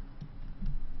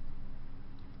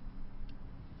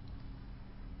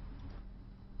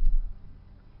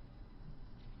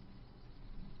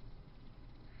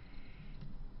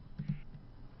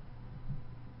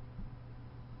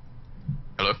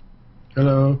 Hello?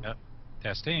 Hello. Yep.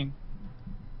 Testing.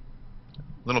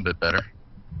 A little bit better.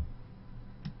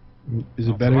 Is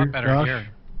it better, a lot better Josh? here.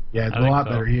 Yeah, it's I a think lot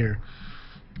so. better here.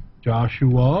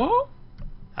 Joshua?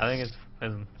 I think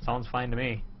it sounds fine to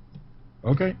me.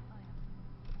 Okay.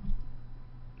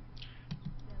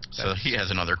 So he has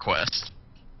another quest.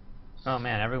 Oh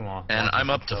man, everyone. And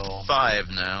I'm up to 5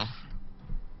 now.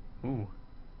 Ooh.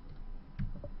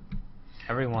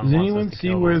 Everyone. Does wants anyone us to see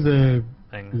kill where those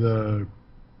things. the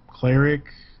cleric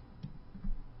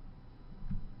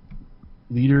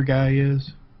leader guy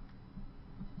is?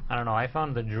 I don't know. I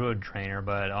found the druid trainer,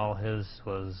 but all his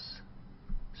was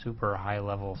super high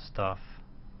level stuff.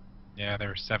 Yeah, there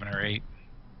were 7 or 8.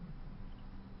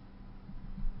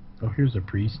 Oh, here's a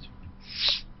priest.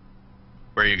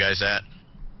 Where are you guys at?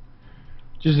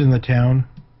 Just in the town.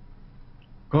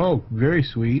 Oh, very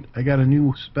sweet. I got a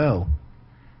new spell.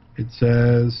 It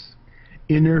says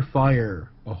Inner Fire,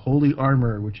 a holy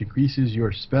armor which increases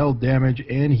your spell damage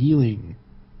and healing.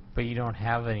 But you don't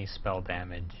have any spell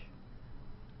damage.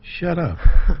 Shut up.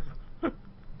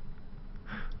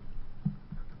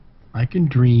 I can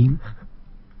dream.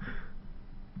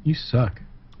 You suck.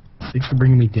 Thanks for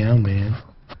bringing me down, man.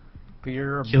 But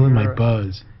you're Killing my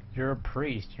buzz. You're a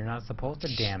priest. You're not supposed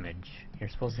to damage. You're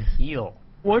supposed to heal.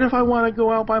 What if I want to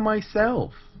go out by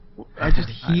myself? I just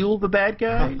heal the bad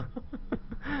guy?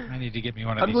 I need to get me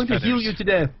one of I'm these going feathers. to heal you to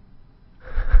death.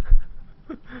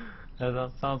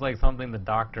 That sounds like something the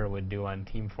Doctor would do on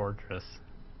Team Fortress.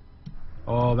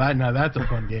 Oh, now that's a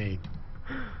fun game.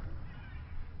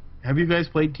 Have you guys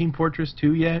played Team Fortress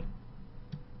 2 yet?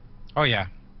 Oh, yeah.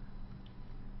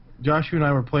 Joshua and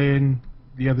I were playing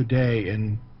the other day,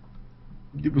 and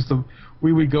it was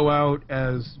we would go out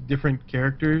as different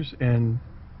characters, and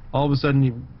all of a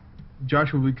sudden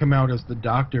Joshua would come out as the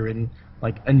Doctor and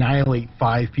like annihilate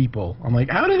 5 people. I'm like,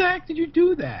 how the heck did you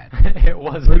do that? It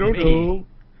wasn't I don't me. know.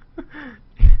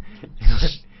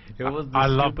 It It was the I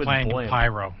love stupid playing blimp.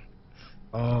 Pyro.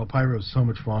 Oh, Pyro's so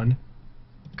much fun.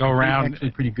 Go around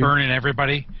actually pretty good. burning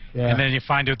everybody, Yeah. and then you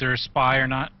find out they're a spy or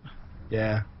not.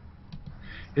 Yeah.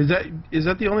 Is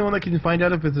that the only one that can find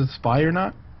out if it's a spy or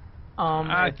not?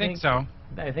 I think so.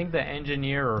 I think the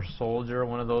engineer or soldier,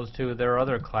 one of those two. There are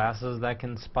other classes that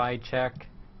can spy check,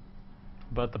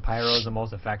 but the pyro is the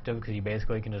most effective because you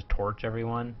basically can just torch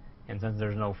everyone, and since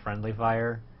there's no friendly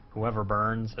fire, whoever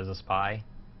burns is a spy.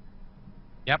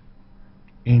 Yep.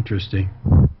 Interesting.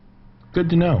 Good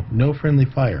to know. No friendly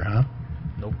fire, huh?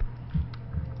 Nope.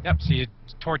 Yep. So you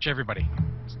torch everybody.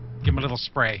 Give him a little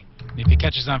spray. And if he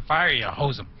catches on fire, you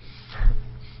hose him.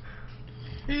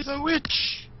 He's a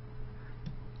witch.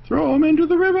 Throw him into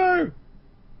the river.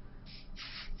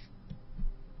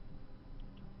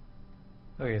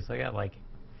 Okay, so I got like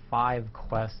 5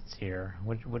 quests here.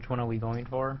 Which one are we going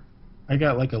for? I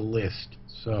got like a list,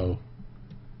 so.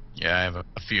 Yeah, I have a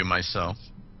few myself.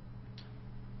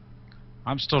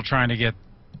 I'm still trying to get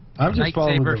I'm just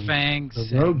following lightsaber fangs,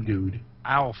 the rogue dude.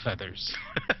 owl feathers.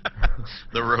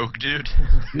 The rogue dude.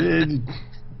 Good.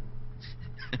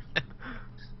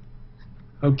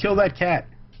 Oh, kill that cat.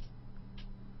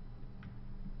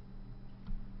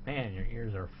 Man, your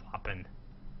ears are flopping.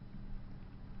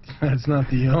 That's not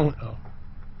the only. Oh.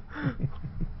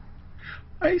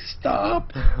 I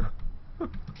stop.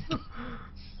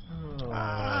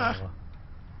 Oh.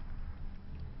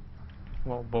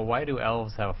 Well, but why do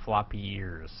elves have floppy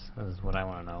ears? Is what I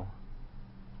want to know.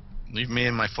 Leave me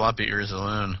and my floppy ears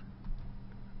alone.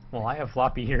 Well, I have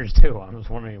floppy ears too. I'm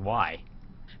just wondering why.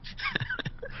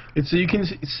 It's so you can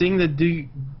sing the "Do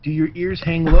Your Ears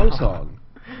Hang Low" song.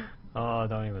 Oh,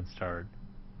 don't even start.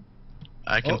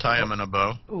 I can tie him in a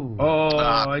bow. Ooh. Oh,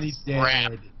 Ah, and he's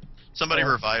crap. dead. Somebody Oh.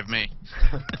 revive me.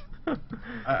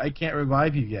 I can't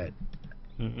revive you yet.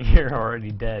 You're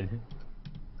already dead.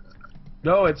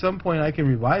 No, at some point I can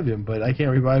revive him, but I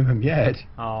can't revive him yet.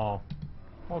 Oh.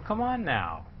 Well, come on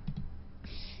now.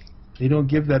 They don't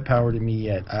give that power to me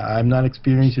yet. I'm not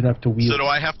experienced enough to wield. So do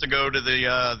I have to go to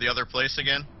the other place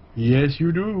again? Yes,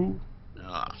 you do.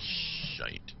 Ah,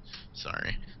 shite.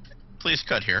 Sorry. Please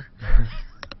cut here.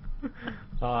 I'm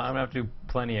gonna have to do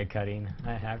plenty of cutting.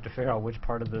 I have to figure out which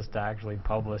part of this to actually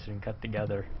publish and cut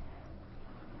together.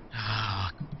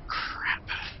 Ah, crap.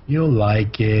 You'll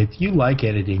like it. You like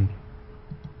editing.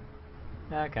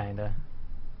 Yeah, kinda.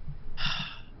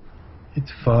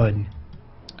 It's fun.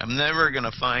 I'm never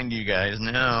gonna find you guys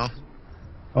now.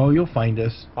 Oh, you'll find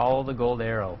us. Follow the gold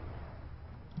arrow.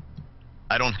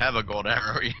 I don't have a gold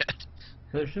arrow yet.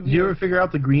 There should Did be you ever figure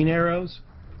out the green arrows?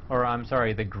 Or, I'm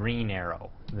sorry, the green arrow.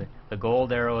 The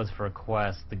gold arrow is for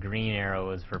quests, the green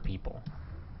arrow is for people.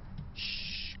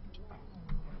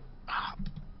 Ah,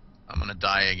 I'm gonna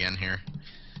die again here.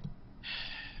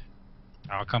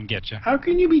 I'll come get you. How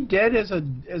can you be dead as a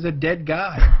dead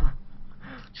guy?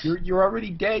 You're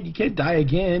already dead. You can't die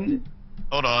again.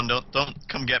 Hold on, don't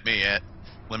come get me yet.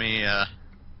 Let me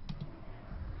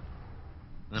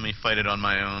fight it on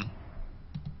my own.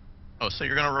 Oh, so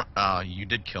you're gonna run? Oh, you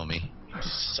did kill me. You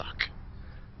suck.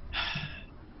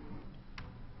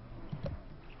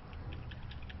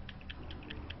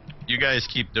 You guys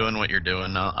keep doing what you're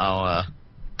doing. I'll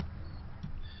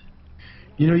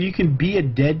You know, you can be a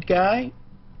dead guy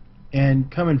and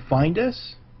come and find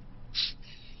us.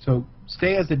 So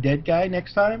stay as a dead guy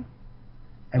next time,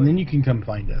 and then you can come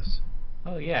find us.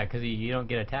 Oh yeah, because you don't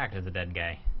get attacked as a dead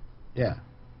guy. Yeah.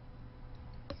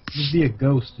 Just be a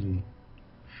ghost. And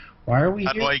why are we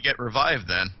How here? do I get revived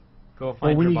then? Go find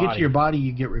Well, when your you body. get to your body,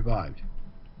 you get revived.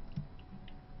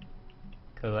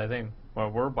 Because I think,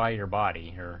 well, we're by your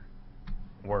body, or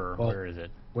where is it?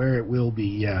 Where it will be,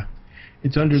 yeah.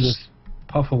 It's under this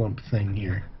puffalump thing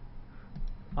here.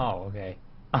 Oh, okay.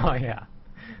 Oh yeah.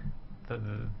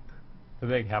 The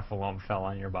big heffalump fell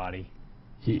on your body.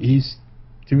 He's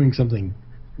doing something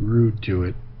rude to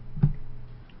it.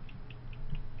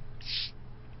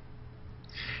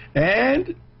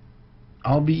 And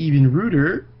I'll be even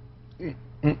ruder.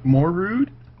 More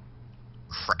rude.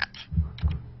 Crap.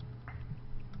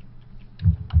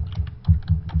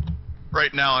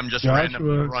 Right now I'm just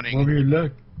randomly Joshua, running. over here,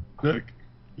 look.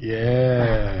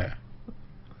 Yeah.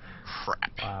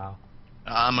 Crap. Wow.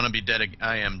 I'm gonna be dead.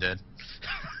 I am dead.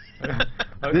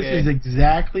 Okay. This is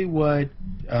exactly what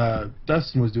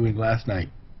Dustin was doing last night.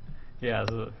 Yeah,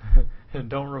 so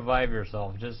don't revive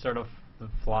yourself. Just sort of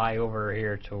fly over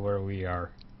here to where we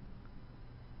are.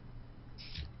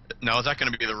 Now is that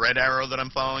gonna be the red arrow that I'm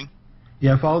following?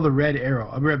 Yeah, follow the red arrow.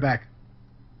 I'll be right back.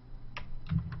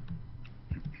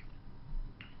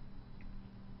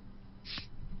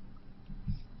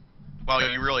 Well,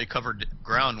 you really covered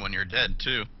ground when you're dead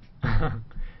too.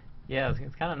 Yeah, it's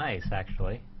kind of nice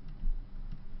actually.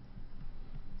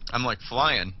 I'm like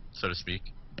flying, so to speak.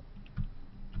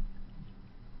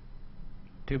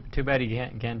 Too bad you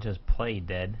can't just play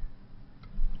dead.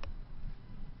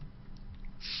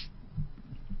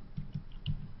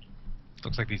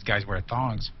 Looks like these guys wear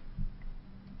thongs.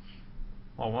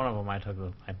 Well, one of them I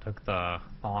took the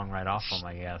thong right off them,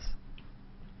 I guess.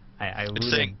 I It's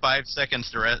looted. saying 5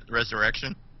 seconds to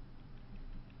resurrection.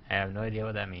 I have no idea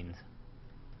what that means.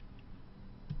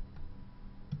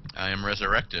 I am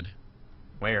resurrected.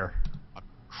 Where?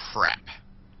 Crap.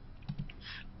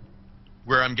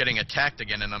 Where I'm getting attacked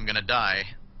again and I'm gonna die.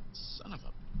 Son of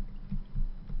a...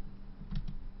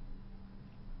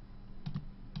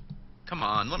 Come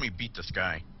on, let me beat this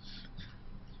guy.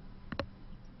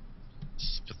 This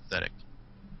is pathetic.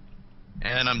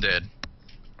 And I'm dead.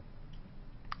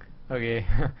 Okay,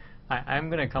 I'm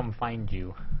gonna come find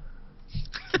you.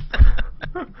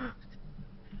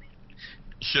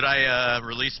 Should I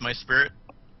release my spirit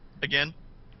again?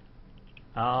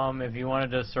 If you want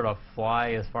to just sort of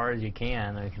fly as far as you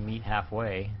can, then we can meet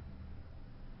halfway.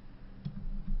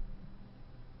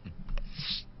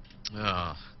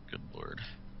 Oh, good lord.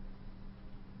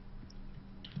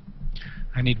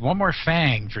 I need one more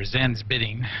fang for Zen's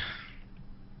bidding.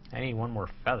 I need one more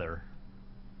feather.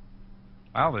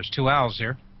 Well, there's 2 owls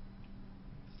here.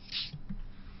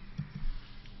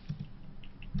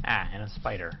 Ah, and a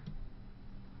spider.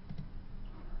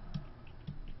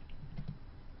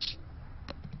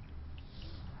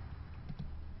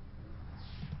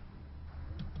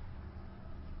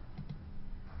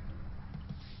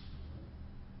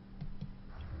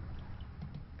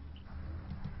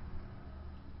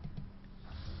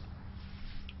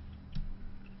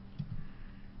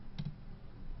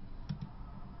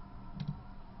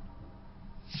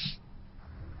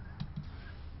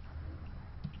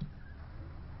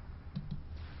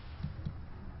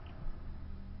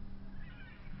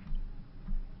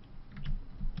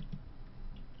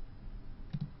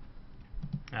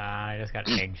 Ah, I just got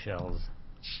eggshells.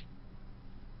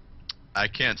 I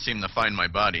can't seem to find my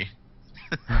body.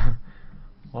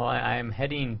 Well, I'm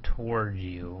heading towards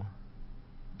you.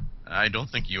 I don't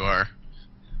think you are.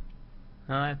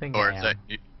 I think Or I is am. that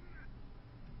you?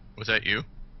 Was that you?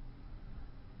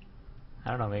 I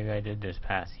don't know, maybe I did just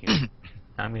pass you.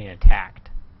 I'm getting attacked.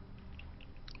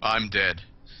 I'm dead.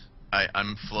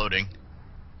 I'm floating.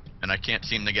 And I can't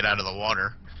seem to get out of the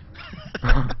water.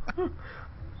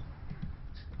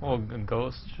 Well,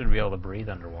 ghosts should be able to breathe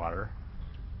underwater.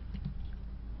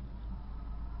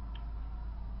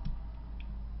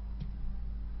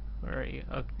 Where are you?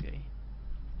 Okay.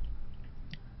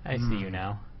 I see you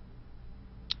now.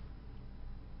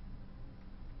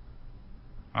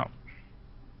 Oh.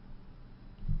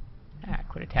 Ah,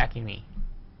 quit attacking me.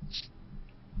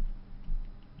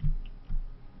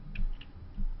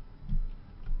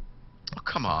 Oh,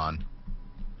 come on.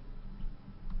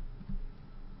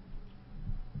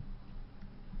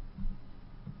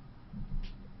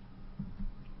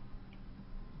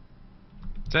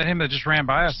 Is that him that just ran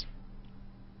by us?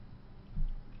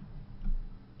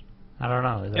 I don't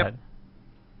know, is Yep. that...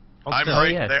 I'm Oh,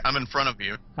 right yes. there. I'm in front of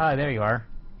you. Ah, there you are.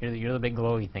 You're the big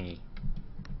glowy thingy.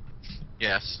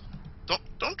 Yes.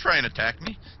 Don't try and attack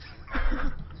me.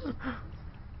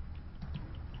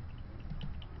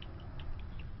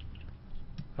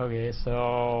 Okay,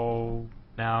 so...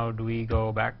 Now, do we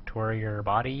go back to where your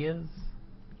body is?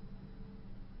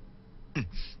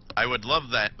 I would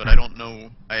love that, but I don't know.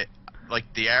 I like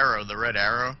the arrow, the red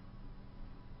arrow.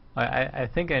 I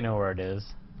think I know where it is.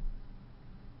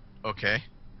 Okay.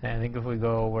 I think if we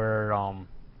go where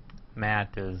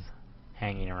Matt is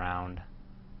hanging around.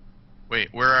 Wait,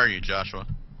 where are you, Joshua?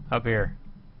 Up here.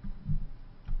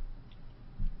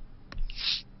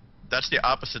 That's the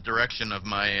opposite direction of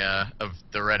my of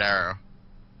the red arrow.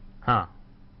 Huh.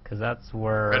 Because that's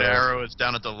where... Red arrow is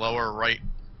down at the lower right.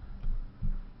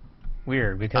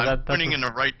 Weird, because I'm that's pointing in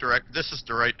the right direct. This is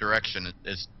the right direction. It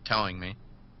is telling me.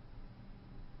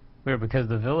 weird, because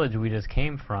the village we just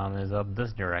came from is up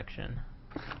this direction.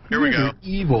 Here we You guys go. are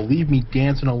evil. Leave me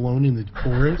dancing alone in the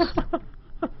forest.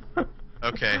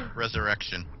 Okay,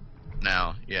 resurrection.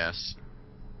 Now, yes.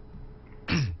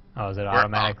 Oh, is it We're-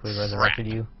 automatically oh, resurrected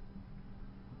crap. you?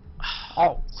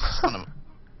 Oh! Son of a...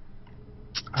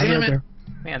 I Damn got it. there.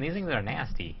 Man, these things are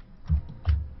nasty.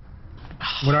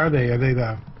 What are they? Are they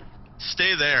the...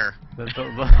 Stay there. They're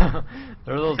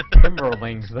those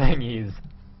Timberlings thingies.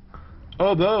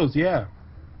 Oh, those, yeah.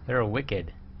 They're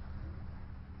wicked.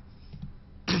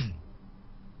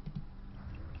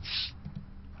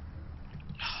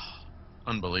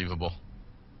 Unbelievable.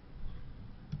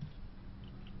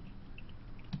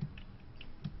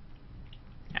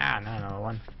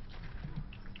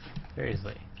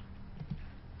 Seriously.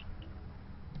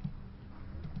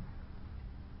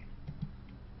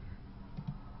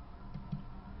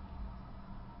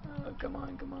 Oh, come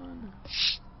on, come on.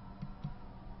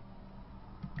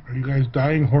 Are you guys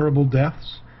dying horrible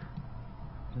deaths?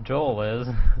 Joel is.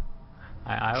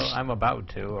 I'm about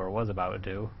to, or was about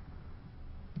to.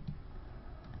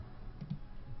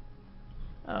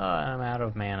 Oh, I'm out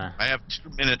of mana. I have 2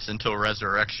 minutes until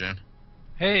resurrection.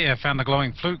 Hey, I found the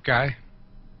glowing flute guy.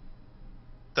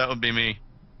 That would be me.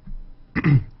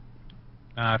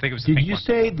 I think it was the Did pink you one.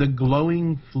 say the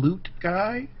glowing flute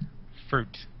guy?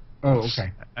 Fruit. Oh,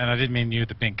 okay. And I didn't mean you,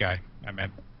 the pink guy. I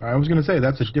meant... I was going to say,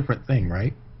 that's a different thing,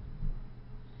 right?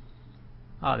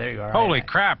 Oh, there you are. Holy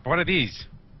crap, what are these?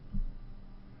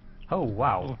 Oh,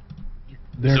 wow.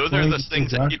 They're So they're playing the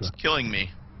things that Joshua. keeps killing me.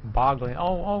 Boggling.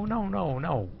 Oh, no, no,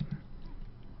 no.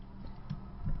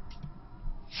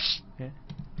 Yeah.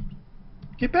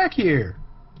 Get back here!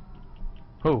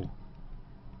 Who?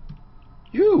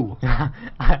 You!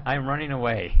 I'm running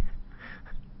away.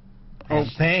 Oh,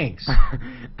 thanks.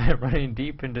 I'm running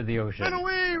deep into the ocean. Run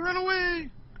away! Run away!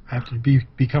 I have to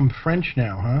become French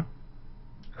now, huh?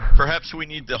 Perhaps we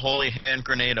need the holy hand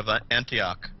grenade of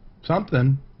Antioch.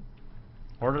 Something.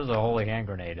 Or there's a holy hand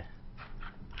grenade.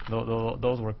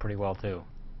 Those work pretty well too.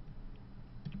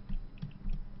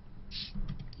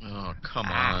 Oh, come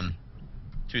on.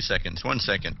 2 seconds. 1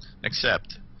 second.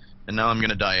 Accept. And now I'm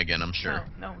gonna die again, I'm sure.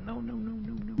 No.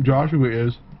 Joshua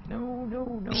is. No.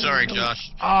 I'm sorry,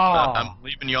 Josh. Oh. I'm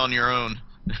leaving you on your own.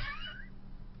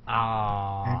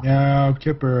 Ah. And now,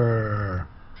 Kipper.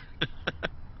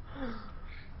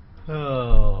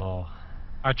 Oh.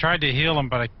 I tried to heal him,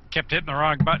 but I kept hitting the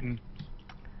wrong button.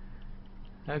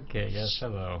 Okay, yes,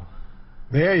 hello.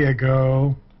 There you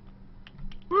go.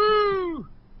 Woo!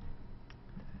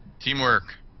 Teamwork.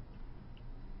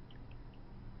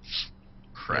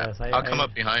 Crap. Yes, I'll come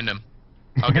up behind him.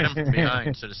 I'll get him from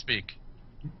behind, so to speak.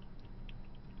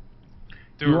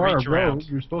 Do You a are reach a rogue. around.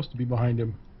 You're supposed to be behind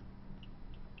him.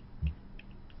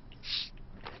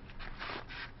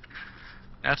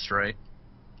 That's right.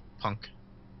 Punk.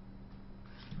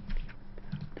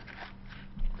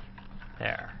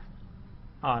 There.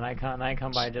 Oh, and I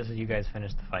come by just as you guys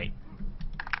finish the fight.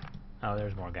 Oh,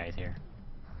 there's more guys here.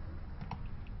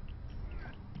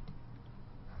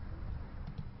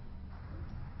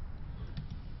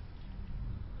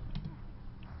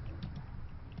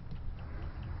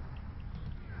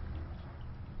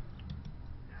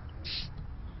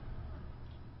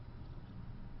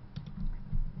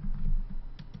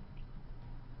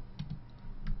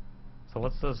 So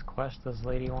what's this quest this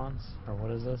lady wants? Or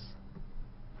what is this?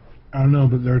 I don't know,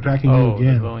 but they're attacking you Oh, the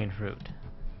again. glowing fruit.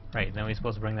 Right, then we're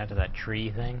supposed to bring that to that tree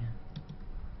thing?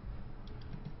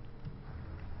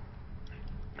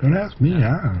 Don't ask me,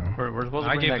 I don't know. We're supposed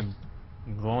to I bring gave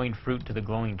that glowing fruit to the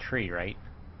glowing tree, right?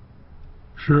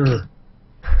 Sure.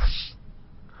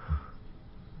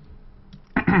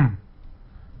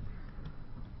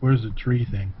 Where's the tree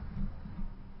thing?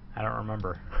 I don't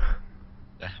remember.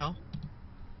 The hell?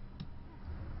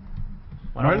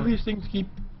 Why do these things keep...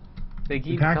 They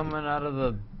keep attacking? coming out of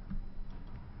the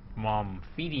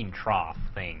feeding trough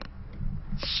thing.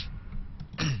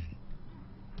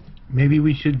 Maybe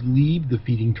we should leave the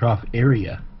feeding trough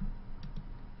area.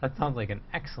 That sounds like an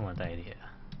excellent idea.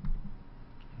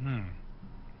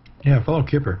 Yeah, follow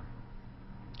Kipper.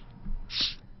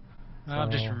 I'm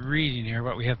just reading here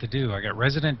what we have to do. I got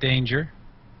Resident Danger.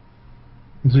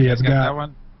 So You yeah, guys got that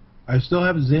one? I still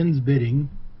have Zen's bidding.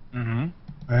 Mm-hmm.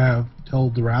 I have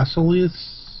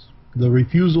Teldrasilius, the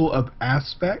refusal of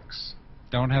aspects.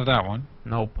 Don't have that one.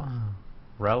 Nope.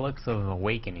 Relics of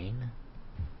Awakening.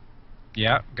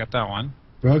 Yeah, got that one.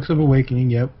 Relics of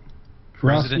Awakening, yep.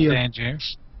 Resident Ferocity of- Danger.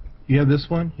 You have this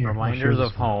one? Here, I'll show Reminders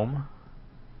this of one. Home.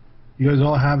 You guys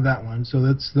all have that one. So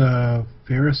that's the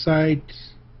Ferocite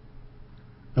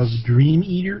of Dream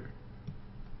Eater.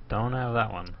 Don't have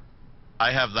that one.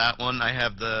 I have that one. I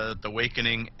have the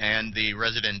Awakening and the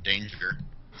Resident Danger.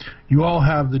 You all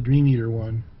have the Dream Eater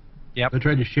one. Yep. I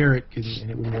tried to share it and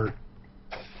it wouldn't work.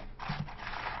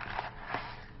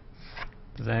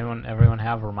 Does everyone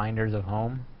have Reminders of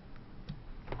Home?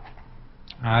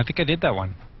 I think I did that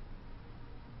one.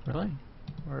 Really?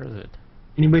 Where is it?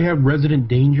 Anybody have Resident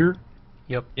Danger?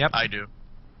 Yep. I do.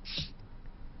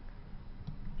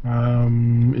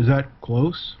 Is that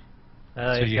close?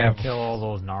 So You you gotta have- kill all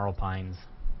those gnarl pines.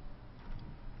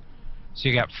 So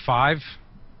you got 5.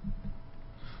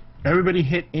 Everybody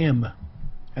hit M,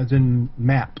 as in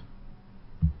map.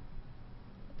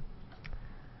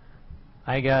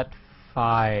 I got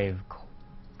 5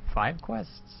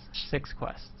 quests? 6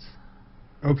 quests.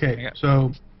 Okay, Yeah.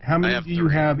 so How many have do you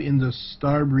 3. have in the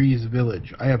Starbreeze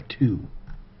Village? I have 2.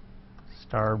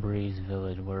 Starbreeze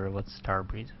Village. What's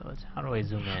Starbreeze Village? How do I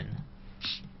zoom in?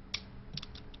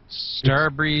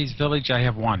 Starbreeze Village, I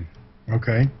have 1.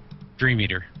 Okay. Dream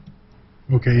Eater.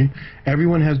 Okay.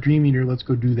 Everyone has Dream Eater. Let's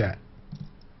go do that.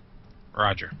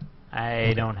 Roger.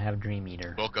 I don't have Dream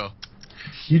Eater. We'll go.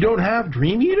 You don't have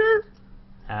Dream Eater?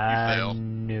 fail.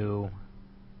 No.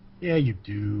 Yeah, you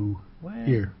do. What?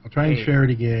 Here, I'll try and Wait. share it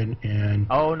again, and...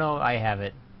 Oh, no, I have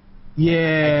it.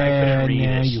 Yeah, I couldn't read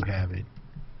now it. you have it.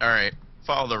 Alright,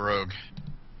 follow the rogue.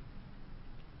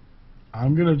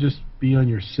 I'm gonna just be on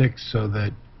your 6 so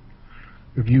that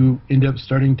if you end up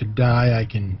starting to die, I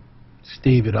can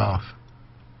stave it off.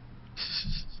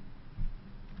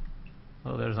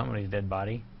 Oh, there's somebody's dead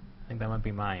body. I think that might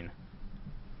be mine.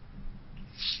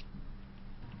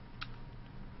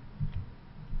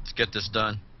 Let's get this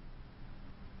done.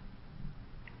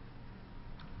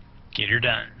 Get her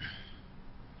done.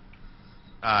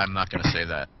 I'm not going to say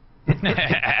that.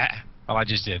 Well, I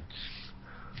just did.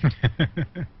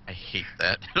 I hate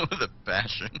that with a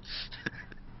passion.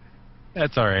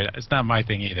 That's alright. It's not my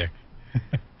thing either.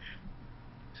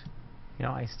 You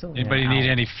know, I still need Anybody an need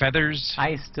owl. any feathers?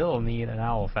 I still need an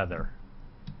owl feather.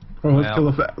 Oh, let's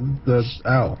Well. kill the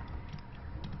owl.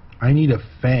 I need a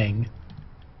fang.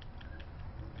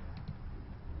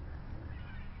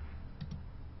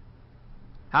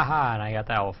 Haha, and I got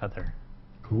the owl feather.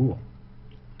 Cool.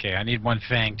 Okay, I need 1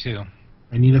 fang too.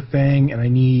 I need a fang, and I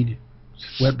need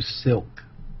swept silk.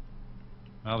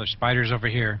 Well, there's spiders over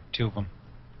here. 2 of them.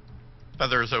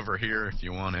 Feathers over here if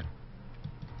you want it.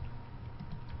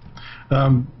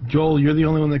 Joel, you're the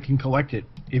only one that can collect it.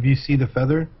 If you see the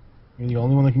feather, you're the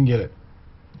only one that can get it.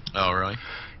 Oh, really?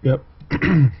 Yep.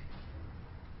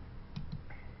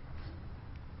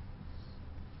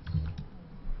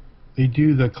 They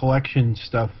do the collection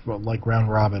stuff like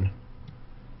round robin.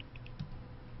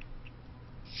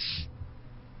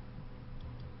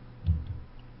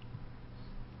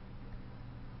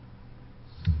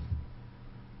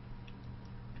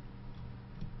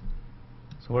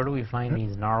 So where do we find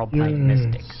these gnarlpine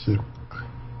mystics? Yes.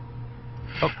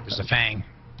 Oh, there's a fang.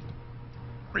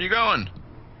 Where you going?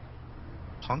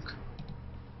 Punk?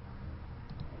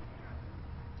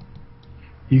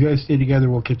 You guys stay together,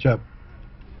 we'll catch up.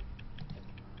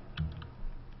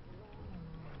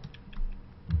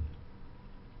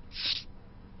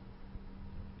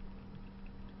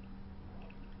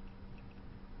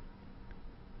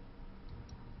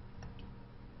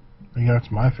 I think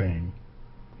that's my fang.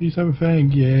 Please have a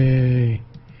fang, yay!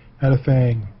 Had a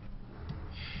fang.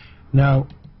 Now,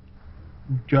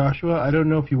 Joshua, I don't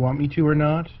know if you want me to or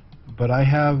not, but I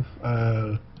have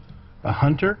a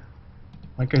hunter,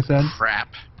 like I said, Crap.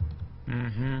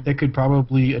 Mm-hmm. that could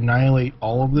probably annihilate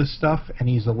all of this stuff, and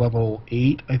he's a level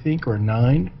 8, I think, or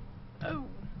 9. Oh.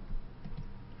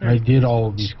 And I did all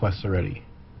of these quests already.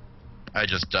 I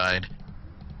just died.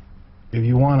 If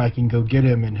you want, I can go get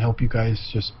him and help you guys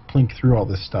just plink through all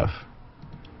this stuff.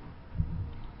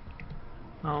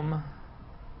 Well,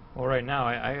 right now,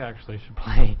 I actually should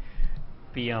probably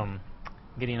be,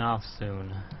 getting off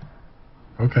soon.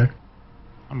 Okay.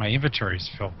 Oh, my inventory's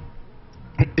full.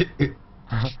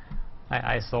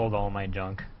 I sold all my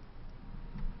junk.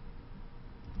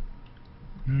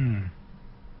 You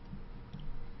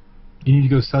need to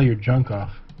go sell your junk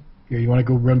off. Here, you want to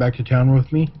go run back to town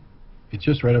with me? It's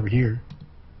just right over here.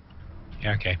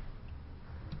 Yeah, okay.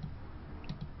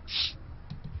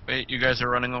 Wait, you guys are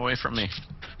running away from me.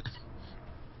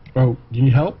 Oh, do you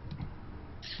need help?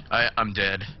 I'm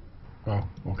dead. Oh,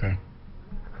 okay.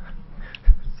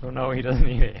 So no, he doesn't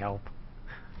need any help.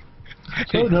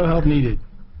 So no help needed.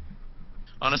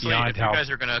 Honestly, Beyond if help. you guys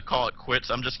are going to call it quits,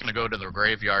 I'm just going to go to the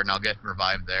graveyard and I'll get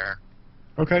revived there.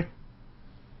 Okay.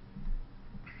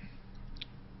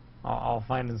 I'll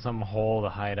find some hole to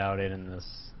hide out in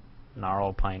this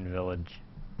gnarlpine village.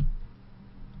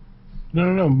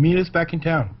 No. Meet us back in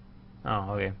town.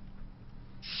 Oh, okay.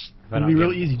 It'll be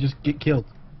real easy. Just get killed.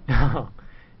 Well,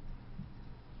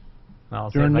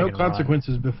 I'll see There are if I no can run.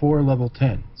 consequences before level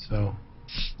 10, so...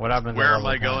 What happens? Where at am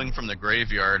I level 10? going from the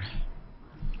graveyard?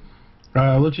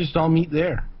 let's just all meet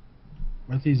there.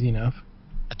 That's easy enough.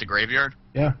 At the graveyard?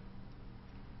 Yeah.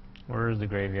 Where is the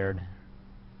graveyard?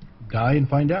 Die and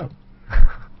find out.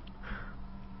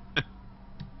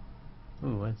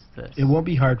 Ooh, what's this? It won't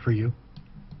be hard for you.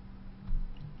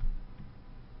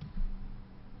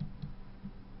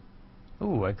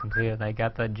 Ooh, I completed. I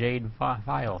got the jade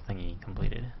file thingy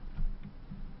completed.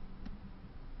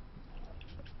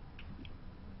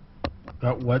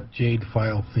 Got what jade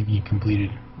file thingy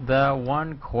completed? The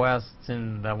one quest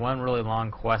in the one really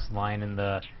long quest line in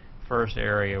the first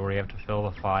area where you have to fill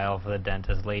the file for the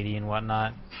dentist lady and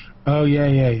whatnot. Oh,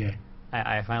 yeah.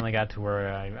 I finally got to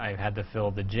where I had to fill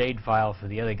the Jade file for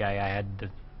the other guy.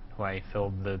 Who I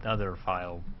filled the other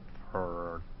file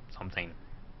for something.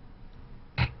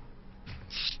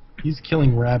 He's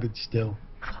killing rabbits still.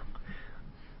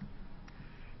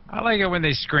 I like it when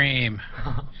they scream.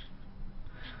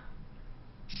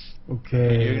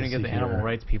 Okay. You're gonna get the animal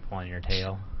rights people on your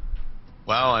tail.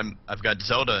 Wow, I've got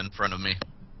Zelda in front of me.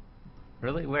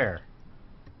 Really? Where?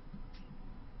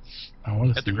 I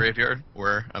want to At see the graveyard,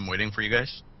 where I'm waiting for you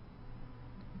guys.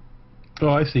 Oh,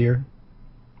 I see her.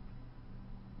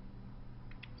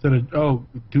 Is that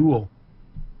duel?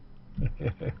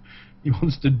 He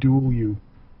wants to duel you.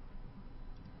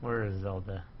 Where is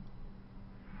Zelda?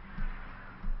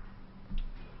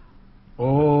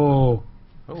 Oh.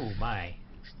 Oh my.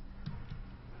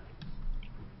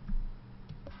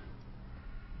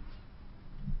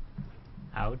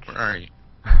 Ouch. Where are you?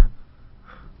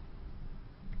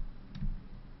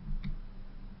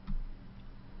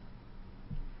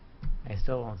 I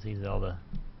still don't see Zelda.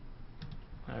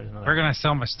 There's another We're gonna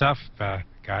sell my stuff,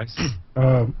 guys.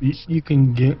 You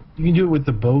can do it with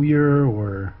the bowyer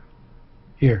or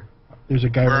here. There's a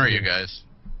guy. Where right are you here. guys?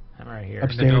 I'm right here. In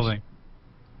the Upstairs. building.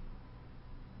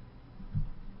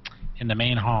 In the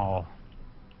main hall.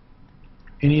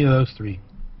 Any of those three.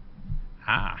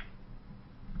 Ah.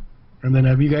 And then,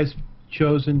 have you guys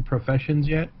chosen professions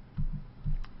yet?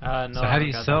 No. So how do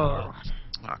you sell?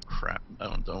 Oh crap! I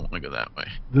don't want to go that way.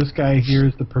 This guy here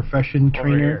is the profession Over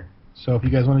trainer. here. So if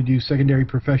you guys want to do secondary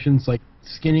professions like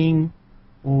skinning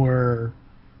or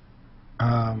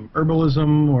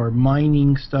herbalism or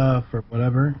mining stuff or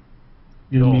whatever,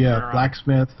 you can be a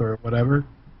blacksmith or whatever,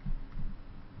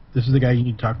 this is the guy you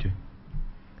need to talk to.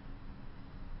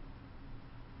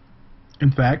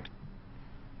 In fact,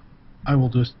 I will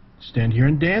just stand here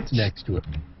and dance next to it.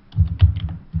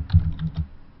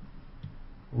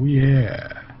 Oh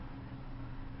yeah.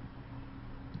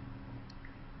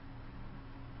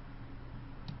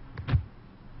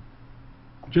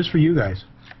 Just for you guys.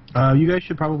 You guys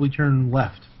should probably turn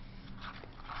left.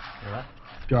 Left?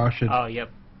 Josh should. Oh, yep.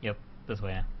 This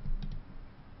way.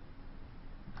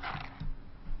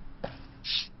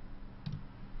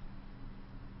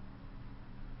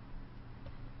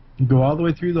 Go all the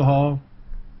way through the hall.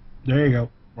 There you go.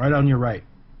 Right on your right.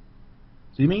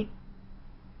 See me?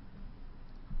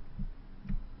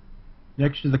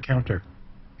 Next to the counter.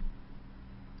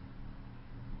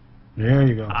 There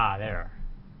you go. Ah, there.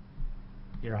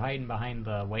 You're hiding behind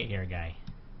the white hair guy.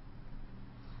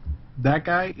 That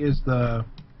guy is the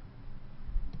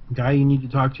guy you need to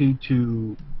talk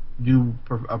to do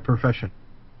a profession.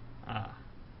 Ah.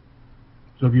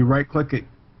 So if you right-click it,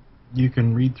 you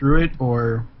can read through it,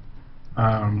 or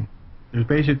there's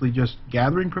basically just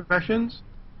gathering professions,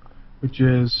 which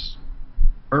is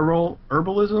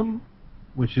herbalism,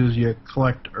 which is you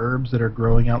collect herbs that are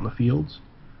growing out in the fields.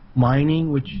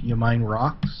 Mining, which you mine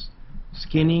rocks.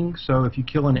 Skinning, so if you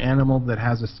kill an animal that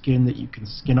has a skin that you can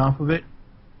skin off of it,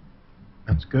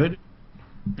 that's good.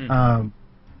 And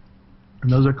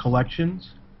those are collections.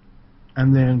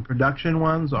 And then production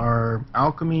ones are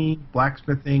alchemy,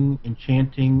 blacksmithing,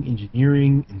 enchanting,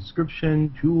 engineering,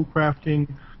 inscription, jewel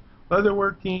crafting,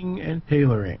 leatherworking, and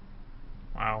tailoring.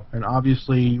 Wow. And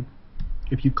obviously,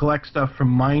 if you collect stuff from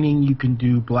mining, you can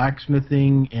do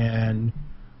blacksmithing and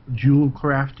jewel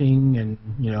crafting and,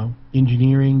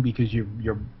 engineering, because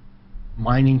you're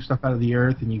mining stuff out of the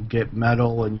earth and you get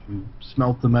metal and you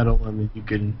smelt the metal and then you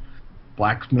can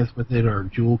blacksmith with it or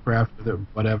jewel craft with it,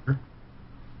 whatever.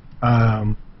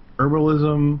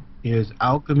 Herbalism is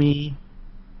alchemy.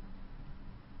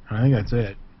 I think that's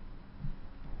it.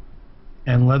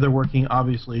 And leatherworking,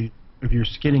 obviously, if you're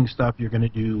skinning stuff, you're going to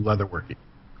do leatherworking.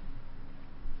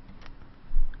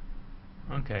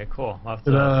 Okay, cool.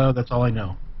 That's all I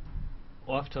know.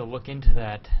 We'll have to look into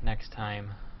that next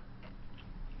time.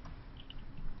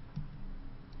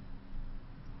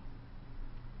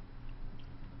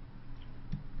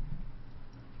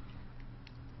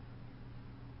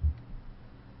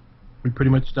 We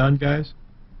pretty much done, guys?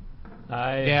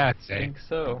 I think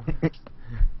so.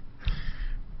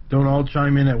 Don't all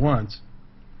chime in at once.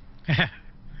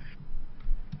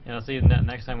 See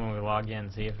next time when we log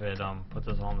in, see if it puts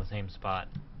us all in the same spot.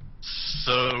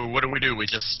 So what do? We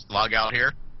just log out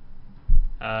here?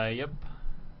 Yep.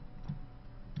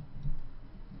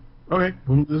 Okay,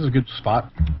 well, this is a good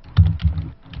spot.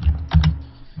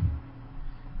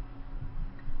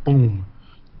 Boom.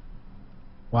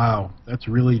 Wow, that's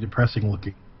really depressing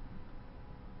looking.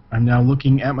 I'm now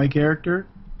looking at my character.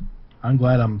 I'm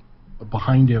glad I'm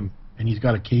behind him and he's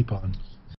got a cape on.